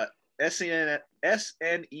 SNES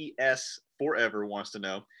Forever wants to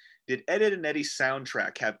know, did Eddy and Eddy's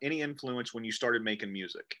soundtrack have any influence when you started making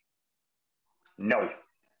music? No.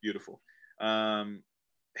 Beautiful.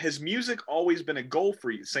 Has music always been a goal for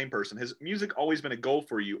you? Same person. Has music always been a goal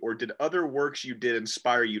for you, or did other works you did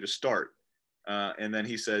inspire you to start? And then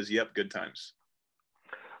he says, yep, good times.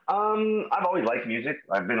 I've always liked music.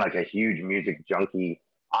 I've been like a huge music junkie.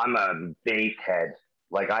 I'm a bass head.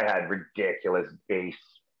 Like, I had ridiculous bass.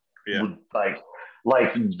 Yeah.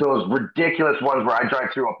 Like those ridiculous ones where I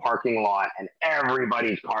drive through a parking lot and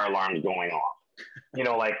everybody's car alarm's going off. You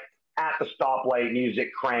know, like at the stoplight,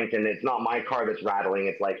 music cranked, and it's not my car that's rattling.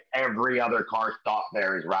 It's like every other car stopped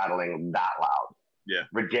there is rattling that loud. Yeah.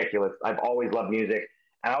 Ridiculous. I've always loved music.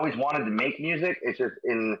 I always wanted to make music. It's just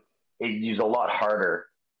it was a lot harder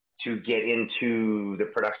to get into the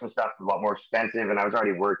production stuff. A lot more expensive, and I was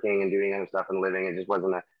already working and doing other stuff and living. It just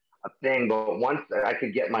wasn't a thing. But once I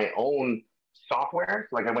could get my own software,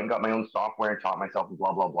 like I went and got my own software and taught myself and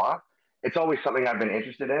blah, blah, blah. It's always something I've been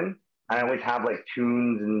interested in. I always have like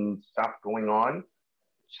tunes and stuff going on.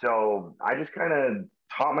 So I just kind of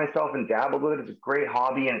taught myself and dabbled with it. It's a great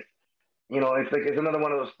hobby. And you know, it's another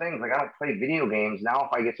one of those things. Like, I don't play video games. Now,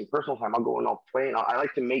 if I get some personal time, I'll go and I'll play. And I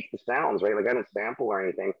like to make the sounds, right? Like, I don't sample or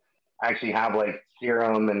anything. I actually have like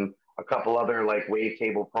Serum and a couple other like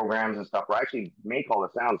wavetable programs and stuff where I actually make all the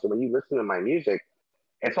sounds. So when you listen to my music,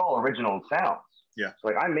 it's all original sounds. Yeah. So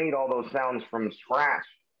like, I made all those sounds from scratch.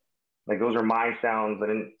 Like, those are my sounds. I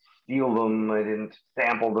didn't steal them. I didn't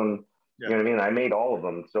sample them. Yeah. You know what I mean? I made all of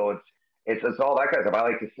them. So it's all that kind of stuff. I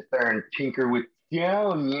like to sit there and tinker with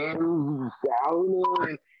sound,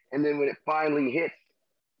 and then when it finally hits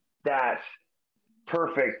that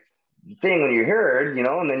perfect thing when you hear it, you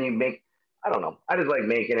know, and then you make, I don't know, I just like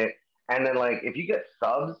making it. And then, like, if you get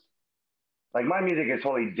subs, like, my music is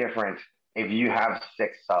totally different if you have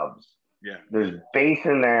 6 subs. Yeah. There's bass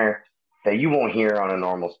in there that you won't hear on a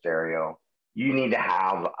normal stereo. You need to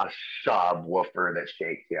have a subwoofer that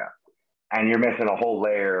shakes you. And you're missing a whole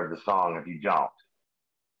layer of the song if you don't.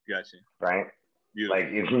 Gotcha. Right? Beautiful.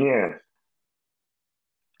 Like, yeah.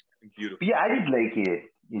 Beautiful. Yeah, I just like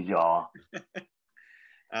it, y'all.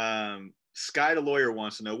 Sky the Lawyer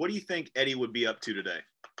wants to know, what do you think Eddy would be up to today?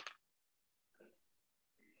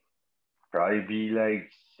 Probably be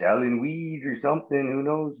like selling weed or something. Who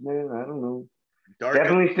knows, man? I don't know.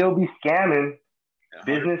 Definitely still be scamming. 100%.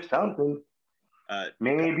 Business something.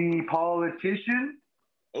 Maybe politician.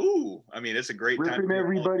 Oh, I mean, it's a great time. Ripping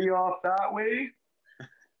everybody off that way.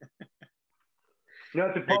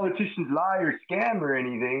 Not the politicians lie or scam or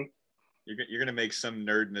anything. You're gonna make some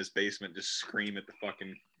nerd in his basement just scream at the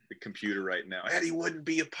computer right now. Eddie wouldn't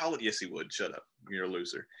be a politician. Yes, he would. Shut up. You're a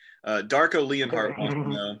loser. Darko Leonhardt wants to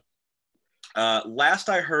know. Last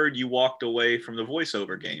I heard, you walked away from the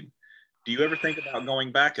voiceover game. Do you ever think about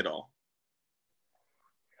going back at all?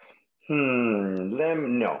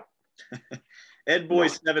 No.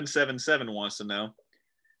 Edboy777 wants to know.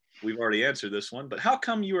 We've already answered this one, but how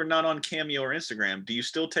come you are not on Cameo or Instagram? Do you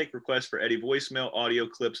still take requests for Eddy voicemail, audio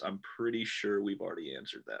clips? I'm pretty sure we've already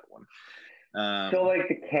answered that one. So like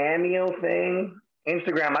the Cameo thing,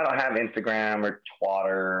 Instagram, I don't have Instagram or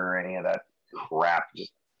Twitter or any of that crap. It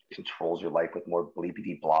just controls your life with more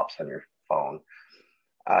bleepity blops on your phone.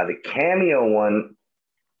 The Cameo one,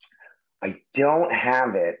 I don't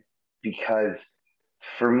have it because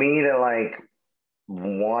for me to like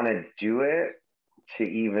want to do it, to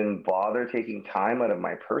even bother taking time out of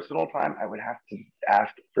my personal time, I would have to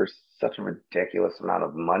ask for such a ridiculous amount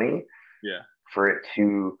of money for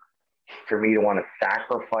me to want to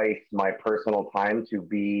sacrifice my personal time to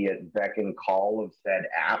be at beck and call of said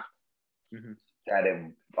app,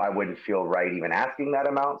 that I wouldn't feel right even asking that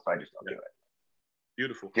amount. So I just don't do it.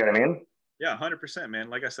 Beautiful. Do you know what I mean? Yeah, 100%, man.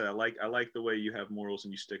 Like I said, I like the way you have morals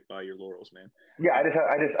and you stick by your laurels, man. Yeah,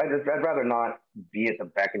 I'd rather not be at the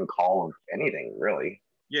beck and call of anything, really.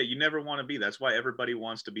 Yeah, you never want to be. That's why everybody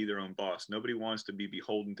wants to be their own boss. Nobody wants to be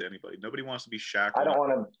beholden to anybody. Nobody wants to be shackled. I don't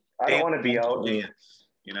want to be out and,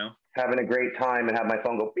 you know, having a great time and have my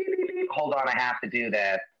phone go beep beep beep. Hold on, I have to do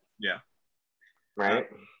that. Yeah. Right.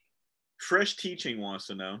 Fresh Teaching wants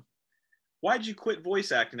to know, why'd you quit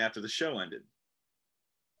voice acting after the show ended?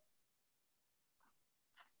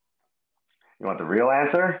 You want the real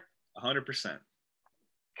answer? 100%.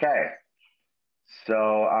 Okay.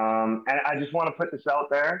 So, and I just want to put this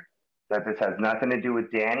out there that this has nothing to do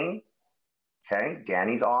with Danny. Okay.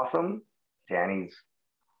 Danny's awesome. Danny's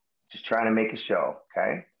just trying to make a show.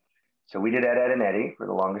 Okay. So we did Ed and Eddy for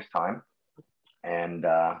the longest time. And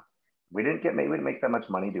we didn't make that much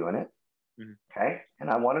money doing it. Okay.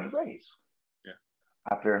 And I wanted a raise. Yeah.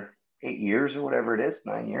 After 8 years or whatever it is,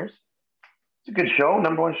 9 years. It's a good show.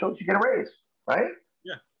 Number one show, you get a raise. Right?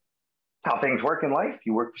 Yeah. How things work in life.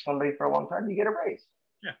 You work for somebody for a long time, you get a raise.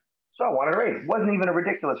 Yeah. So I wanted a raise. It wasn't even a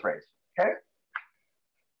ridiculous raise. Okay.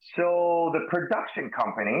 So the production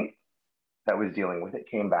company that was dealing with it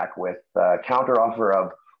came back with a counter offer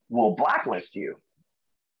of, we'll blacklist you.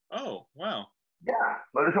 Oh, wow. Yeah.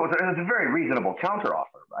 So it's a very reasonable counter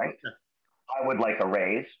offer, right? Yeah. I would like a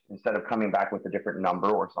raise. Instead of coming back with a different number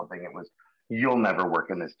or something, it was, you'll never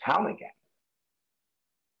work in this town again.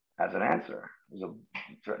 As an answer, it was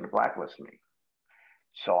threatened to blacklist me.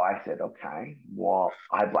 So I said, okay, well,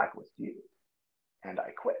 I blacklist you and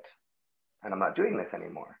I quit. And I'm not doing this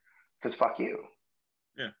anymore because fuck you.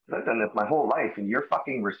 Yeah. I've done this my whole life, and your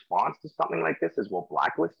fucking response to something like this is, we'll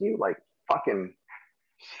blacklist you? Like, fucking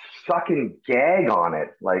sucking gag on it.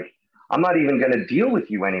 Like, I'm not even going to deal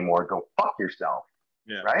with you anymore. Go fuck yourself.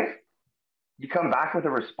 Yeah. Right? You come back with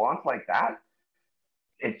a response like that,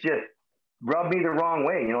 it just rubbed me the wrong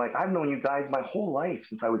way. You know, like, I've known you guys my whole life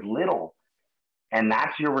since I was little. And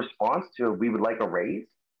that's your response to, we would like a raise?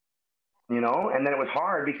 You know? And then it was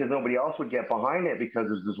hard because nobody else would get behind it because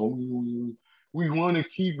there's this, we want to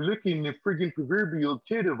keep licking the friggin' proverbial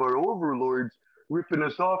tit of our overlords ripping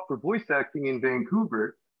us off for voice acting in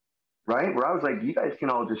Vancouver. Right? Where I was like, you guys can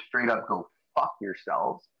all just straight up go fuck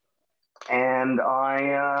yourselves. And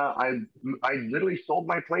I literally sold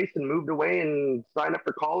my place and moved away and signed up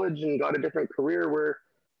for college and got a different career where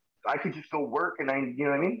I could just go work and you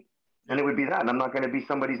know what I mean? And it would be that. And I'm not going to be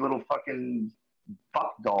somebody's little fucking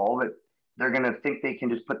fuck doll that they're going to think they can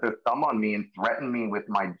just put their thumb on me and threaten me with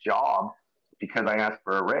my job because I asked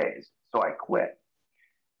for a raise. So I quit.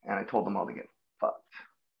 And I told them all to get fucked.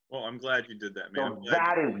 Well, I'm glad you did that, man. So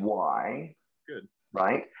that is why. Good.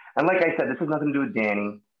 Right? And like I said, this has nothing to do with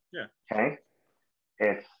Danny. Yeah. Okay?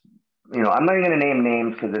 It's, you know, I'm not even going to name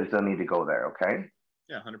names because it doesn't need to go there, okay?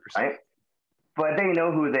 Yeah, 100%. Right? But they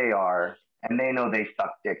know who they are, and they know they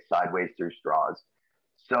suck dick sideways through straws.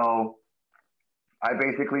 So I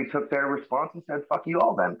basically took their response and said, fuck you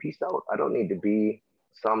all then. Peace out. I don't need to be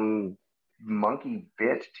some monkey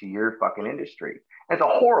bitch to your fucking industry. It's a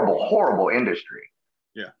horrible, horrible industry.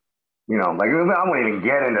 Yeah. You know, like, I won't even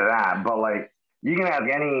get into that, but like, you can have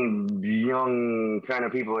any young kind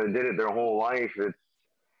of people that did it their whole life.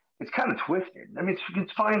 It's kind of twisted. I mean,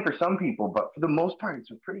 it's fine for some people, but for the most part, it's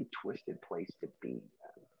a pretty twisted place to be.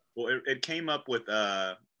 Well, it came up with,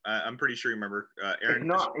 I'm pretty sure you remember,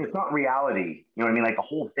 Aaron. It's not reality. You know what I mean? Like, the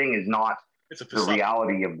whole thing is not the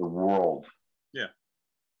reality of the world. Yeah.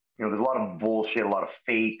 there's a lot of bullshit, a lot of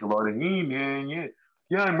fake, a lot of, hey man,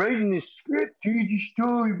 yeah, I'm writing this script, dude, you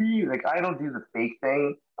story me. Like, I don't do the fake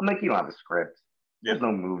thing. I'm like, you don't have a script. There's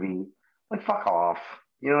no movie. Like, fuck off.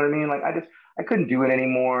 You know what I mean? Like, I couldn't do it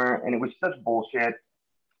anymore, and it was such bullshit,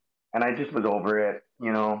 and I just was over it,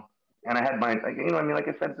 and I had my, like, I mean, like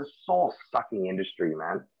I said, it's a soul-sucking industry,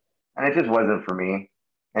 man, and it just wasn't for me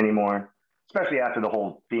anymore, especially after the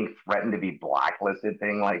whole being threatened to be blacklisted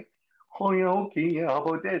thing, like, oh, okay, yeah, how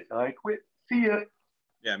about this? I quit. See ya.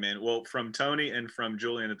 Yeah, man. Well, from Tony and from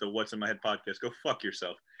Julian at the What's in My Head podcast, go fuck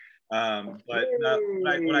yourself. But when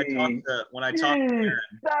I talk to Aaron,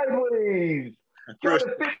 sideways, try to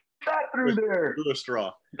fit that through there. Through a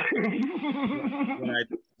straw.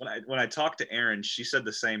 when I talked to Aaron, she said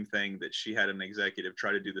the same thing, that she had an executive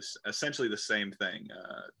try to do this, essentially the same thing.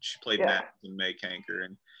 She played Matt in May Canker,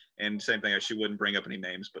 and same thing. She wouldn't bring up any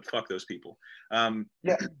names, but fuck those people.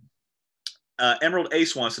 Emerald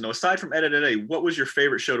Ace wants to know, aside from Eddy, what was your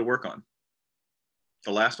favorite show to work on?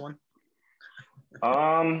 The last one?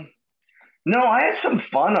 No, I had some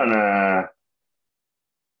fun on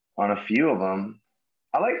a few of them.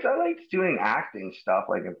 I liked doing acting stuff,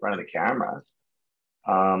 like in front of the camera.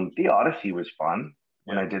 The Odyssey was fun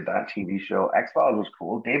when I did that TV show. X-Files was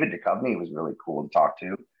cool. David Duchovny was really cool to talk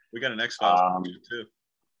to. We got an X-Files too.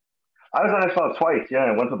 I was on X-Files twice,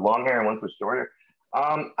 yeah. Once with long hair and once with short hair.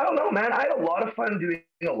 I don't know, man. I had a lot of fun doing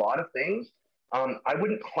a lot of things. I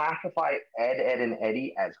wouldn't classify Ed, and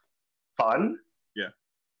Eddy as fun. Yeah.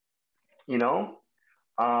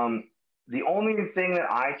 The only thing that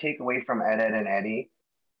I take away from Ed, and Eddy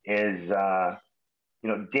is,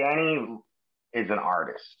 Danny is an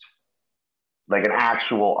artist, like an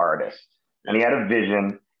actual artist. And he had a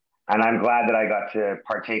vision. And I'm glad that I got to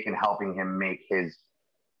partake in helping him make his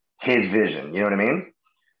vision. You know what I mean?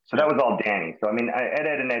 So that was all Danny. So, I mean, Ed,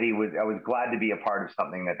 and Eddy I was glad to be a part of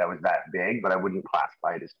something that was that big, but I wouldn't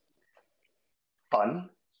classify it as fun.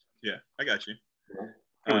 Yeah, I got you.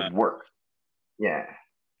 It was work. Yeah.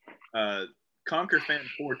 Conquer Fan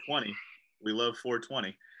 420. We love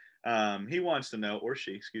 420. He wants to know, or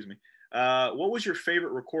she, excuse me, what was your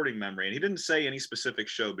favorite recording memory? And he didn't say any specific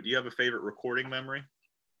show, but do you have a favorite recording memory?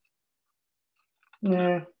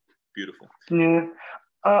 Yeah. Beautiful. Yeah.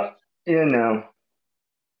 No.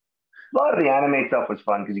 A lot of the anime stuff was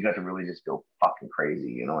fun because you got to really just go fucking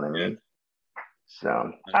crazy. You know what I mean? Yeah.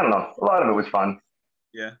 So, I don't know. A lot of it was fun.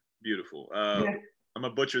 Yeah. Beautiful. I'm going to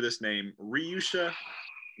butcher this name. Ryusha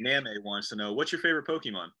Name wants to know, what's your favorite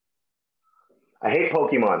Pokemon? I hate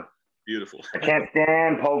Pokemon. Beautiful. I can't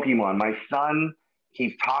stand Pokemon. My son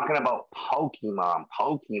keeps talking about Pokemon.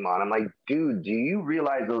 I'm like, dude, do you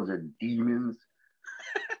realize those are demons?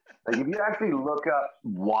 Like, if you actually look up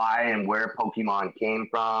why and where Pokemon came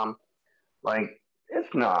from, like,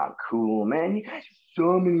 it's not cool, man. You guys are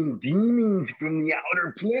summoning demons from the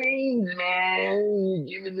outer planes, man.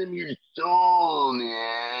 You're giving them your soul,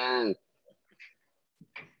 man.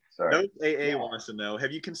 Sorry. Note AA wants to know,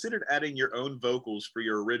 have you considered adding your own vocals for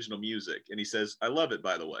your original music? And he says, I love it,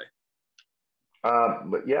 by the way.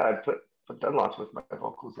 But yeah, I put done lots with my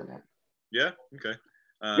vocals in it. Yeah? Okay.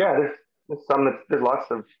 Yeah, there's lots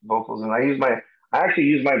of vocals, and I actually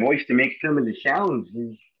use my voice to make some of the sounds.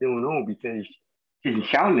 You don't know because he's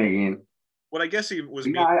shouting again. What I guess he was.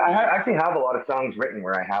 Yeah, I actually have a lot of songs written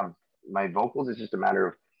where I have my vocals. It's just a matter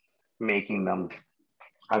of making them.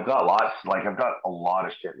 I've got a lot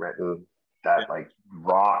of shit written that like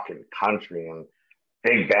rock and country and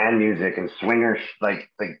big band music and swingers, like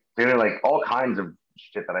they're like all kinds of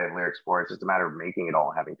shit that I have lyrics for. It's just a matter of making it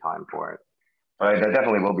all, having time for it. But I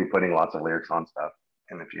definitely will be putting lots of lyrics on stuff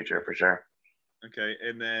in the future for sure. Okay,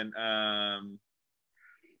 and then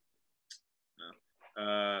we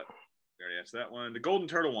already asked that one. The Golden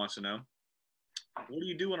Turtle wants to know, what do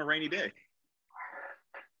you do on a rainy day?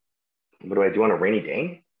 What do I do on a rainy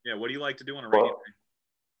day? Yeah, what do you like to do on a rainy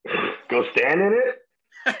day? Go stand in it.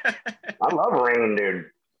 I love rain, dude.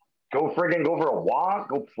 Go for a walk.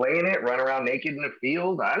 Go play in it. Run around naked in the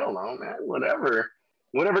field. I don't know, man. Whatever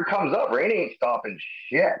comes up. Rain ain't stopping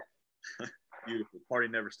shit. Beautiful. Party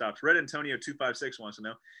never stops. Red Antonio 256 wants to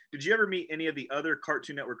know, did you ever meet any of the other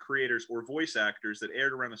Cartoon Network creators or voice actors that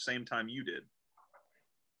aired around the same time you did?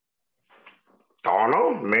 Don't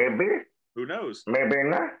know. Maybe. Who knows? Maybe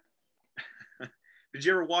not. Did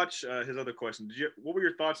you ever watch his other question? What were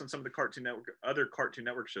your thoughts on some of the other Cartoon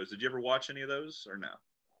Network shows? Did you ever watch any of those or no?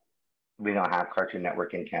 We don't have Cartoon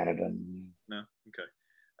Network in Canada. No. Okay.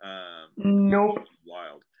 Nope.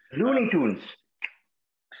 Wild. Looney Tunes.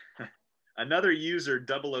 Another user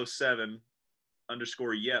 007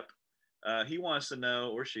 _ yep. He wants to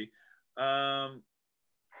know, or she,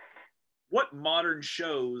 What modern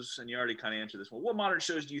shows, and you already kind of answered this one, what modern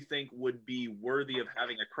shows do you think would be worthy of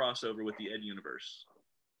having a crossover with the Ed universe?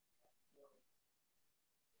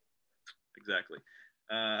 Exactly.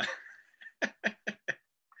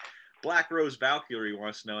 Black Rose Valkyrie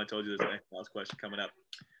wants to know, I told you there's an X-Files question coming up.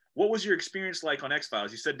 What was your experience like on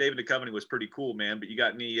X-Files? You said David Duchovny was pretty cool, man, but you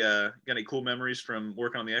got any cool memories from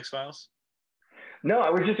working on the X-Files? No,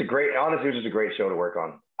 it was just honestly, it was just a great show to work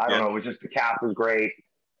on. I don't know. It was just, the cast was great.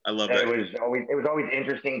 I love that. It was always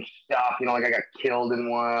interesting stuff. You know, like I got killed in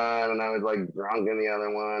one and I was like drunk in the other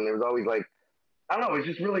one. It was always like, I don't know. It was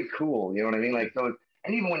just really cool. You know what I mean? Like, so,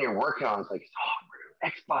 and even when you're working on it, it's like, oh,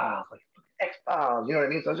 X-Files, like X-Files. You know what I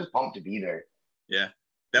mean? So I was just pumped to be there. Yeah.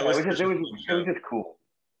 It was just cool.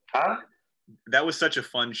 Huh? That was such a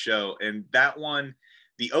fun show. And that one,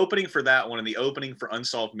 the opening for that one and the opening for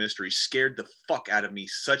Unsolved Mysteries scared the fuck out of me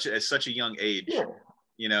at such a young age. Yeah,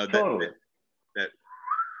 you know, totally. that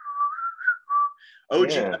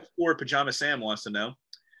OG or Pajama Sam wants to know.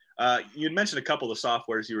 You had mentioned a couple of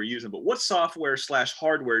softwares you were using, but what software /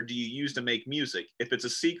 hardware do you use to make music? If it's a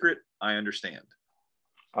secret, I understand.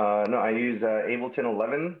 No, I use Ableton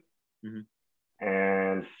 11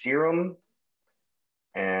 and Serum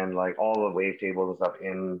and like all the wavetables and stuff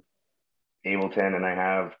in Ableton, and I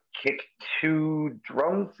have Kick 2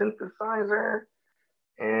 drum synthesizer,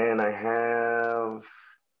 and I have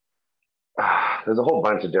there's a whole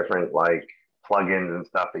bunch of different like plugins and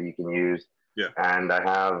stuff that you can use. Yeah. And I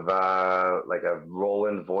have like a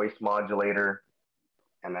Roland voice modulator,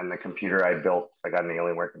 and then the computer I built, I got an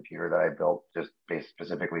Alienware computer that I built just based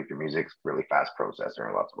specifically for music, really fast processor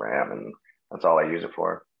and lots of RAM, and that's all I use it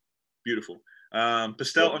for. Beautiful.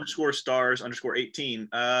 Pastel _stars_18.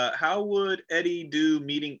 How would Eddy do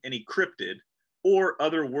meeting any cryptid or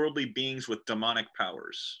otherworldly beings with demonic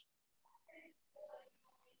powers?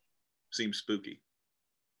 Seems spooky.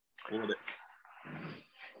 What would it?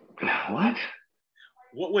 What?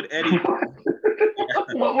 What would Eddy?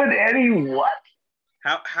 What would Eddy what?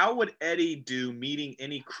 How would Eddy do meeting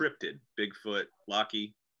any cryptid? Bigfoot,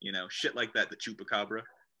 Locky, you know, shit like that. The Chupacabra.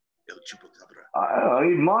 El Chupacabra. Oh,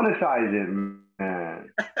 he'd monetize it,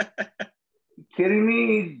 man. Kidding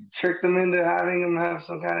me? Trick them into having him have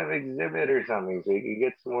some kind of exhibit or something so he could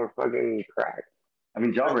get some more fucking crack. I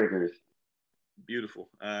mean, jawbreakers. Beautiful.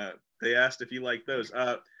 They asked if you like those.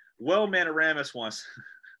 Manoramus wants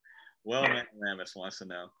to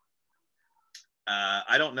know.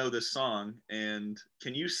 I don't know this song, and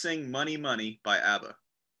can you sing Money Money by ABBA?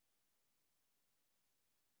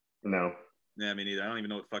 No. Yeah, me neither. I don't even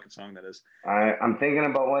know what fucking song that is. I'm thinking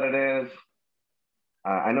about what it is.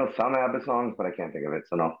 I know some ABBA songs, but I can't think of it,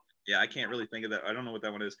 so no. Yeah, I can't really think of that. I don't know what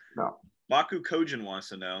that one is. No. Baku Kojin wants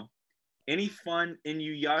to know, any fun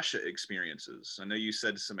Inuyasha experiences? I know you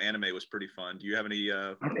said some anime was pretty fun. Do you have any?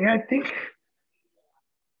 Yeah,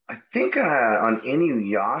 I think on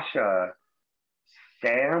Inuyasha,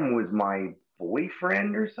 Sam was my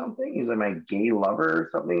boyfriend or something. He's like my gay lover or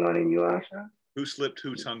something on Inuyasha. Who slipped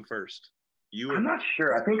whose tongue first? You? I'm not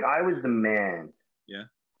sure. I think I was the man. Yeah.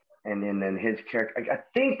 And then his character. I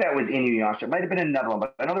think that was Inuyasha. It might have been another one,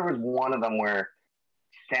 but I know there was one of them where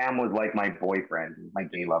Sam was like my boyfriend, my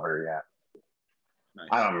gay lover. Yeah. Nice.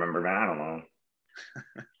 I don't remember, man. I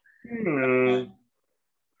don't know.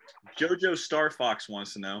 Jojo Star Fox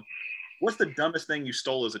wants to know, what's the dumbest thing you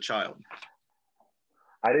stole as a child?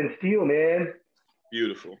 I didn't steal, man.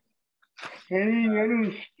 Beautiful. I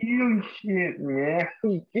didn't steal shit, man.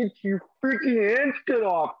 Get your freaking hands cut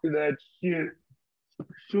off to that shit.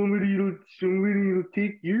 Somebody will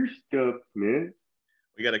take your stuff, man.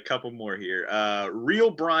 We got a couple more here.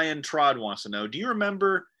 Real Brian Trod wants to know, do you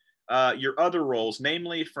remember your other roles,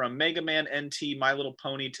 namely from Mega Man NT, My Little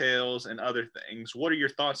Pony Tales, and other things? What are your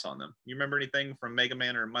thoughts on them? You remember anything from Mega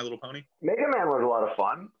Man or My Little Pony? Mega Man was a lot of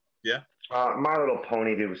fun. Yeah. My Little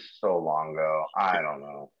Pony, it was so long ago. I don't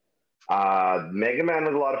know. Mega Man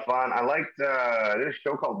was a lot of fun. I liked this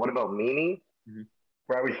show called What About Meanie,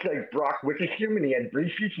 where I was like Brock Wickersham and he had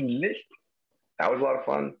braces and list. That was a lot of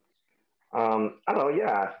fun. I don't know.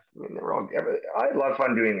 Yeah, I mean, I had a lot of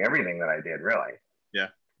fun doing everything that I did. Really. Yeah.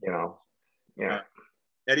 You know. Yeah.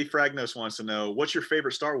 Eddie Fragnos wants to know, what's your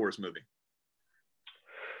favorite Star Wars movie?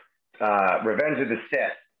 Revenge of the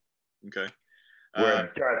Sith. Okay.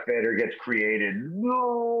 Where Darth Vader gets created.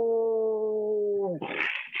 No.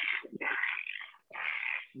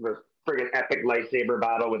 The friggin' epic lightsaber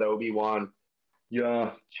battle with Obi-Wan.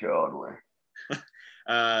 Yeah, totally.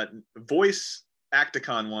 Voice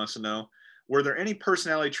Acticon wants to know, were there any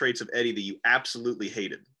personality traits of Eddy that you absolutely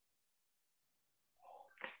hated?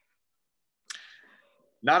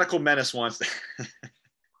 Nautical Menace wants to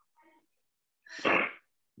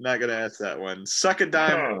Not gonna ask that one. Suck a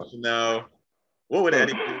dime. No. What would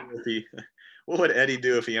Eddy do if he? What would Eddy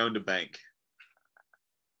do if he owned a bank?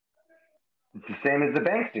 It's the same as the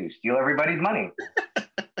banks do. Steal everybody's money.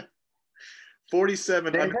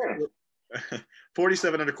 47 underscore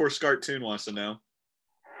Scartoon wants to know.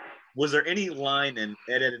 Was there any line in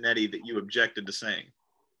Ed, Ed, and Eddy that you objected to saying?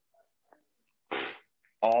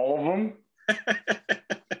 All of them?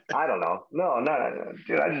 I don't know. No,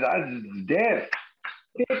 dude. I just dance.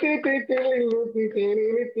 I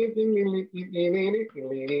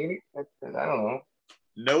don't know.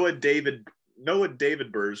 Noah David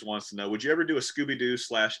Burrs wants to know: would you ever do a Scooby-Doo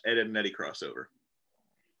 / Ed, Ed and Eddy crossover?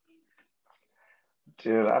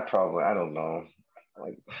 Dude, I don't know.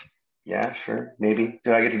 Like, yeah, sure, maybe.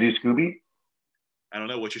 Do I get to do Scooby? I don't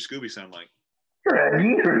know. What's your Scooby sound like?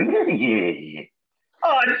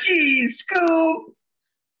 Oh, geez, Scoob.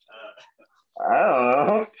 I don't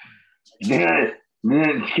know. Can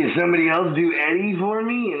somebody else do Eddy for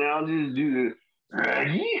me, and I'll just do the.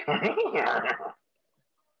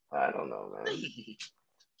 I don't know, man.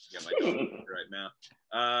 Got my dog right now.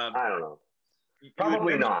 I don't know.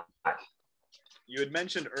 Probably not. You had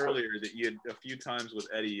mentioned earlier that you had a few times with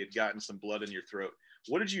Eddy, you had gotten some blood in your throat.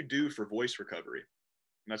 What did you do for voice recovery?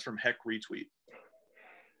 And that's from Heck Retweet.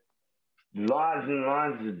 Lots and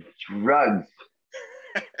lots of drugs.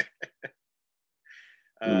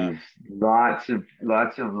 Lots of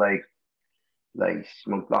like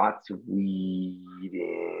smoked lots of weed,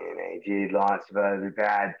 and I did lots of other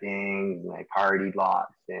bad things, and I partied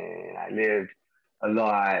lots, and I lived a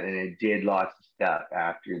lot, and I did lots of stuff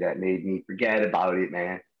after that made me forget about it,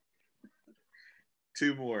 man.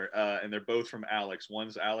 Two more, and they're both from Alex.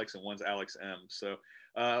 One's Alex and one's Alex M. So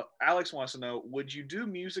Alex wants to know, would you do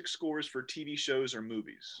music scores for TV shows or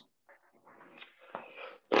movies?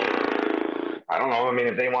 I don't know. I mean,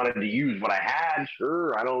 if they wanted to use what I had,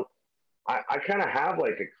 sure. I kind of have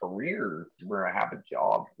like a career where I have a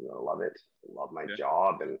job. You know, I love it. I love my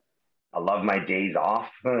job, and I love my days off.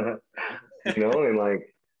 You know, and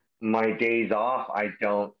like my days off, I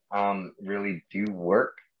don't really do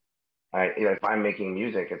work. If I'm making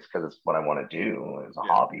music, it's because it's what I want to do. It's a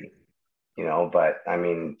hobby, you know. But I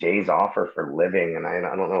mean, days off are for living, and I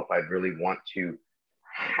don't know if I'd really want to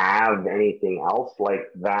have anything else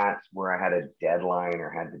like that where I had a deadline or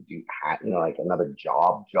had to do, you know, like another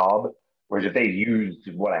job. Whereas if they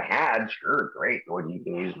used what I had, sure, great. Or you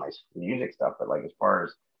can use my music stuff, but like as far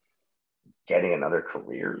as getting another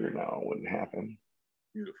career, you know, it wouldn't happen.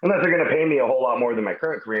 Beautiful. Unless they're going to pay me a whole lot more than my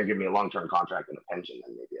current career and give me a long-term contract and a pension,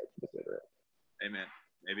 then maybe I'd consider it. Amen.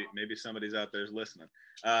 Maybe somebody's out there's listening.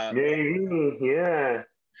 Maybe, yeah.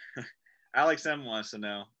 Alex M wants to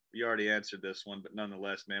know. You already answered this one, but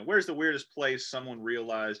nonetheless, man, where's the weirdest place someone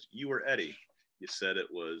realized you were Eddy? You said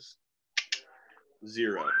it was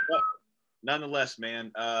 0. But nonetheless,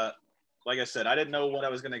 man, like I said, I didn't know what I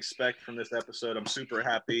was going to expect from this episode. I'm super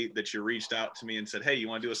happy that you reached out to me and said, hey, you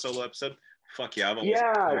want to do a solo episode? Fuck yeah.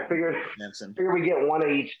 I figured we get one of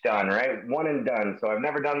each done, right? One and done. So I've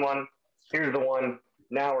never done one. Here's the one.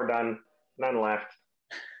 Now we're done. None left.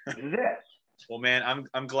 This is it. Well, man,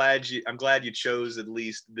 I'm glad you chose at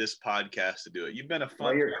least this podcast to do it. You've been a fun.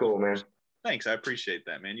 Oh, you're cool, man. Thanks, I appreciate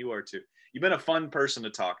that, man. You are too. You've been a fun person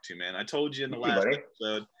to talk to, man. I told you in the last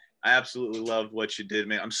episode, I absolutely loved what you did,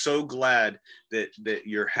 man. I'm so glad that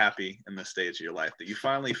you're happy in this stage of your life, that you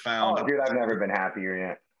finally found. Oh, dude, I've never been happier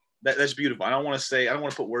yet. That's beautiful. I don't want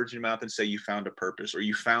to put words in your mouth and say you found a purpose or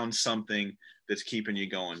you found something that's keeping you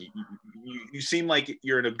going. You seem like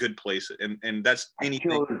you're in a good place, and that's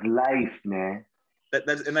anything. I chose life, man.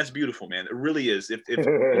 That's beautiful, man. It really is. If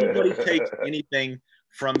anybody takes anything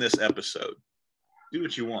from this episode, do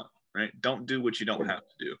what you want, right? Don't do what you don't have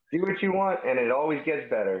to do. Do what you want, and it always gets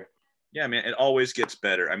better. Yeah, man. It always gets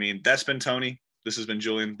better. I mean, that's been Tony. This has been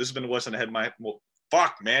Julian. This has been What's in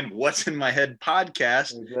My Head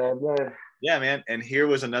podcast. Yeah, man. And here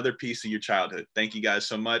was another piece of your childhood. Thank you guys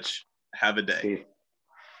so much. Have a day. Peace.